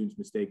some of the students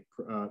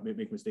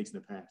make mistakes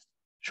in the past.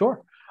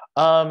 Sure.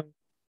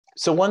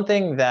 So one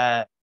thing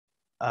that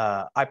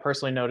I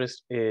personally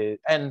noticed is,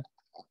 and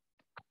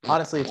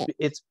honestly,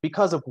 it's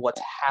because of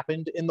what's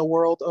happened in the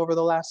world over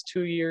the last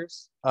 2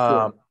 years.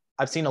 I've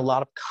seen a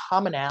lot of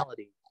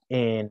commonality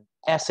in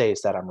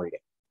essays that I'm reading.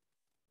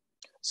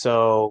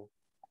 So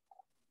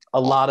a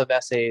lot of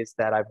essays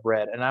that I've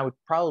read, and I would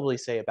probably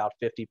say about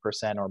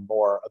 50% or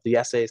more of the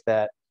essays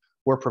that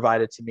were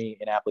provided to me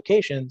in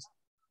applications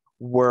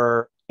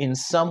were in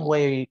some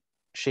way,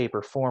 shape,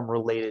 or form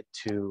related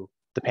to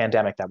the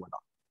pandemic that went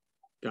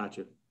on.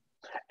 Gotcha.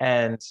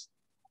 And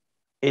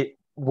it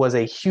was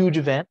a huge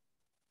event.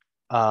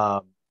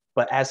 But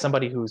as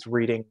somebody who's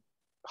reading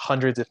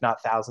hundreds, if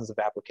not thousands of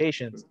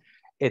applications,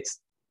 it's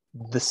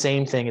the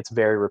same thing. It's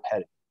very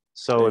repetitive.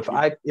 So if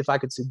I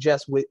could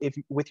suggest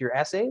with your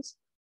essays,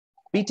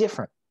 be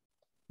different.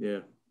 Yeah.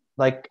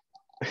 Like,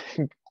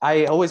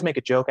 I always make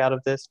a joke out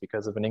of this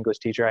because of an English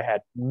teacher I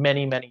had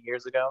many, many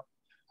years ago.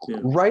 Yeah.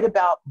 Write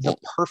about the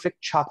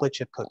perfect chocolate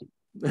chip cookie.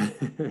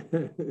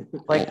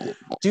 Like,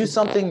 do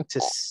something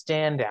to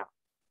stand out.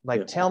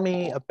 Like, Yeah. tell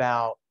me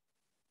about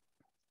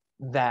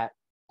that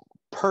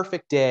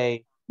perfect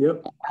day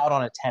Yep. out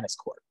on a tennis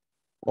court,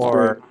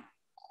 or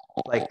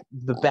like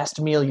the best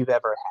meal you've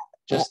ever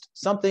had. Just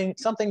something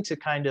to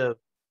kind of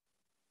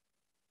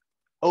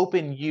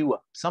open you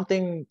up,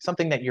 something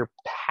that you're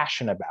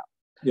passionate about.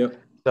 Yep.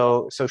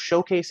 So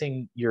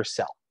showcasing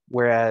yourself.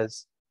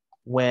 Whereas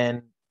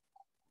when,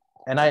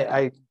 and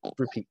I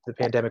repeat, the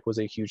pandemic was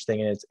a huge thing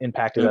and it's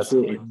impacted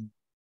Absolutely.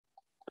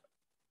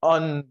 us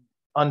in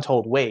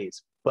untold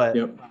ways, but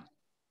Yep.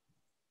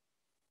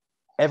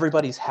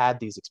 everybody's had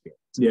these experiences.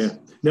 Yeah.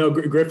 No,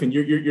 Griffin,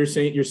 you're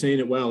saying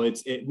it well.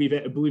 We've, believe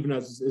it or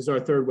not, this is our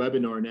third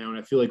webinar now, and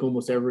I feel like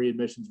almost every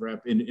admissions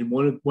rep in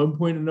one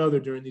point or another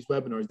during these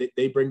webinars,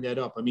 they bring that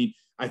up. I mean,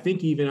 I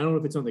think even, I don't know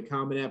if it's on the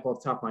Common App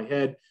off the top of my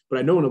head, but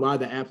I know in a lot of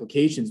the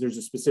applications, there's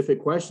a specific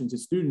question to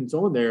students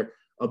on there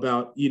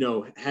about,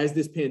 has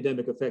this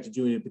pandemic affected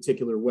you in a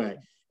particular way?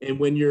 And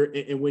when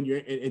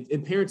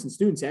and parents and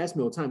students ask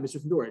me all the time,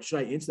 Mr. Fedora, should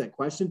I answer that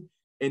question?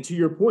 And to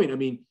your point, I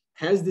mean,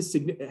 has this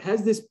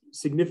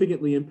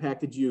significantly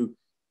impacted you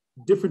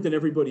different than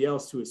everybody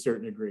else to a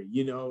certain degree?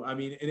 I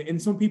mean,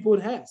 and some people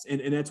it has,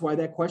 and that's why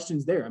that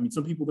question's there. I mean,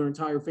 some people, their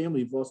entire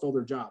family have lost all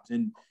their jobs,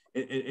 and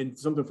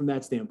something from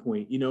that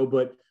standpoint,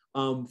 but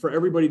for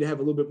everybody to have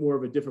a little bit more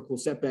of a difficult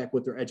setback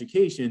with their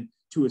education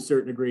to a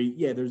certain degree,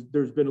 yeah,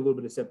 there's been a little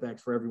bit of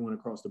setbacks for everyone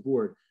across the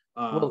board.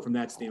 From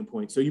that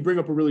standpoint. So you bring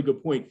up a really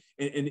good point.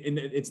 And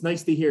it's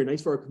nice to hear,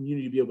 nice for our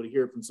community to be able to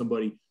hear it from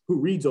somebody who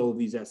reads all of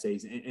these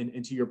essays.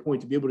 And to your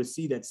point, to be able to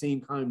see that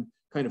same kind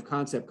of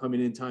concept coming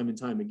in time and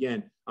time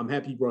again. I'm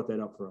happy you brought that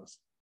up for us.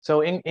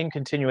 So in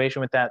continuation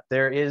with that,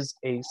 there is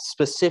a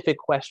specific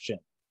question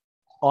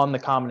on the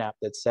Common App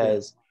that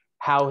says,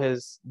 how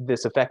has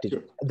this affected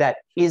you? That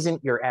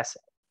isn't your essay.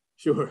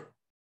 Sure.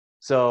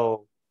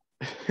 So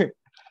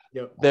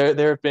Yep.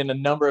 there have been a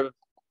number of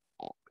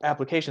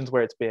applications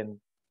where it's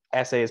been,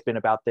 essay has been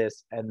about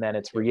this, and then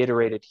it's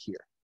reiterated here.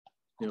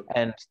 Yep.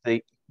 And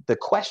the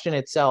question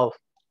itself,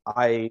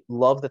 I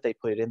love that they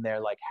put it in there,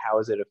 like, how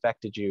has it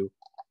affected you?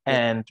 Yep.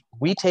 And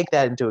we take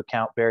that into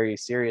account very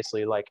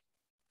seriously. Like,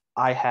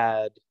 I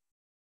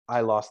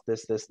lost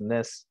this, and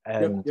this,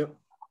 and yep.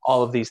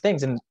 all of these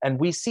things. And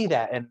we see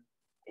that, and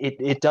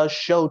it does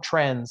show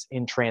trends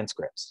in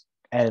transcripts.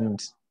 And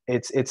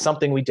it's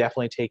something we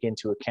definitely take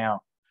into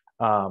account.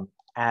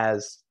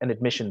 As an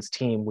admissions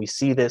team, we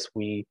see this,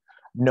 we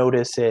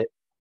notice it,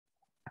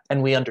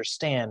 and we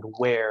understand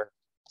where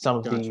some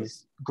of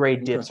these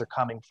grade dips are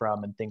coming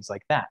from and things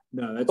like that.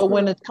 No, that's but great.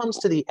 When it comes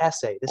to the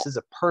essay, this is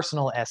a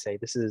personal essay.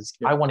 This is,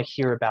 I want to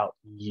hear about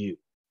you.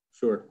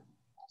 Sure.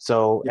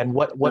 So, and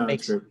what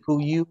makes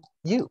who you.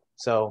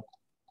 So.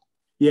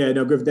 Yeah,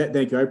 no, Griff,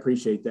 thank you. I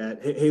appreciate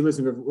that. Hey,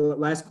 listen, Griff,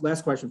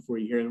 last question for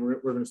you here, and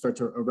we're going to start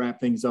to wrap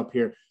things up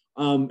here.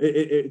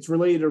 It's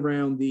related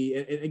around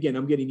and again,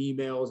 I'm getting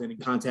emails and in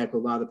contact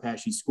with a lot of the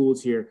PASHE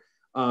schools here,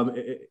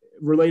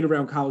 related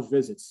around college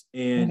visits.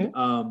 And,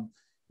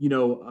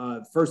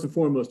 first and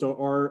foremost,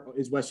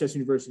 is Westchester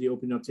University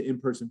opening up to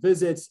in-person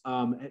visits?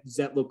 Does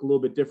that look a little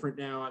bit different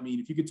now? I mean,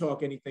 if you could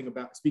talk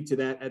speak to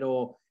that at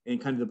all,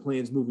 and kind of the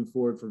plans moving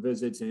forward for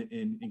visits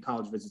and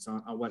college visits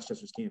on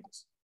Westchester's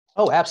campus.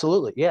 Oh,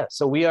 absolutely. Yeah.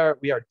 So we are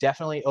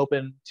definitely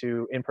open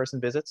to in-person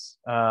visits.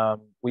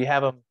 We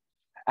have them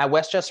at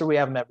Westchester. We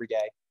have them every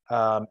day,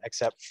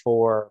 except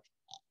for,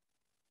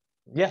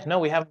 we have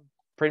them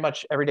pretty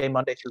much every day,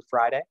 Monday through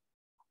Friday.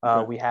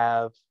 Okay. We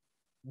have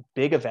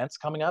big events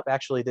coming up.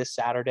 Actually, this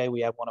Saturday, we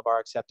have one of our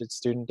accepted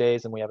student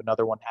days, and we have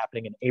another one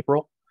happening in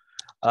April.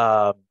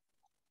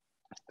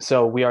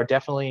 So we are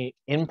definitely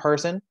in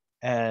person,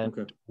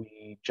 and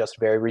we just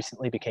very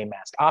recently became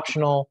mask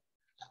optional.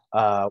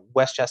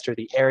 Westchester,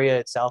 the area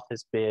itself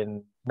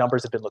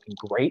numbers have been looking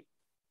great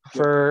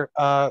for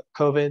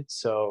COVID.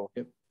 So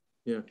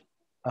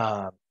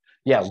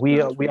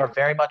we are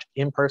very much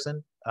in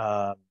person.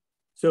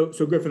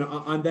 So Griffin,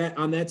 on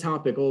that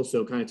topic,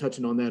 also kind of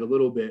touching on that a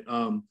little bit,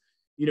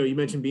 you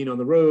mentioned being on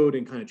the road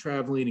and kind of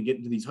traveling and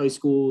getting to these high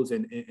schools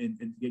and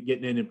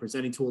getting in and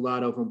presenting to a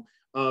lot of them.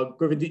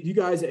 Griffin, do you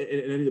guys at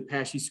any of the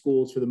PASHE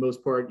schools, for the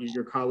most part,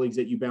 your colleagues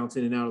that you bounce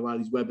in and out a lot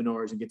of these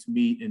webinars and get to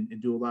meet and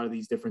do a lot of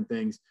these different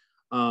things,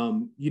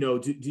 do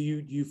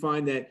you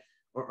find that,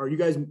 are you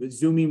guys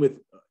Zooming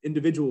with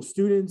individual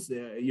students,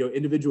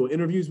 individual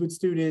interviews with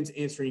students,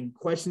 answering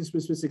questions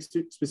for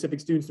specific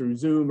students through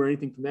Zoom or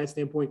anything from that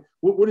standpoint?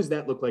 What does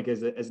that look like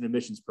as an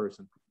admissions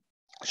person?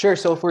 Sure.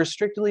 So if we're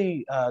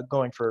strictly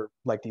going for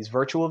like these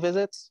virtual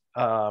visits,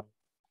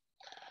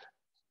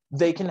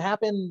 they can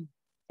happen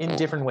in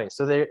different ways.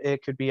 So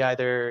it could be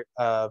either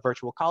a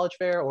virtual college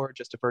fair or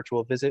just a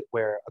virtual visit,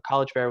 where a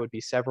college fair would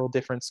be several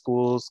different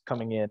schools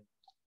coming in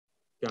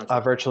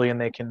virtually,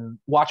 and they can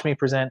watch me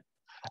present,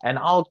 and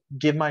I'll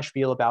give my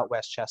spiel about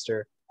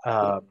Westchester,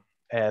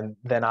 and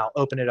then I'll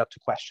open it up to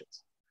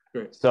questions.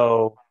 Great.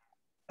 So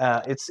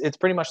it's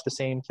pretty much the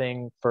same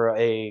thing for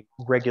a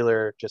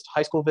regular just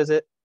high school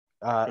visit,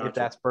 if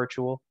that's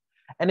virtual,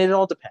 and it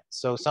all depends.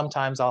 So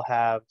sometimes I'll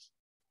have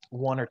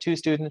 1 or 2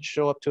 students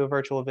show up to a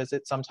virtual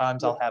visit.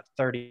 Sometimes I'll have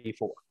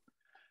 34.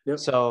 Yep.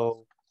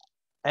 So,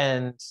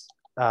 and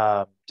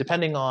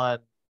depending on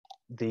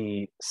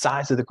the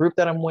size of the group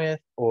that I'm with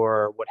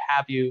or what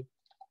have you,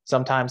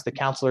 sometimes the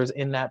counselor's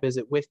in that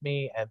visit with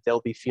me and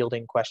they'll be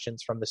fielding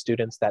questions from the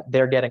students that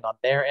they're getting on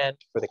their end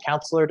for the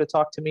counselor to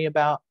talk to me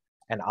about,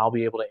 and I'll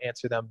be able to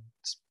answer them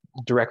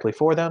directly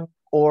for them.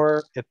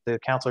 Or if the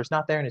counselor's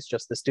not there and it's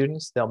just the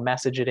students, they'll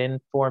message it in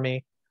for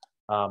me,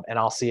 and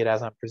I'll see it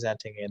as I'm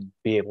presenting and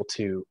be able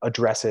to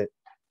address it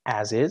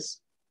as is.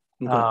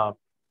 Okay.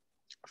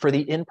 For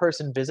the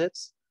in-person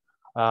visits,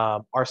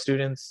 our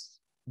students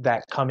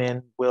that come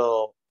in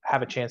will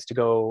have a chance to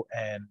go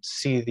and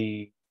see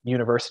the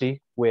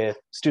university with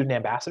student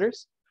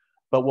ambassadors,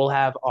 but we'll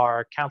have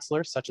our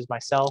counselors, such as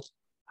myself,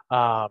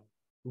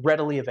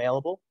 readily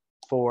available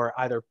for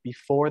either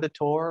before the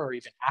tour or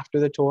even after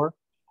the tour,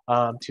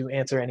 to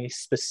answer any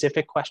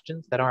specific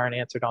questions that aren't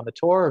answered on the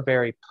tour or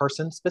very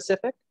person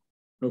specific.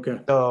 Okay.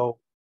 So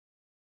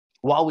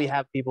while we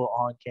have people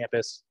on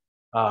campus,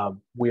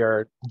 we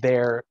are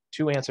there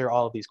to answer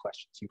all of these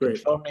questions. You can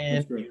phone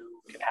in, you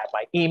can have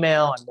my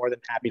email. I'm more than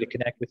happy to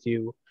connect with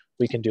you.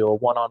 We can do a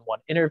one-on-one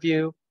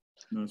interview.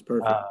 No, it's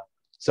perfect.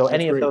 So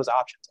any of those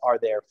options are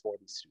there for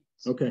these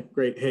students. Okay,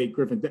 great. Hey,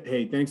 Griffin.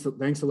 Hey, thanks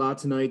a lot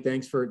tonight.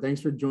 Thanks for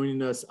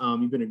joining us.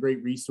 You've been a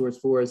great resource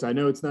for us. I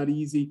know it's not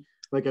easy,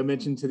 like I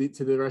mentioned to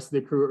the rest of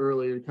the crew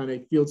earlier, to kind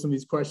of field some of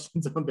these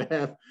questions on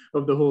behalf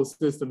of the whole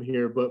system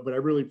here. But I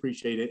really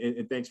appreciate it,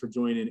 and thanks for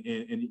joining.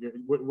 And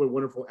what a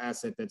wonderful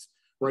asset that's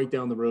right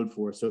down the road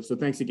for us. So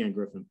thanks again,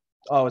 Griffin.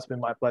 Oh, it's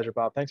been my pleasure,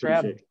 Bob. Thanks for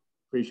having me.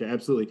 Appreciate it.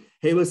 Absolutely.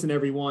 Hey, listen,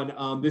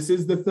 everyone. This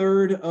is the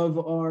third of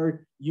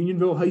our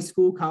Unionville High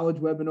School college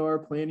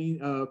webinar planning,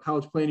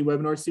 college planning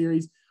webinar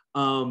series.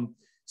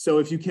 So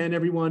if you can,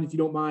 everyone, if you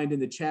don't mind, in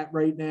the chat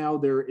right now,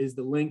 there is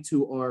the link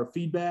to our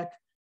feedback,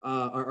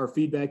 our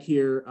feedback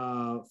here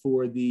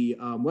for the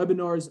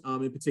webinars,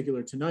 in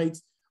particular tonight.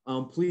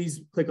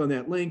 Please click on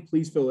that link.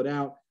 Please fill it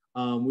out.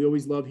 We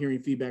always love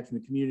hearing feedback from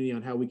the community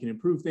on how we can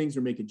improve things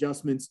or make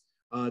adjustments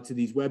to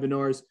these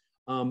webinars.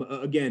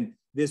 Again,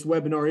 this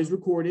webinar is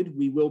recorded.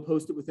 We will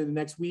post it within the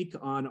next week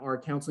on our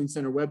Counseling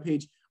Center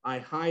webpage. I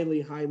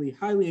highly, highly,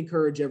 highly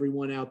encourage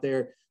everyone out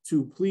there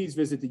to please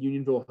visit the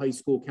Unionville High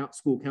School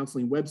School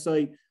Counseling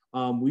website.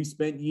 We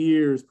spent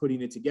years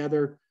putting it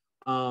together,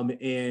 and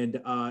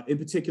in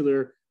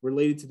particular,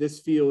 related to this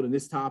field and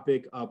this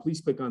topic,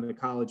 please click on the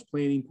college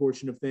planning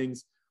portion of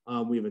things.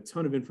 We have a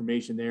ton of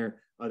information there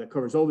that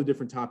covers all the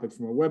different topics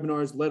from our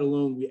webinars, let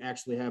alone we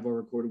actually have our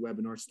recorded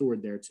webinar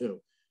stored there too.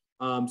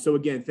 So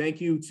again, thank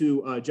you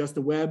to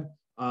Justin Webb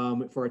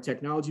for our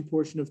technology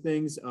portion of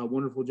things.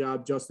 Wonderful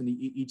job, Justin.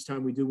 Each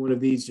time we do one of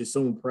these, just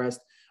so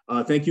impressed.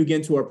 Thank you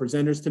again to our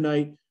presenters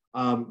tonight.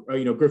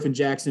 Griffin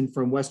Jackson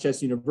from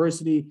Westchester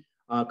University,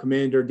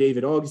 Commander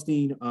David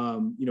Augustine,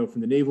 from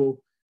the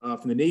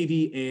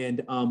Navy,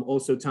 and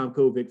also Tom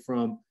Kovic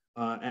from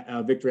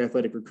Victory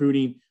Athletic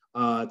Recruiting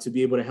to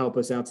be able to help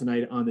us out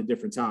tonight on the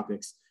different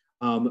topics.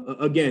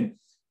 Again,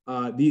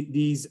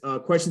 these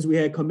questions we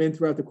had come in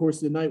throughout the course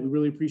of the night. We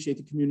really appreciate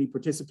the community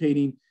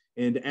participating.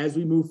 And as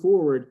we move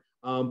forward,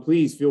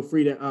 please feel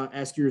free to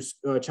ask your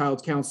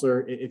child's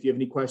counselor if you have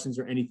any questions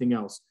or anything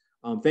else.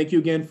 Thank you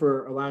again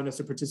for allowing us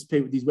to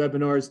participate with these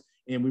webinars,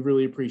 and we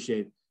really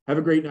appreciate it. Have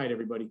a great night,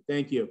 everybody.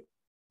 Thank you.